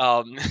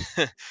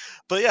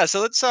 But yeah, so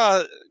let's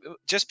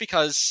just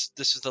because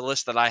this is the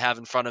list that I have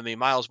in front of me,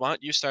 Miles, why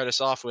don't you start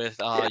us off with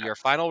your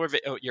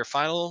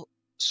final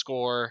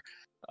score.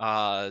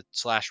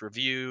 /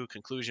 review,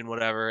 conclusion,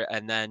 whatever,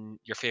 and then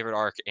your favorite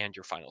arc and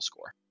your final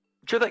score.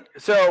 Sure thing.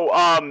 So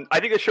I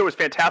think the show is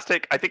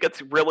fantastic. I think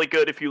it's really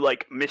good if you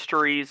like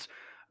mysteries.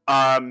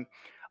 I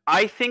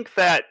think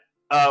that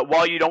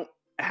while you don't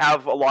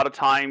have a lot of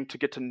time to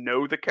get to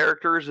know the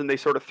characters and they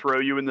sort of throw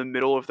you in the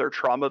middle of their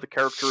trauma, the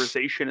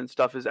characterization and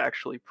stuff is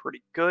actually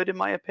pretty good in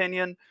my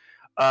opinion.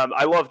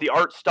 I love the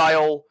art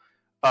style.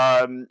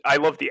 I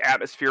love the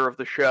atmosphere of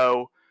the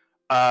show.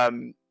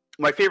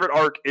 My favorite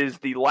arc is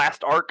the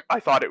last arc. I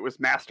thought it was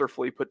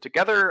masterfully put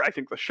together. I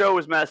think the show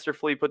is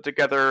masterfully put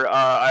together.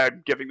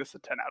 I'm giving this a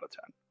 10 out of 10.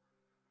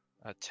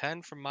 A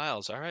 10 from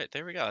Miles. All right,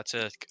 there we go. That's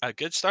a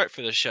good start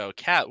for the show.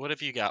 Kat, what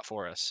have you got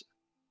for us?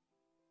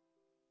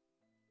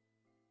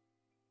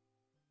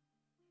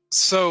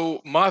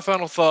 So my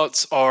final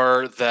thoughts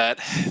are that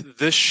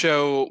this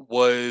show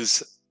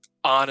was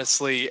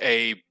honestly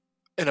an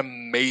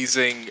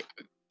amazing,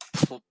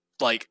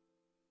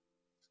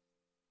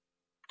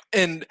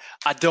 and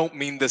I don't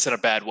mean this in a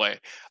bad way.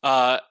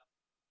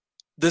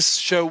 This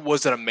show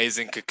was an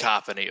amazing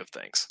cacophony of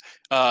things.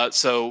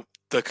 So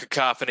the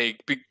cacophony,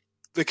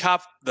 the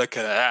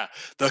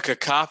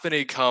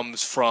cacophony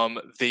comes from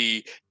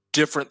the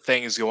different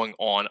things going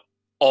on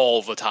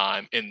all the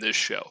time in this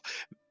show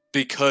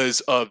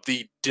because of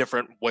the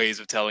different ways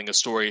of telling a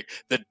story,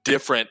 the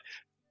different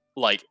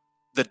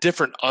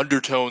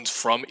undertones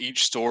from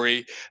each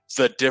story,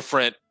 the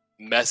different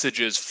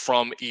messages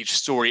from each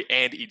story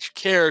and each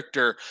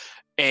character,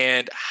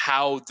 and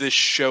how this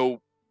show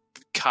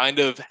kind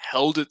of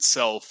held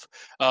itself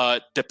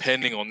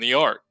depending on the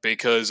arc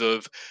because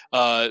of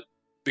the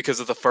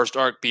first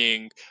arc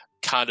being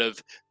kind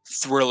of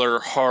thriller,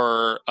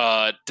 horror,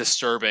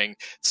 disturbing,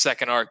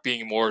 second arc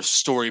being more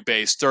story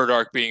based, third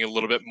arc being a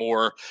little bit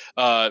more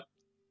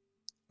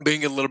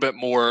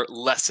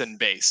lesson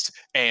based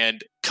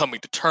and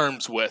coming to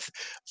terms with,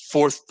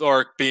 fourth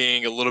arc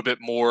being a little bit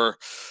more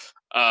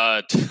you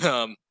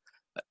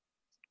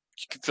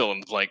can fill in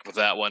the blank with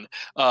that one.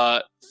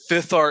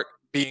 Fifth arc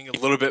being a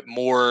little bit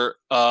more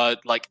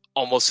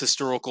almost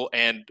historical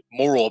and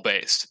moral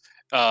based.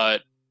 Well,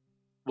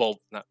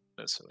 not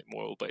necessarily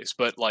moral based,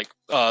 but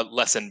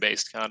lesson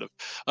based kind of.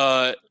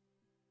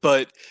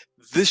 But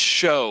this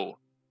show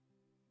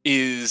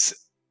is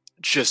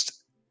just,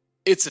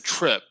 it's a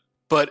trip,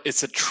 but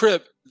it's a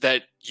trip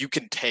that you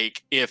can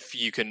take if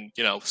you can,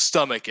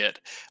 stomach it,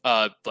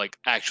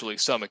 actually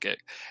stomach it,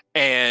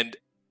 and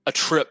a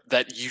trip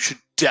that you should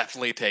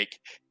definitely take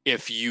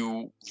if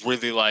you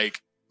really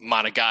like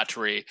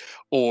Monogatari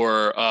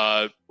or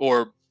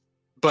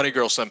Bunny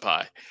Girl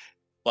Senpai.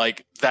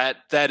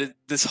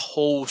 This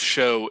whole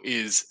show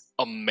is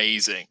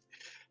amazing,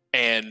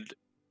 and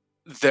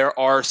there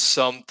are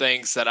some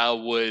things that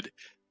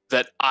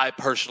I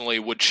personally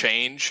would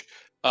change,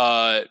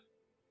 but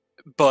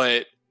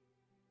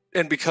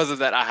because of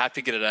that, I have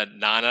to get it a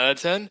 9 out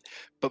of 10.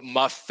 But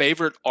my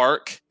favorite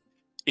arc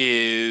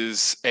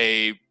is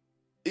a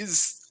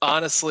is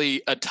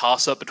honestly a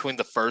toss-up between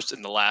the first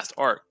and the last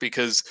arc,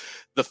 because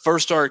the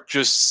first arc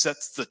just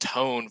sets the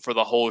tone for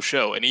the whole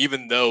show. And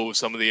even though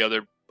some of the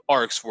other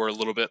arcs were a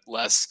little bit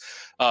less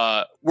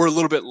horror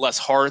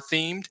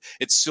themed,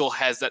 it still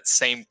has that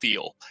same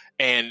feel.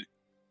 And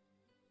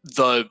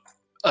the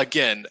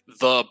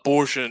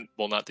abortion,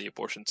 well, not the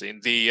abortion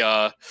scene,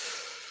 the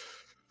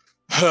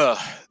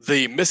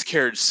the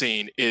miscarriage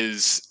scene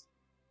is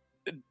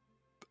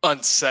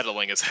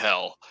unsettling as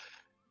hell.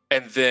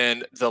 And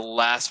then the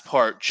last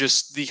part,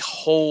 just the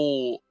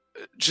whole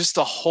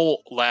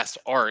last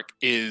arc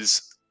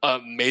is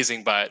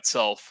amazing by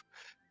itself.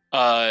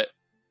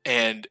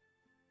 And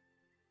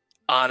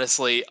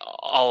honestly,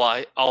 all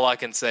I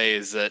can say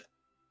is that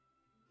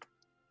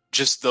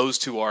just those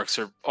two arcs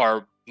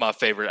are my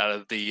favorite out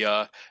of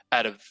the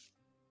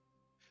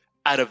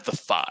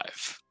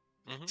five.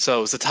 Mhm.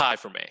 So it's a tie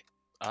for me.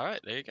 All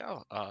right, there you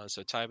go.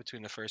 So tie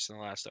between the first and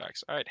the last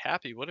arcs. All right,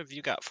 Happy, what have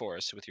you got for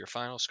us with your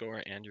final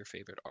score and your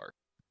favorite arc?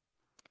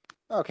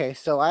 Okay,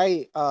 so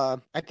I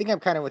think I'm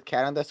kind of with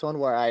Kat on this one,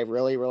 where I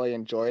really, really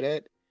enjoyed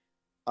it.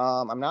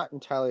 I'm not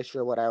entirely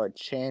sure what I would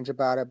change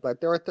about it, but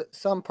there were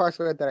some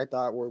parts of it that I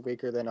thought were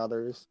weaker than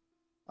others.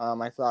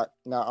 I thought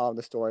not all of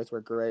the stories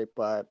were great,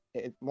 but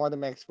it more than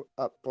makes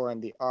up for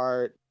in the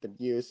art, the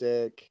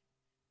music,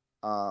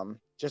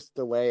 just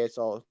the way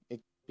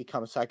it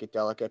becomes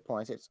psychedelic at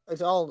points.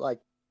 It's all like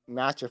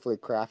masterfully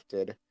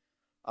crafted.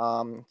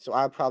 So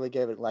I'd probably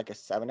give it like a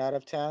 7 out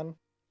of 10.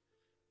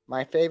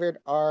 My favorite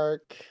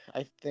arc,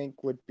 I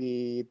think, would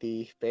be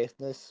the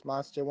Faithless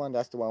Monster one.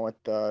 That's the one with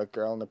the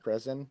girl in the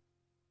prison.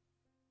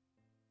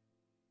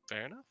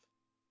 Fair enough.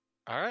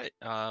 All right,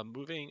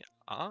 moving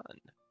on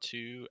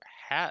to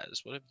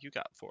Haz. What have you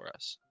got for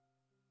us?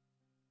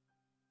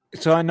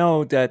 So I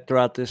know that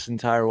throughout this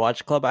entire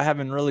watch club, I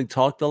haven't really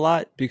talked a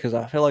lot because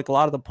I feel like a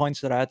lot of the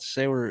points that I had to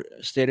say were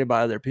stated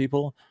by other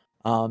people.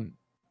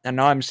 I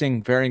know I'm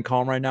seeing very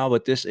calm right now,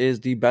 but this is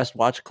the best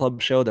watch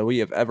club show that we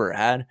have ever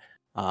had.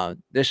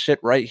 This shit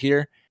right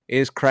here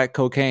is crack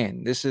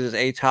cocaine. This is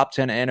a top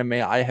 10 anime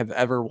I have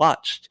ever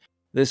watched.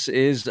 This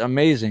is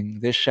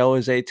amazing. This show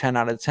is a 10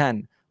 out of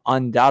 10,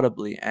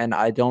 undoubtedly. And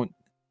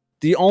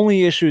the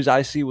only issues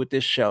I see with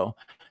this show,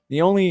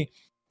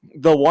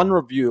 the one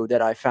review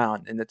that I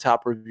found in the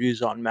top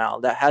reviews on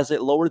Mal that has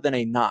it lower than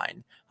a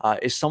 9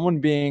 is someone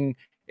being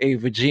a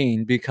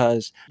vagine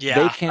because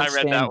they can't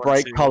stand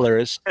bright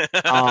colors.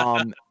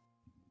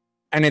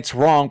 And it's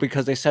wrong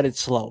because they said it's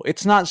slow.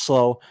 It's not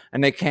slow,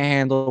 and they can't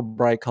handle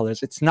bright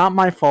colors. It's not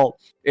my fault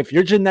if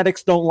your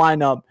genetics don't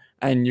line up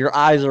and your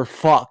eyes are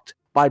fucked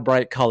by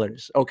bright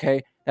colors,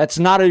 okay? That's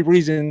not a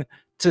reason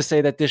to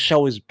say that this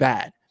show is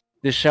bad.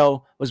 This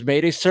show was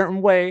made a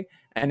certain way,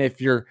 and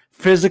if your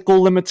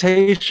physical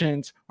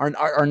limitations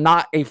are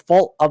not a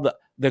fault of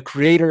the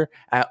creator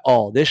at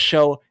all, this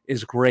show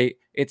is great.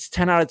 It's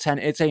 10 out of 10.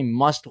 It's a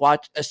must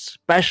watch,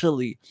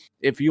 especially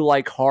if you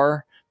like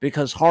horror,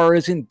 because horror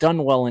isn't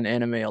done well in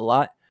anime a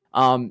lot.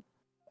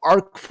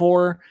 Arc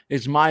 4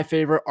 is my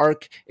favorite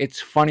arc. It's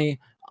funny.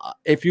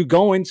 If you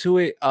go into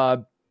it, I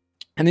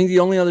think the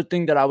only other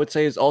thing that I would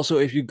say is also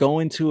if you go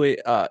into it,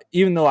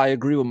 even though I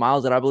agree with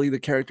Miles that I believe the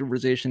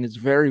characterization is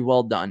very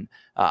well done,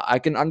 I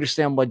can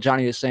understand what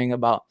Johnny is saying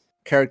about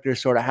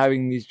characters sort of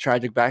having these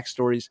tragic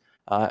backstories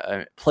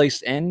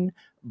placed in,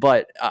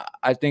 but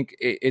I think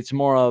it's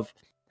more of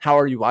how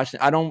are you watching?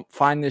 I don't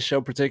find this show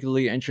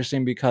particularly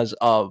interesting because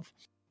of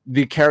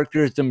the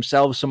characters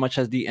themselves so much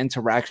as the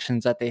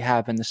interactions that they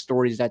have and the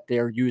stories that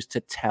they're used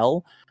to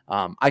tell.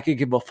 I could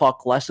give a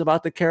fuck less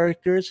about the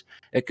characters.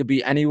 It could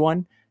be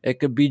anyone. It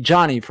could be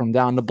Johnny from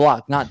down the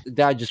block. Not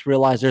that I just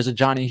realized there's a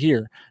Johnny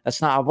here.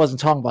 I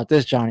wasn't talking about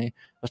this Johnny.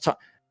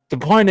 The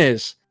point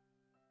is,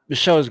 the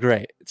show is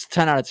great. It's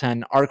 10 out of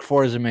 10. Arc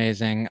 4 is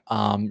amazing.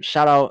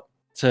 Shout out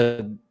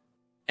to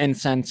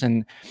Incense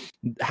and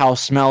how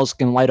smells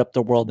can light up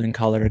the world in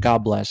color.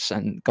 God bless,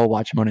 and go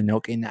watch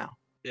Mononoke now.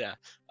 Yeah,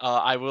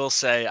 I will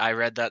say I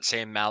read that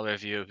same Mal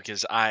review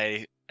because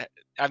I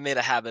made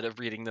a habit of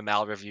reading the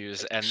Mal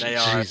reviews, and they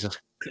are Jesus.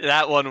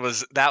 that one.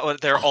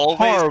 They're always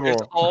Horrible.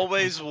 there's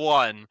always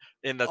one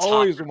in the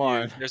Always top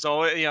one. review. There's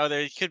always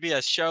there could be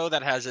a show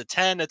that has a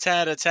 10, a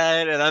 10, a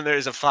 10, and then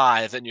there's a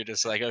 5, and you're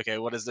just like, okay,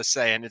 what does this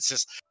say? And it's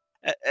just.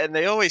 And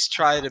they always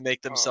try to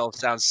make themselves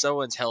sound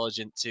so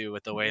intelligent too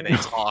with the way they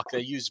talk. They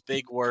use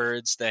big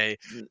words. They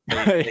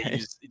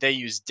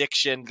use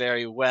diction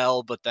very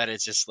well, but that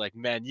is just like,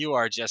 man, you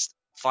are just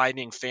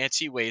finding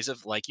fancy ways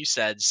of, like you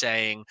said,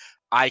 saying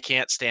I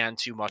can't stand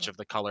too much of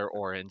the color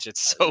orange.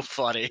 It's so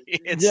funny.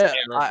 It's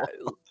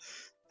terrible.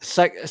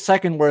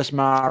 Second worst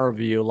Mal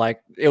review.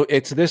 Like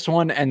it's this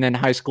one, and then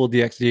High School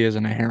DxD is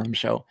in a harem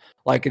show.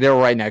 Like they're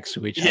right next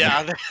to each other.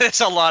 Yeah, there's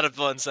a lot of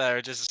ones that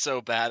are just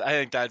so bad. I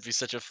think that'd be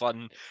such a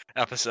fun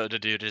episode to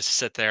do, to just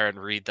sit there and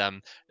read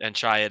them and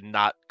try and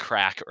not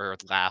crack or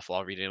laugh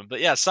while reading them. But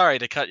yeah, sorry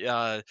to cut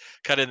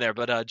in there.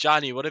 But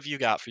Johnny, what have you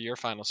got for your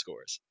final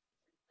scores?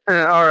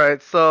 All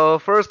right. So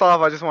first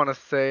off, I just want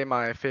to say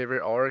my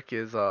favorite arc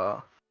is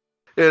the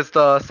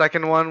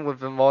second one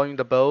with involving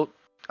the boat.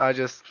 I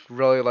just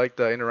really like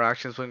the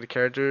interactions between the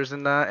characters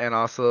in that, and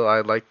also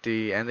I like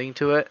the ending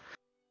to it.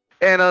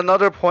 And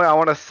another point I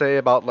want to say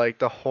about like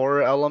the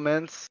horror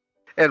elements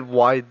and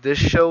why this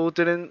show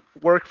didn't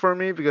work for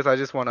me, because I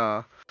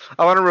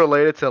want to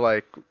relate it to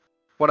like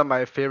one of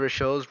my favorite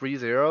shows,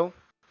 ReZero.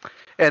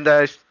 And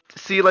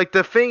see, like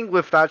the thing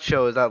with that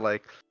show is that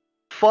like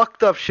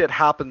fucked up shit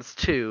happens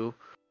too,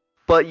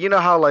 but you know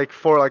how like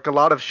for like a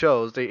lot of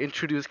shows they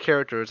introduce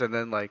characters and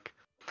then like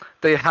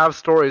they have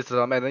stories to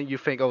them, and then you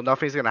think, oh,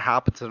 nothing's gonna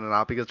happen to them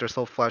now because they're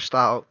so fleshed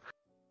out.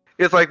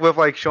 It's like with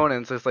like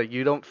shonens, it's like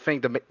you don't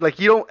think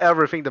you don't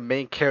ever think the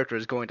main character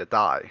is going to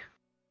die.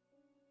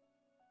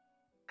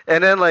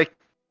 And then like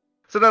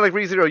like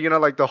ReZero, you know,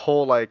 like the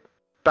whole like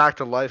back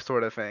to life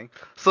sort of thing.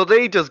 So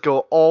they just go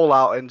all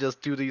out and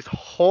just do these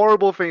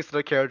horrible things to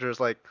the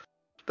characters, like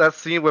that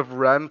scene with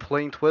Rem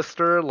playing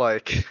Twister,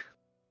 like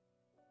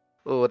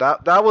oh,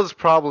 that was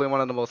probably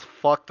one of the most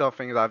fucked up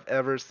things I've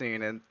ever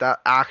seen, and that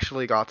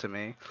actually got to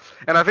me.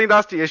 And I think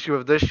that's the issue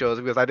with this show, is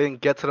because I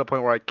didn't get to the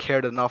point where I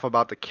cared enough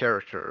about the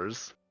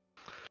characters.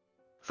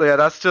 So yeah,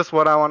 that's just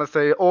what I want to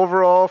say.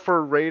 Overall,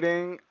 for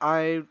rating,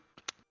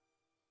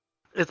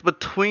 it's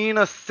between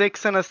a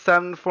 6 and a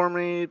 7 for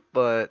me,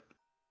 but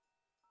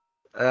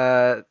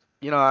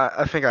you know,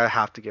 I think I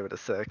have to give it a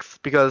 6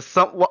 because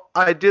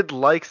I did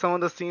like some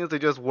of the scenes, they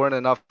just weren't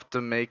enough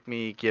to make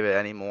me give it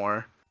any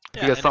more.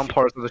 Yeah, Because and some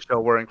parts of the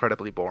show were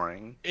incredibly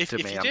boring to me.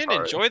 If you I'm didn't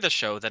sorry. enjoy the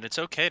show, then it's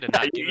okay to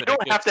not give You it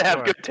don't a good have to have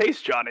score. good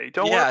taste, Johnny.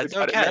 Don't Yeah, worry it's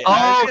about okay. it.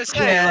 I was gonna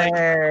say, like,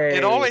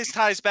 it Okay. always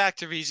ties back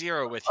to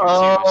ReZero with you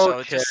too, so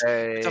it's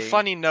a Okay.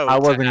 funny note. I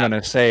to wasn't have.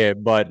 gonna say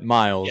it, but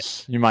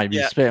Miles, you might be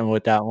Yeah. spitting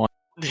with that one.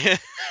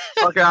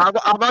 Okay,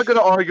 I'm not gonna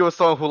argue with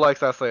someone who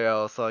likes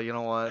SAO, so you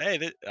know what?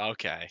 Hey,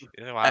 okay.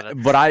 Wow,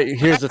 that- But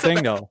here's the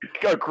thing though.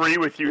 I agree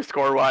with you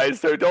score wise,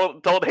 so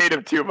don't hate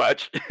him too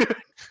much.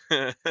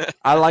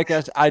 I like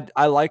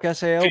I like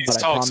SAO, These but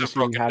I talks promise have you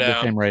broken have the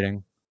down. same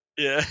rating.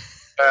 yeah.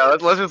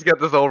 Let's just get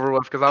this over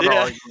with, because I'm not Yeah.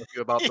 arguing with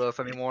you about this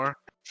anymore.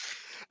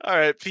 All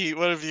right, Pete,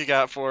 what have you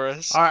got for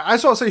us? All right, I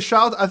just want to say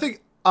shout out. I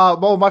think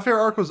well, my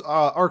favorite arc was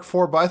arc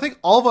 4, but I think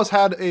all of us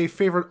had a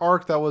favorite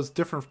arc that was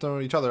different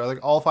from each other. I think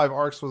all 5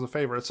 arcs was a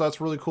favorite, so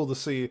that's really cool to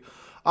see.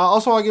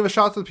 Also, I want to give a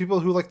shout out to the people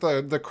who like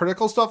the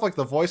critical stuff, like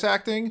the voice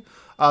acting.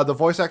 The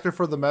voice actor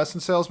for the medicine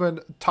salesman,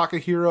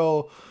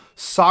 Takahiro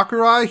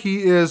Sakurai.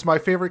 He is my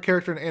favorite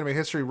character in anime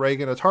history,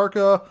 Reigen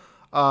Atarka.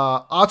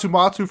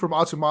 Atumatu from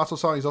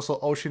Atsumatsu-san. He's also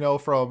Oshino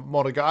from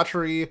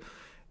Monogatari.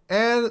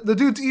 And the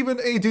dude's even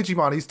a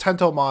Digimon. He's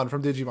Tentomon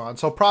from Digimon.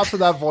 So props to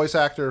that voice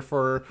actor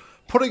for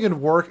putting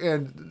in work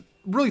and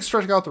really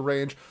stretching out the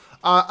range.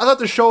 I thought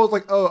the show was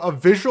like a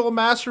visual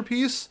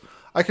masterpiece.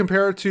 I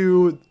compare it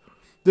to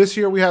this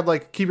year we had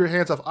like Keep Your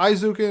Hands Off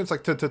Aizuken. It's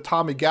like to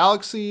Tommy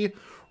Galaxy.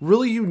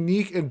 Really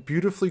unique and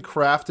beautifully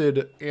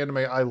crafted anime.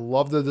 I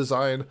love the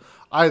design.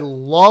 I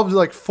loved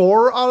like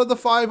 4 out of the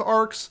 5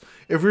 arcs.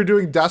 If we were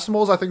doing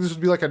decimals, I think this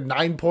would be like a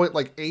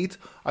 9.8.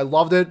 I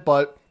loved it,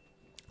 but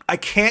I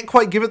can't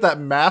quite give it that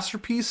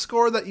masterpiece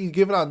score that you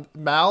give it on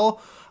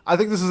Mal. I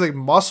think this is a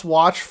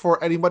must-watch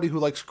for anybody who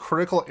likes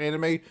critical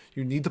anime.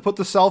 You need to put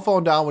the cell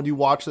phone down when you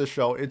watch this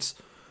show. It's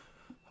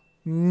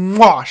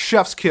mwah,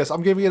 chef's kiss.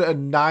 I'm giving it a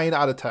 9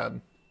 out of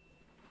 10.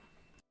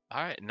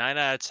 All right, 9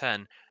 out of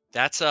 10.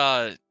 That's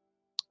I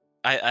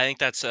think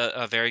that's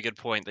a very good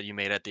point that you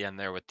made at the end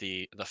there with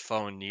the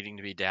phone needing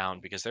to be down,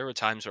 because there were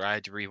times where I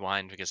had to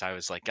rewind because I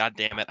was like, God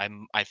damn it,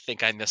 I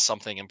think I missed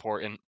something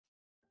important.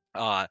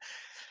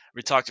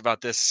 We talked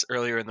about this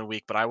earlier in the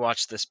week, but I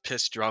watched this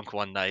piss drunk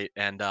one night,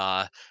 and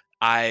I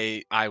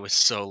was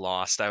so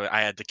lost.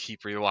 I had to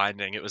keep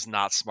rewinding. It was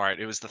not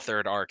smart. It was the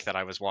 3rd arc that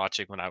I was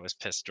watching when I was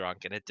pissed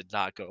drunk, and it did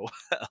not go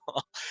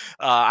well.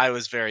 I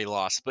was very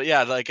lost. But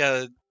yeah, like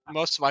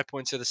most of my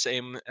points are the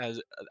same.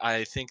 As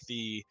I think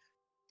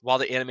while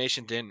the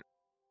animation didn't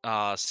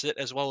sit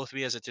as well with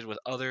me as it did with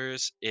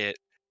others, it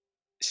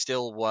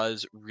still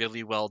was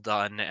really well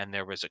done, and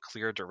there was a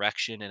clear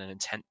direction and an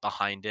intent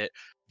behind it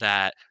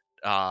that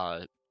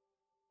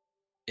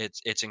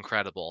it's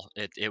incredible.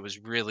 It was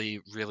really,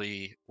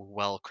 really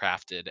well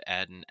crafted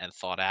and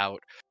thought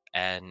out,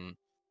 and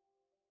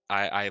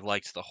I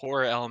liked the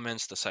horror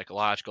elements, the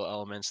psychological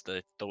elements,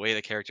 the way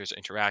the characters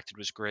interacted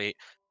was great.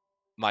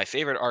 My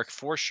favorite arc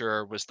for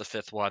sure was the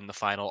 5th one, the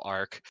final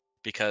arc,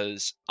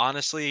 because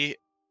honestly,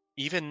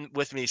 even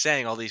with me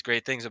saying all these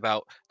great things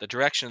about the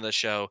direction of the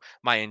show,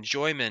 my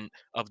enjoyment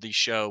of the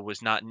show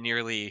was not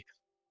nearly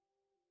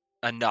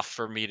enough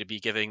for me to be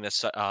giving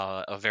this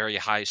a very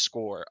high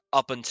score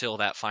up until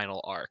that final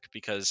arc,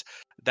 because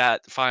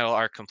that final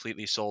arc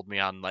completely sold me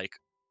on like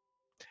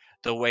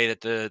the way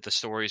that the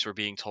stories were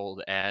being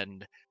told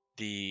and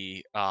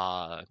the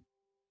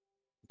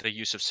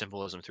use of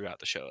symbolism throughout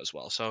the show as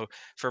well. So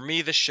for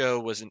me, the show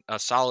was a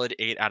solid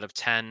 8 out of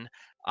 10.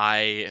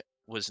 I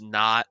was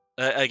not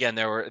again,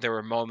 there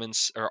were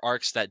moments or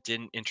arcs that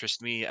didn't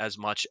interest me as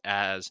much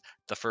as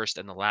the first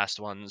and the last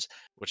ones,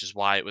 which is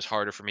why it was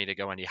harder for me to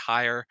go any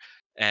higher.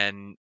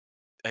 And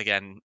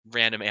again,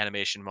 random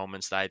animation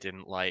moments that I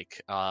didn't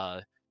like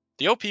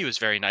The OP was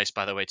very nice,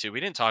 by the way, too.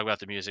 We didn't talk about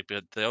the music,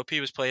 but the OP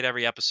was played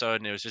every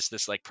episode, and it was just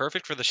this like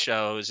perfect for the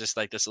show. It was just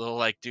like this little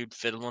like dude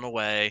fiddling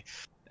away,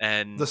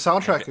 and The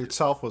soundtrack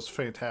itself was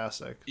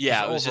fantastic.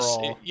 yeah, it was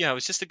overall. just it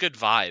was just a good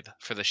vibe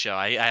for the show.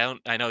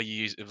 I know you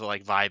use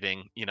like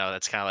vibing,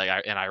 that's kind of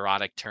like an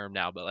ironic term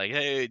now, but like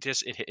hey,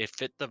 it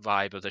fit the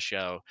vibe of the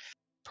show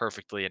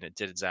perfectly, and it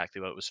did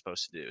exactly what it was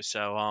supposed to do.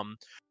 So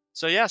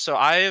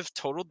I have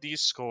totaled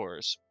these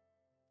scores,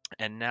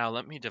 and now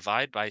let me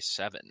divide by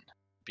 7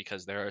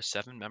 because there are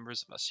 7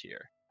 members of us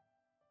here,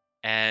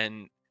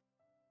 and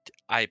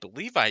I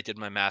believe I did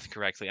my math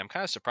correctly. I'm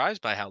kind of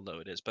surprised by how low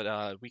it is,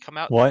 but we come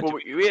out. What? Well,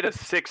 we had a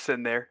 6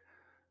 in there.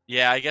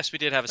 Yeah, I guess we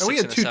did have a And 6 we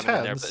had and a two 7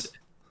 in there, tens.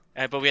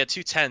 but we had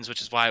 2 10s,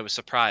 which is why I was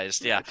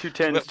surprised. Yeah, 2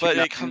 10s, but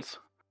 2 it 9s. comes.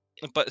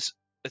 But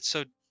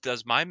so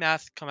does my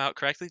math come out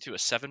correctly to a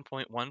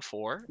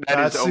 7.14?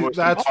 That is almost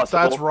that's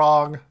impossible.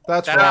 wrong.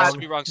 That's That wrong. has to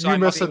be wrong. So You I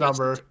missed must a have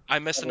number. I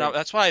missed a number.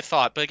 That's what I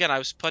thought. But again, I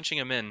was punching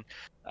them in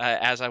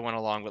as I went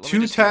along. But let me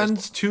 2 just do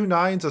this. 10s, 2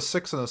 9s, a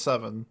 6, and a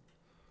 7.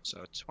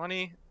 So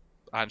 20.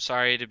 I'm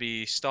sorry to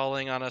be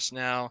stalling on us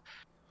now.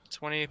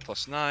 20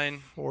 plus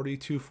 9.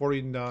 42,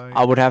 49.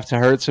 I would have to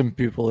hurt some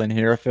people in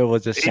here if it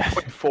was a 7.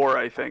 8.4,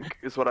 I think,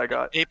 is what I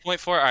got.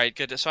 8.4. All right,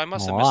 good. So I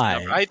must have missed a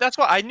number. Why? That's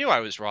what I knew I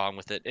was wrong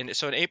with it. And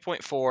so an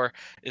 8.4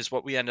 is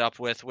what we end up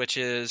with, which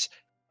is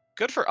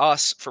good for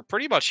us for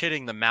pretty much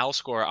hitting the Mal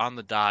score on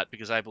the dot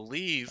because I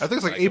believe I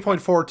think it's like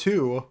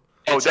 8.42.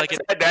 Oh, it's like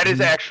that is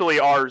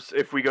actually ours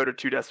if we go to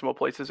 2 decimal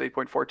places,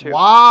 8.42.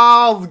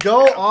 Wow,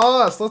 go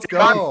us. Let's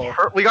go.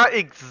 We got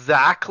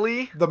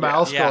exactly The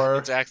Mal yeah, score.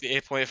 exactly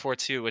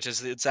 8.42, which is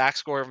the exact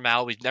score of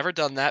Mal. We've never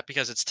done that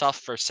because it's tough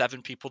for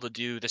 7 people to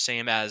do the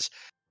same as,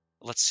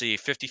 let's see,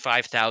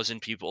 55,000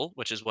 people,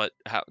 which is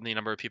the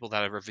number of people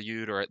that have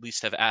reviewed or at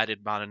least have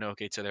added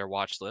Mononoke to their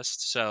watch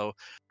list. So,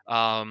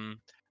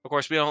 of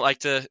course, we don't like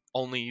to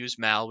only use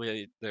Mal.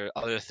 There are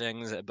other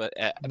things, but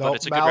Nope,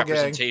 it's a Mal good gang.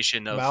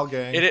 representation of Mal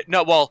gang.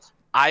 well,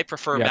 I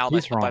prefer Yeah, Mal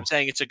he's myself. wrong. I'm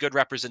saying it's a good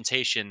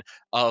representation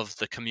of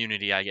the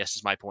community, I guess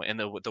is my point, and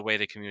the way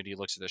the community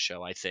looks at the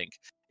show. I think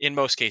in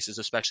most cases,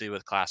 especially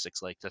with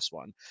classics like this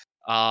one.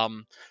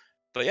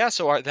 But yeah,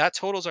 so that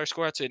totals our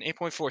score out to an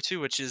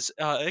 8.42, which is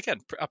again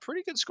a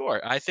pretty good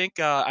score. I think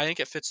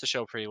it fits the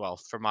show pretty well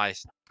from my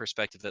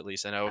perspective, at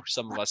least. I know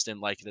some of us didn't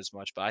like it as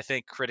much, but I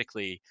think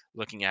critically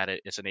looking at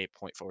it, it's an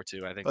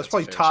 8.42. I think That's a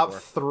probably fair top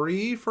score.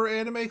 3 for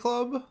Anime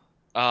Club.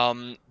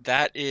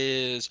 That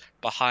is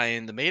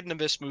behind the Made in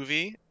Abyss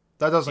movie.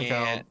 That doesn't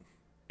count.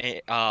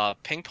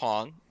 Ping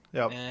Pong.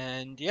 Yep.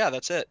 And yeah,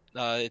 that's it.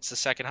 It's the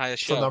second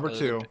highest show. So number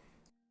 2.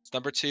 It's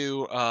number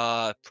 2,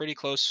 pretty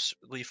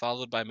closely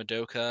followed by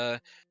Madoka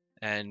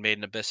and Made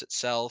in Abyss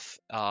itself,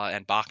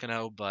 and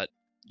Bakano, but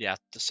yeah,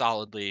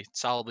 solidly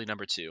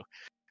number 2.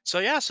 So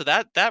yeah, so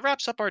that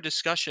wraps up our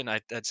discussion,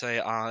 I'd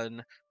say,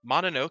 on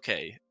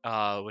Mononoke,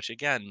 which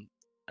again,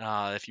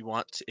 if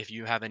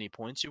you have any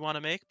points you want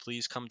to make,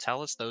 please come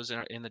tell us those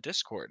in the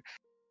Discord.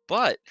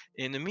 But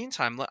in the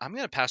meantime, I'm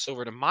going to pass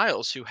over to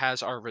Miles, who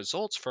has our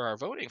results for our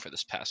voting for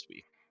this past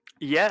week.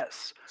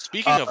 Yes.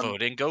 Speaking of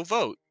voting, go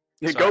vote.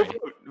 Yeah, go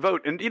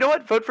vote. And you know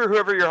what? Vote for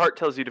whoever your heart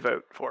tells you to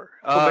vote for.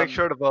 So make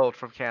sure to vote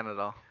from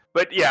Canada.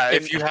 But yeah,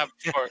 If you have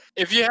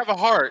a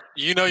heart,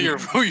 you know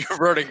who you're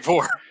voting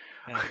for.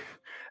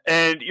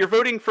 and you're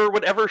voting for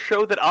whatever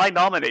show that I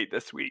nominate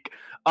this week.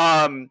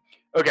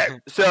 Okay,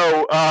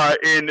 so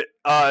in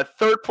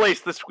third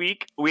place this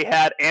week we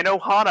had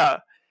Anohana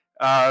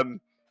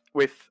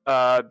with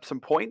some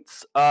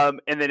points,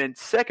 and then in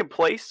second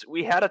place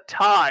we had a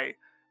tie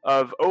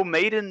of O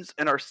Maidens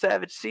in their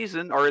Savage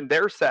Season,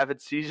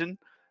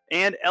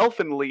 and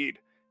Elfen Lied,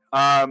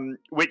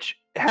 which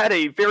had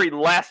a very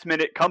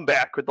last-minute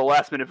comeback with the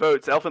last-minute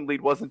votes. Elfen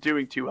Lied wasn't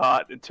doing too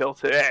hot until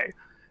today,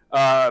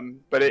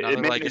 but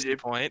it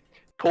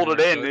pulled it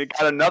in. It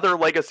got another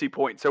legacy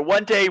point. So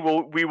one day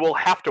we will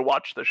have to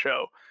watch the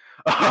show.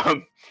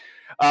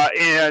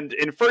 And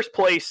in first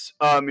place,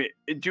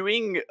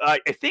 doing I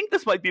think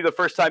this might be the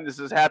first time this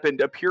has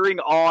happened,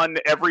 appearing on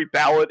every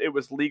ballot it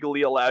was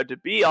legally allowed to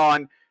be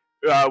on.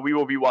 We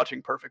will be watching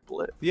Perfect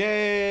Blitz.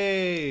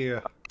 Yay!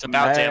 It's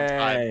about damn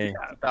time. Hey,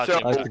 So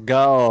let's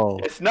go.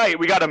 it's nice.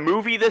 We got a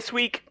movie this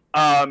week.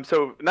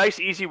 So nice,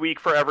 easy week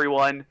for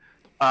everyone.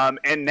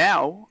 And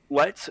now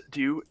let's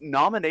do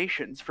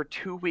nominations for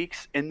 2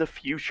 weeks in the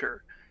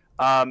future.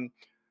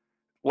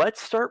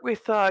 Let's start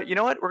with, you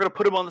know what? We're going to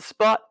put him on the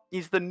spot.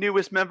 He's the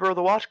newest member of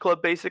the Watch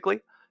Club, basically.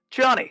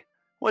 Johnny,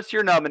 what's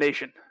your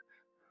nomination?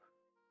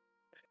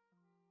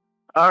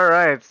 All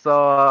right,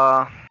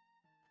 so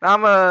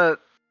I'm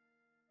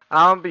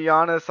gonna be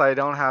honest. I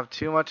don't have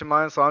too much in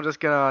mind, so I'm just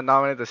gonna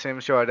nominate the same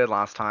show I did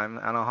last time,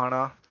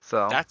 Anohana.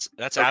 So That's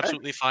Okay.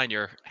 absolutely fine.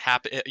 You're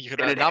happy. You And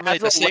can it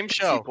nominate has the a same legacy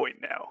show. point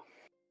now.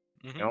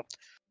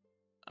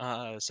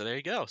 Mhm. So there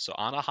you go. So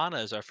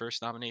Anohana is our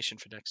first nomination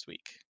for next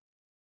week.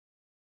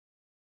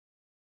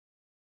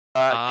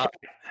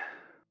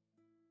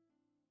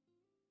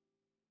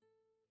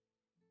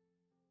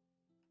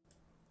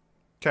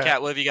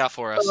 Kat, what have you got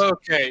for us?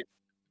 Okay.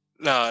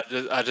 No,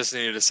 I just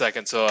needed a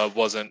second so I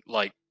wasn't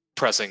like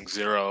pressing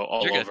 0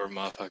 all You're good. over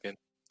my fucking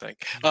thing.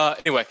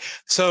 Anyway,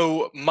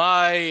 so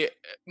mine,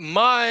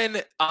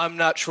 I'm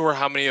not sure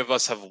how many of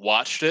us have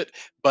watched it,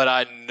 but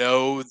I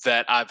know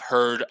that I've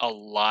heard a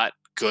lot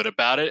good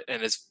about it,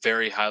 and it's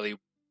very highly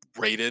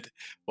rated.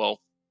 Well,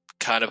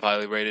 kind of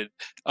highly rated.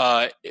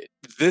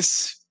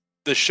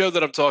 The show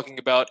that I'm talking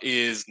about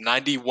is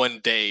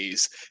 91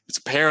 Days. It's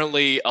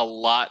apparently a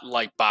lot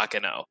like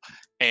Baccano,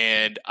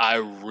 and I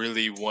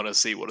really want to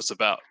see what it's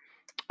about.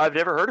 I've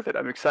never heard of it.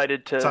 I'm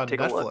excited to It's on take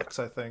a look. Netflix,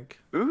 I think.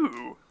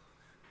 Ooh.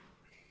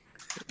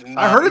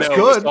 I heard it's No,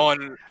 good. It's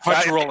on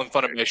Crunchyroll and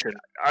Funimation.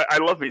 I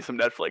love me some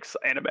Netflix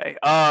anime.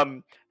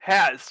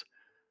 Has.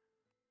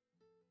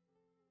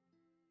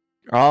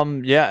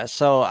 Yeah,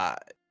 so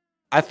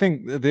I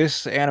think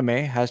this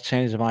anime has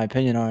changed my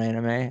opinion on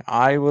anime.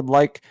 I would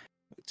like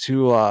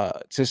to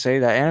say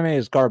that anime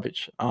is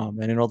garbage,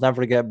 and it'll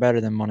never get better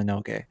than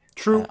Mononoke.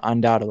 True.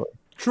 Undoubtedly.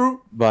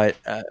 True. But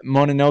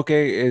Mononoke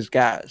is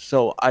gas.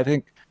 So I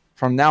think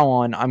from now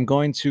on, I'm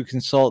going to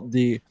consult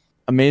the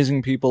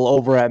amazing people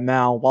over at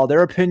Mal. While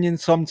their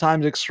opinions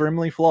sometimes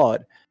extremely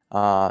flawed,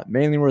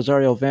 mainly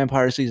Rosario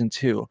Vampire Season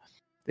 2,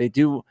 they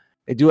do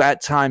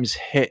at times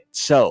hit.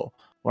 So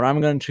what I'm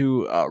going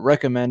to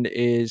recommend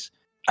is...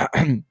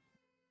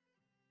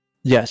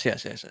 Yes.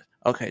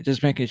 Okay,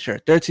 just making sure.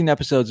 13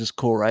 episodes is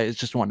cool, right? It's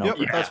just one Yep,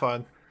 over. that's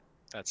fine.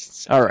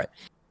 That's All right.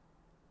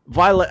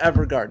 Violet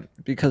Evergarden,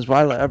 because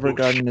Violet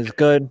Evergarden is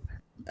good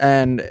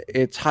and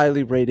it's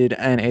highly rated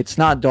and it's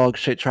not dog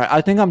shit. I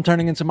think I'm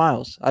turning into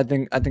Miles. I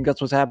think that's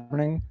what's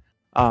happening.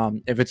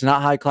 If it's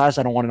not high class,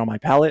 I don't want it on my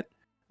palette.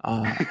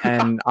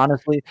 And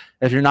honestly,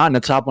 if you're not in the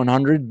top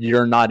 100,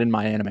 you're not in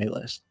my anime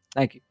list.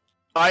 Thank you.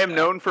 I am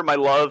known for my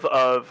love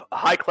of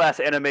high-class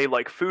anime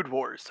like Food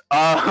Wars.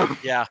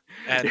 Yeah,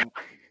 and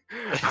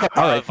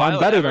All right, fine,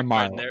 better than Evergarden,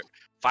 Miles.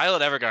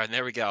 Violet Evergarden,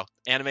 there we go.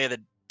 Anime of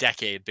the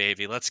decade,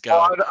 baby. Let's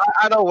go.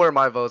 I know where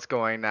my vote's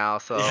going now,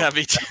 so Yeah,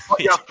 me too.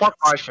 yeah, fuck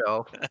my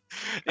show.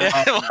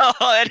 Yeah, well,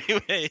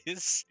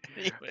 anyways.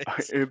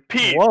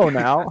 Pete. Whoa,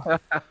 now.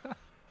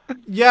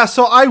 Yeah,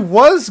 so I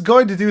was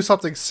going to do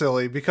something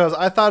silly because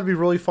I thought it'd be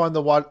really fun to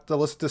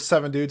listen to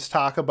 7 dudes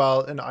talk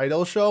about an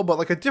idol show, but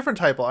like a different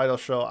type of idol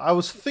show. I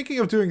was thinking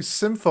of doing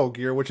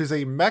Symphogear, which is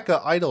a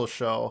mecha idol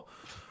show.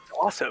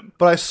 Awesome.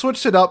 But I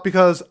switched it up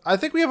because I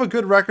think we have a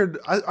good record.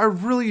 I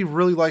really,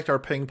 really liked our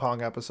ping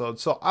pong episode.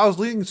 So I was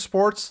leading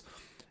sports,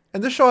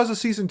 and this show has a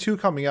season 2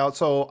 coming out,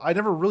 so I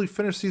never really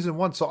finished season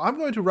 1. So I'm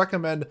going to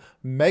recommend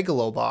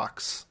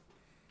Megalobox.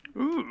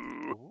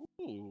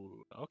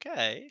 Ooh.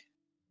 Okay.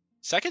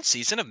 Second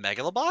season of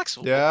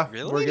Megalobox? Yeah,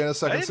 Really? we're getting a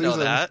second I didn't know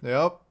season. that.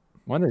 Yep.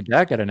 When did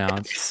that get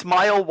announced?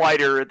 Smile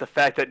wider at the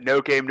fact that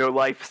No Game No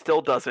Life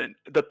still doesn't.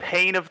 The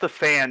pain of the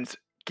fans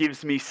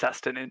gives me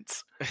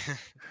sustenance.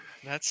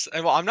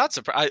 Well, I'm not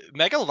surprised.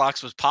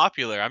 Megalobox was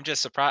popular. I'm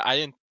just surprised. I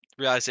didn't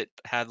realize it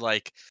had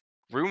like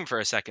room for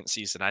a second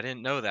season. I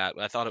didn't know that.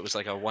 I thought it was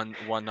like a one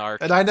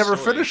arc. And I never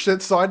story. finished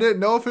it, so I didn't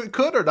know if it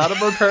could or not,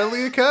 but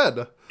apparently it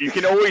can. You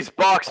can always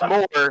box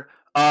more.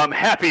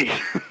 Happy.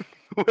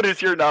 What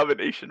is your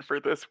nomination for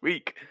this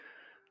week?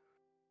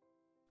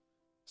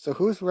 So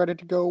who's ready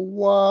to go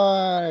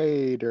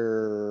wider?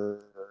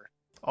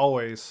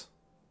 Always.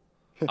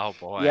 Oh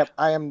boy. Yep,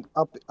 I am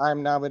up.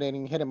 I'm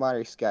nominating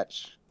Hidamari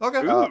Sketch.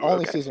 Okay. Ooh,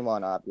 Only okay. season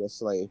 1,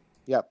 obviously.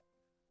 Yep.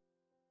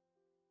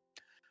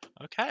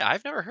 Okay,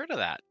 I've never heard of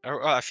that.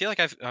 Or I feel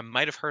like I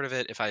might have heard of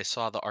it if I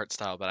saw the art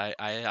style, but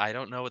I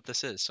don't know what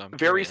this is. So I'm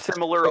Very curious.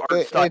 similar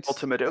art style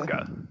to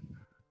Madoka.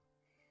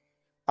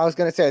 I was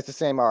gonna say it's the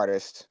same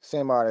artist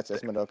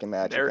as Madoka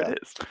Magica. There it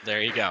is.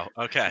 There you go.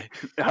 Okay.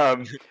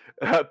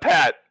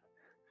 Pat.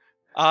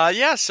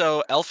 Yeah,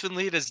 so Elfen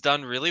Lied has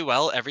done really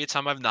well every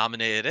time I've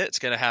nominated it. It's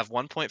going to have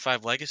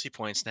 1.5 legacy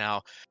points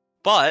now.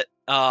 But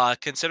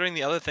considering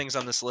the other things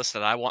on this list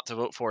that I want to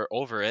vote for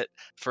over it,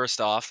 first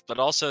off, but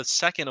also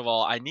second of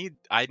all, I need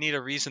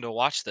a reason to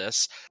watch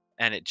this,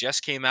 and it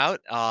just came out.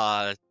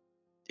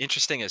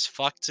 Interesting as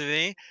fuck to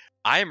me.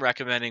 I am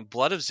recommending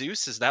Blood of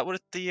Zeus. Is that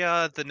what the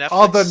Netflix?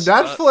 Oh, the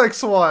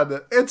Netflix one.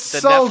 It's the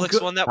so Netflix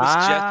good. one that was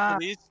just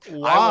released.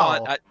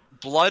 Wow.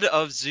 Blood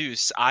of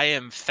Zeus. I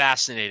am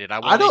fascinated.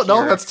 I don't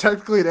know if that's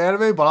technically an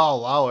anime, but I'll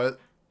allow it.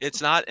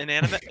 It's not an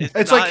anime.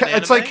 It's like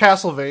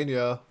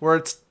Castlevania, where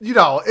it's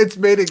it's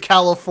made in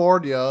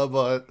California,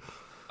 but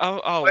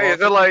Wait, is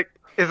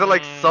it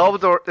like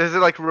subbed or is it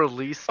like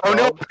released? Oh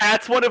no,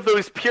 Pat's one of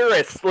those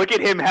purists. Look at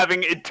him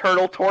having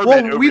eternal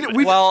torment.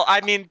 Well,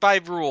 I mean, by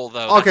rule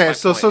though. Okay,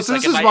 so since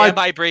this is am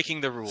I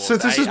breaking the rules?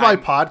 Since this is my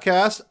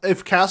podcast,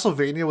 if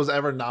Castlevania was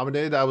ever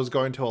nominated, I was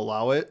going to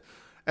allow it.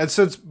 And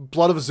since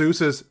Blood of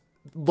Zeus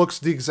looks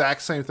the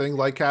exact same thing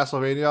like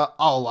Castlevania,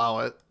 I'll allow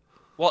it.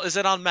 Well, is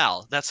it on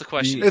Mal? That's the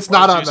question. It's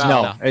not on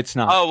Mal. No, it's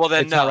not. Oh well,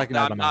 then It's no.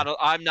 recognized on Mal.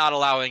 I'm not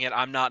allowing it.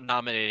 I'm not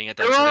nominating it.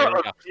 Then, so there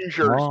we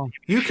go. Oh.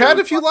 You can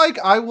if you like.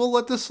 I will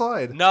let this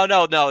slide. No.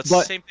 It's the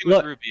But same thing with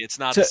look, Ruby. It's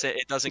not the same.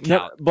 It doesn't No,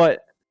 count.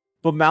 but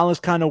Mal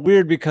is kind of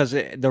weird because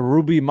the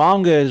Ruby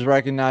manga is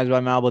recognized by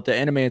Mal, but the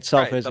anime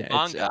itself Right, isn't. the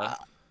manga.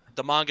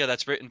 the manga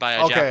that's written by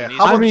a Okay, Japanese.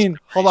 how I much- mean,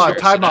 Hold on, Sure,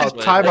 so time that's out,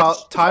 what it time is.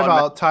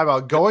 out, time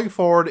out. Going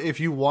forward, if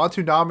you want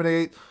to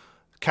nominate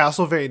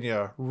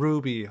Castlevania,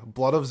 Ruby,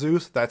 Blood of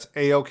Zeus, that's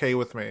A-okay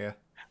with me.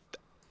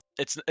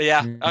 It's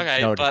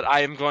okay, Noted. but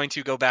I am going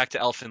to go back to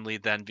Elfen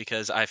Lied then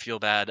because I feel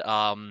bad.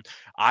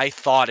 I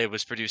thought it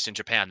was produced in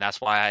Japan. That's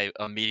why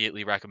I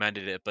immediately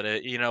recommended it.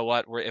 But you know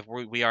what?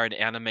 We are an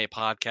anime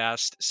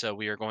podcast, so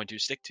we are going to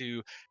stick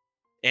to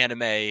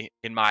anime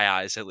in my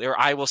eyes. Or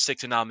I will stick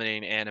to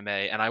nominating anime,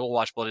 and I will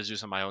watch Blood of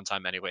Zeus on my own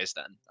time, anyways.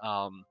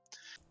 Then.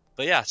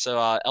 But yeah, so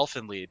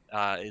Elfen Lied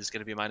is going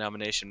to be my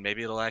nomination.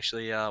 Maybe it'll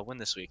actually win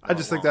this week. I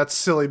just think that's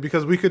silly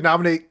because we could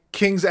nominate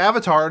King's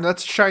Avatar, and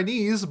that's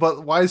Chinese,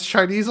 but why is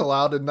Chinese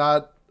allowed and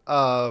not,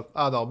 I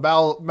don't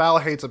know, Mal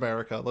hates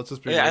America. Let's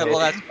just be Yeah, real. well,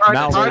 that's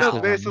Mal China's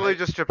racism. basically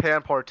just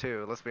Japan Part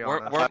 2. Let's be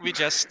honest. weren't we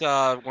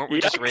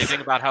just raving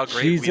about how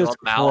great we Jesus love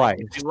Mal?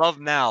 Christ. We love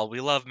Mal.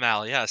 We love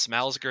Mal. Yes,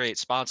 Mal's great.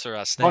 Sponsor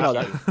us. Oh, Thank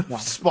no, you. that, no.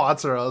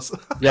 Sponsor us.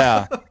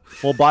 Yeah,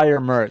 we'll buy your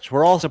merch.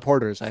 We're all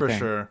supporters, I For think.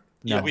 sure.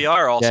 Yeah, No. we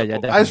are also. Yeah,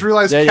 I just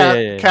realized Yeah, Cat,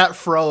 yeah, yeah, yeah. Cat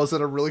froze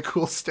in a really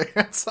cool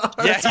stance. On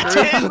Yeah,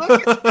 screen. he did.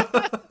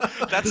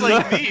 Look. That's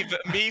like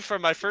me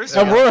from my first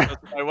And video we're-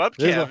 with my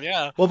webcam.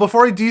 Yeah. Well,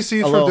 before he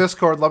DCs Hello. from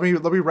Discord, let me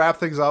wrap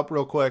things up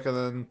real quick, and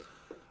then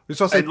we're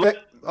supposed to And say.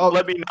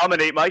 let me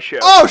nominate my show.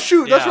 Oh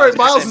shoot, that's Yeah, I right. was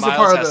gonna Miles say is a Miles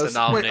part of has to this.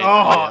 nominate. Wait,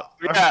 oh,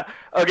 Yeah.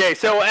 Okay.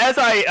 So as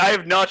I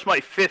have notched my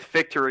 5th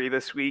victory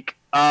this week,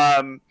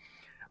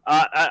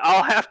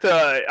 I'll have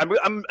to.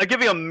 I'm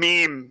giving a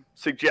meme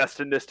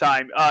suggestion this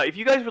time. If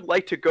you guys would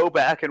like to go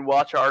back and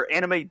watch our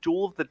anime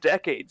Duel of the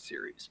Decade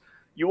series,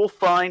 you will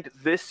find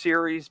this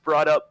series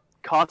brought up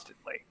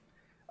constantly.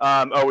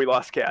 We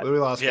lost Cat. we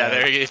lost. Yeah, Cat.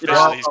 there he is.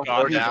 Yeah. He's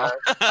gone now.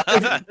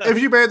 If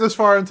you made it this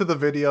far into the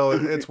video,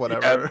 it's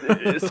whatever.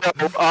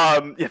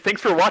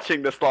 Thanks for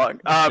watching this long.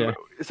 Yeah.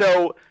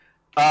 So,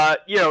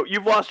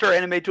 you've watched our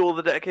anime Duel of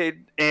the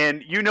Decade,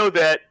 and you know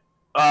that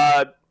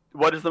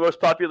what is the most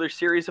popular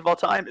series of all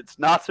time? It's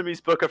Natsume's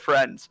Book of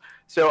Friends.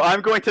 So I'm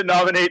going to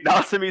nominate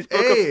Natsume's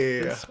Book Hey.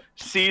 of Friends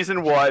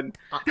Season 1.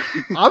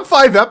 I'm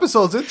 5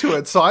 episodes into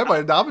it, so I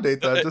might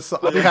nominate that. Just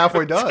I'll be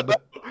halfway done.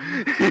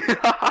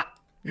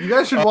 You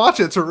guys should watch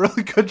it. It's a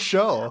really good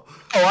show.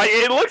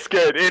 It looks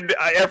good, and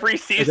every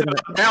season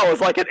up now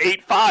is like an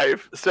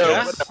 8.5. So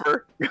Yes.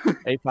 whatever.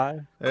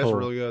 8.5? It's Cool.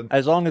 really good.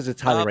 As long as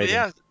it's highly but rated,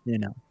 yeah. you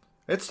know.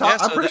 It's top. Yeah,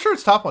 I'm so pretty sure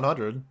it's top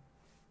 100.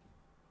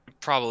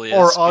 Probably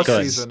Or is. us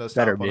Good. season is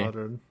Better top be.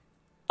 100.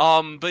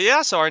 But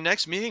yeah, so our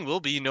next meeting will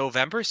be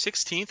November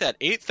 16th at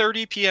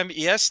 8:30 p.m.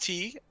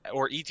 EST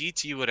or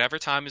EDT, whatever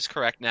time is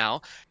correct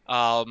now.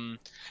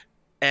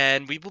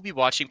 And we will be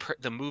watching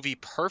the movie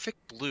Perfect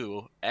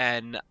Blue,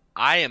 and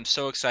I am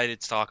so excited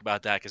to talk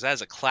about that because that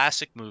is a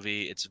classic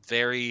movie. It's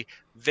very,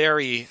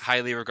 very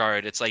highly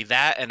regarded. It's like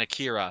that and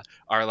Akira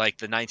are like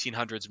the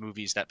 1900s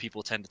movies that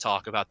people tend to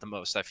talk about the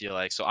most, I feel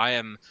like. So I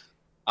am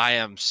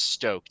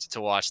stoked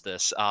to watch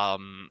this. So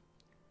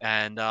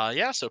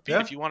Pete, Yeah.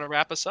 if you want to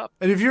wrap us up.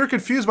 And if you're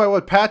confused by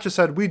what Pat just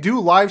said, we do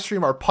live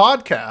stream our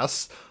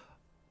podcasts.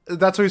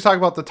 That's what he's talking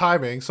about, the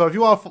timing. So if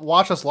you want to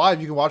watch us live,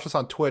 you can watch us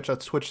on Twitch.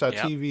 That's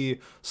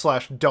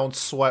twitch.tv/Don't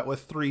Sweat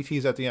with 3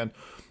 T's at the end.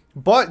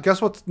 But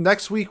guess what?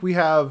 Next week we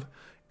have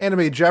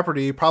Anime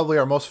Jeopardy, probably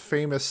our most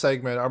famous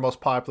segment, our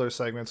most popular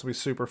segment. It'll be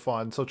super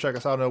fun. So check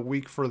us out in a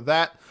week for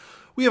that.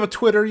 We have a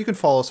Twitter. You can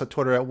follow us at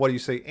Twitter at What Do You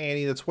Say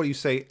Annie. That's What Do You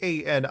Say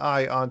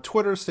ANI on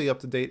Twitter. Stay up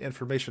to date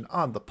information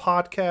on the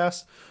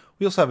podcast.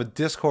 We also have a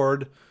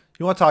Discord.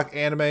 You want to talk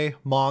anime,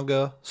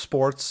 manga,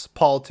 sports,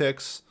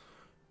 politics,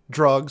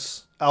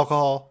 drugs,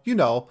 alcohol,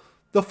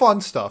 the fun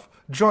stuff.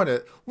 Join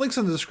it. Links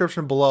in the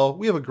description below.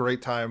 We have a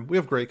great time. We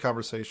have great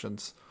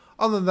conversations.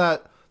 Other than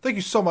that, thank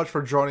you so much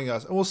for joining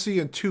us, and we'll see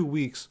you in 2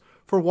 weeks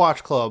for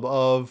Watch Club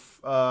of,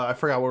 I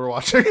forgot what we're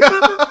watching.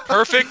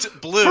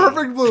 Perfect Blue.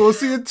 Perfect Blue. We'll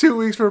see you in 2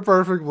 weeks for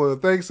Perfect Blue.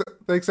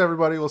 Thanks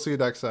everybody. We'll see you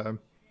next time.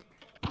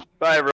 Bye, everyone.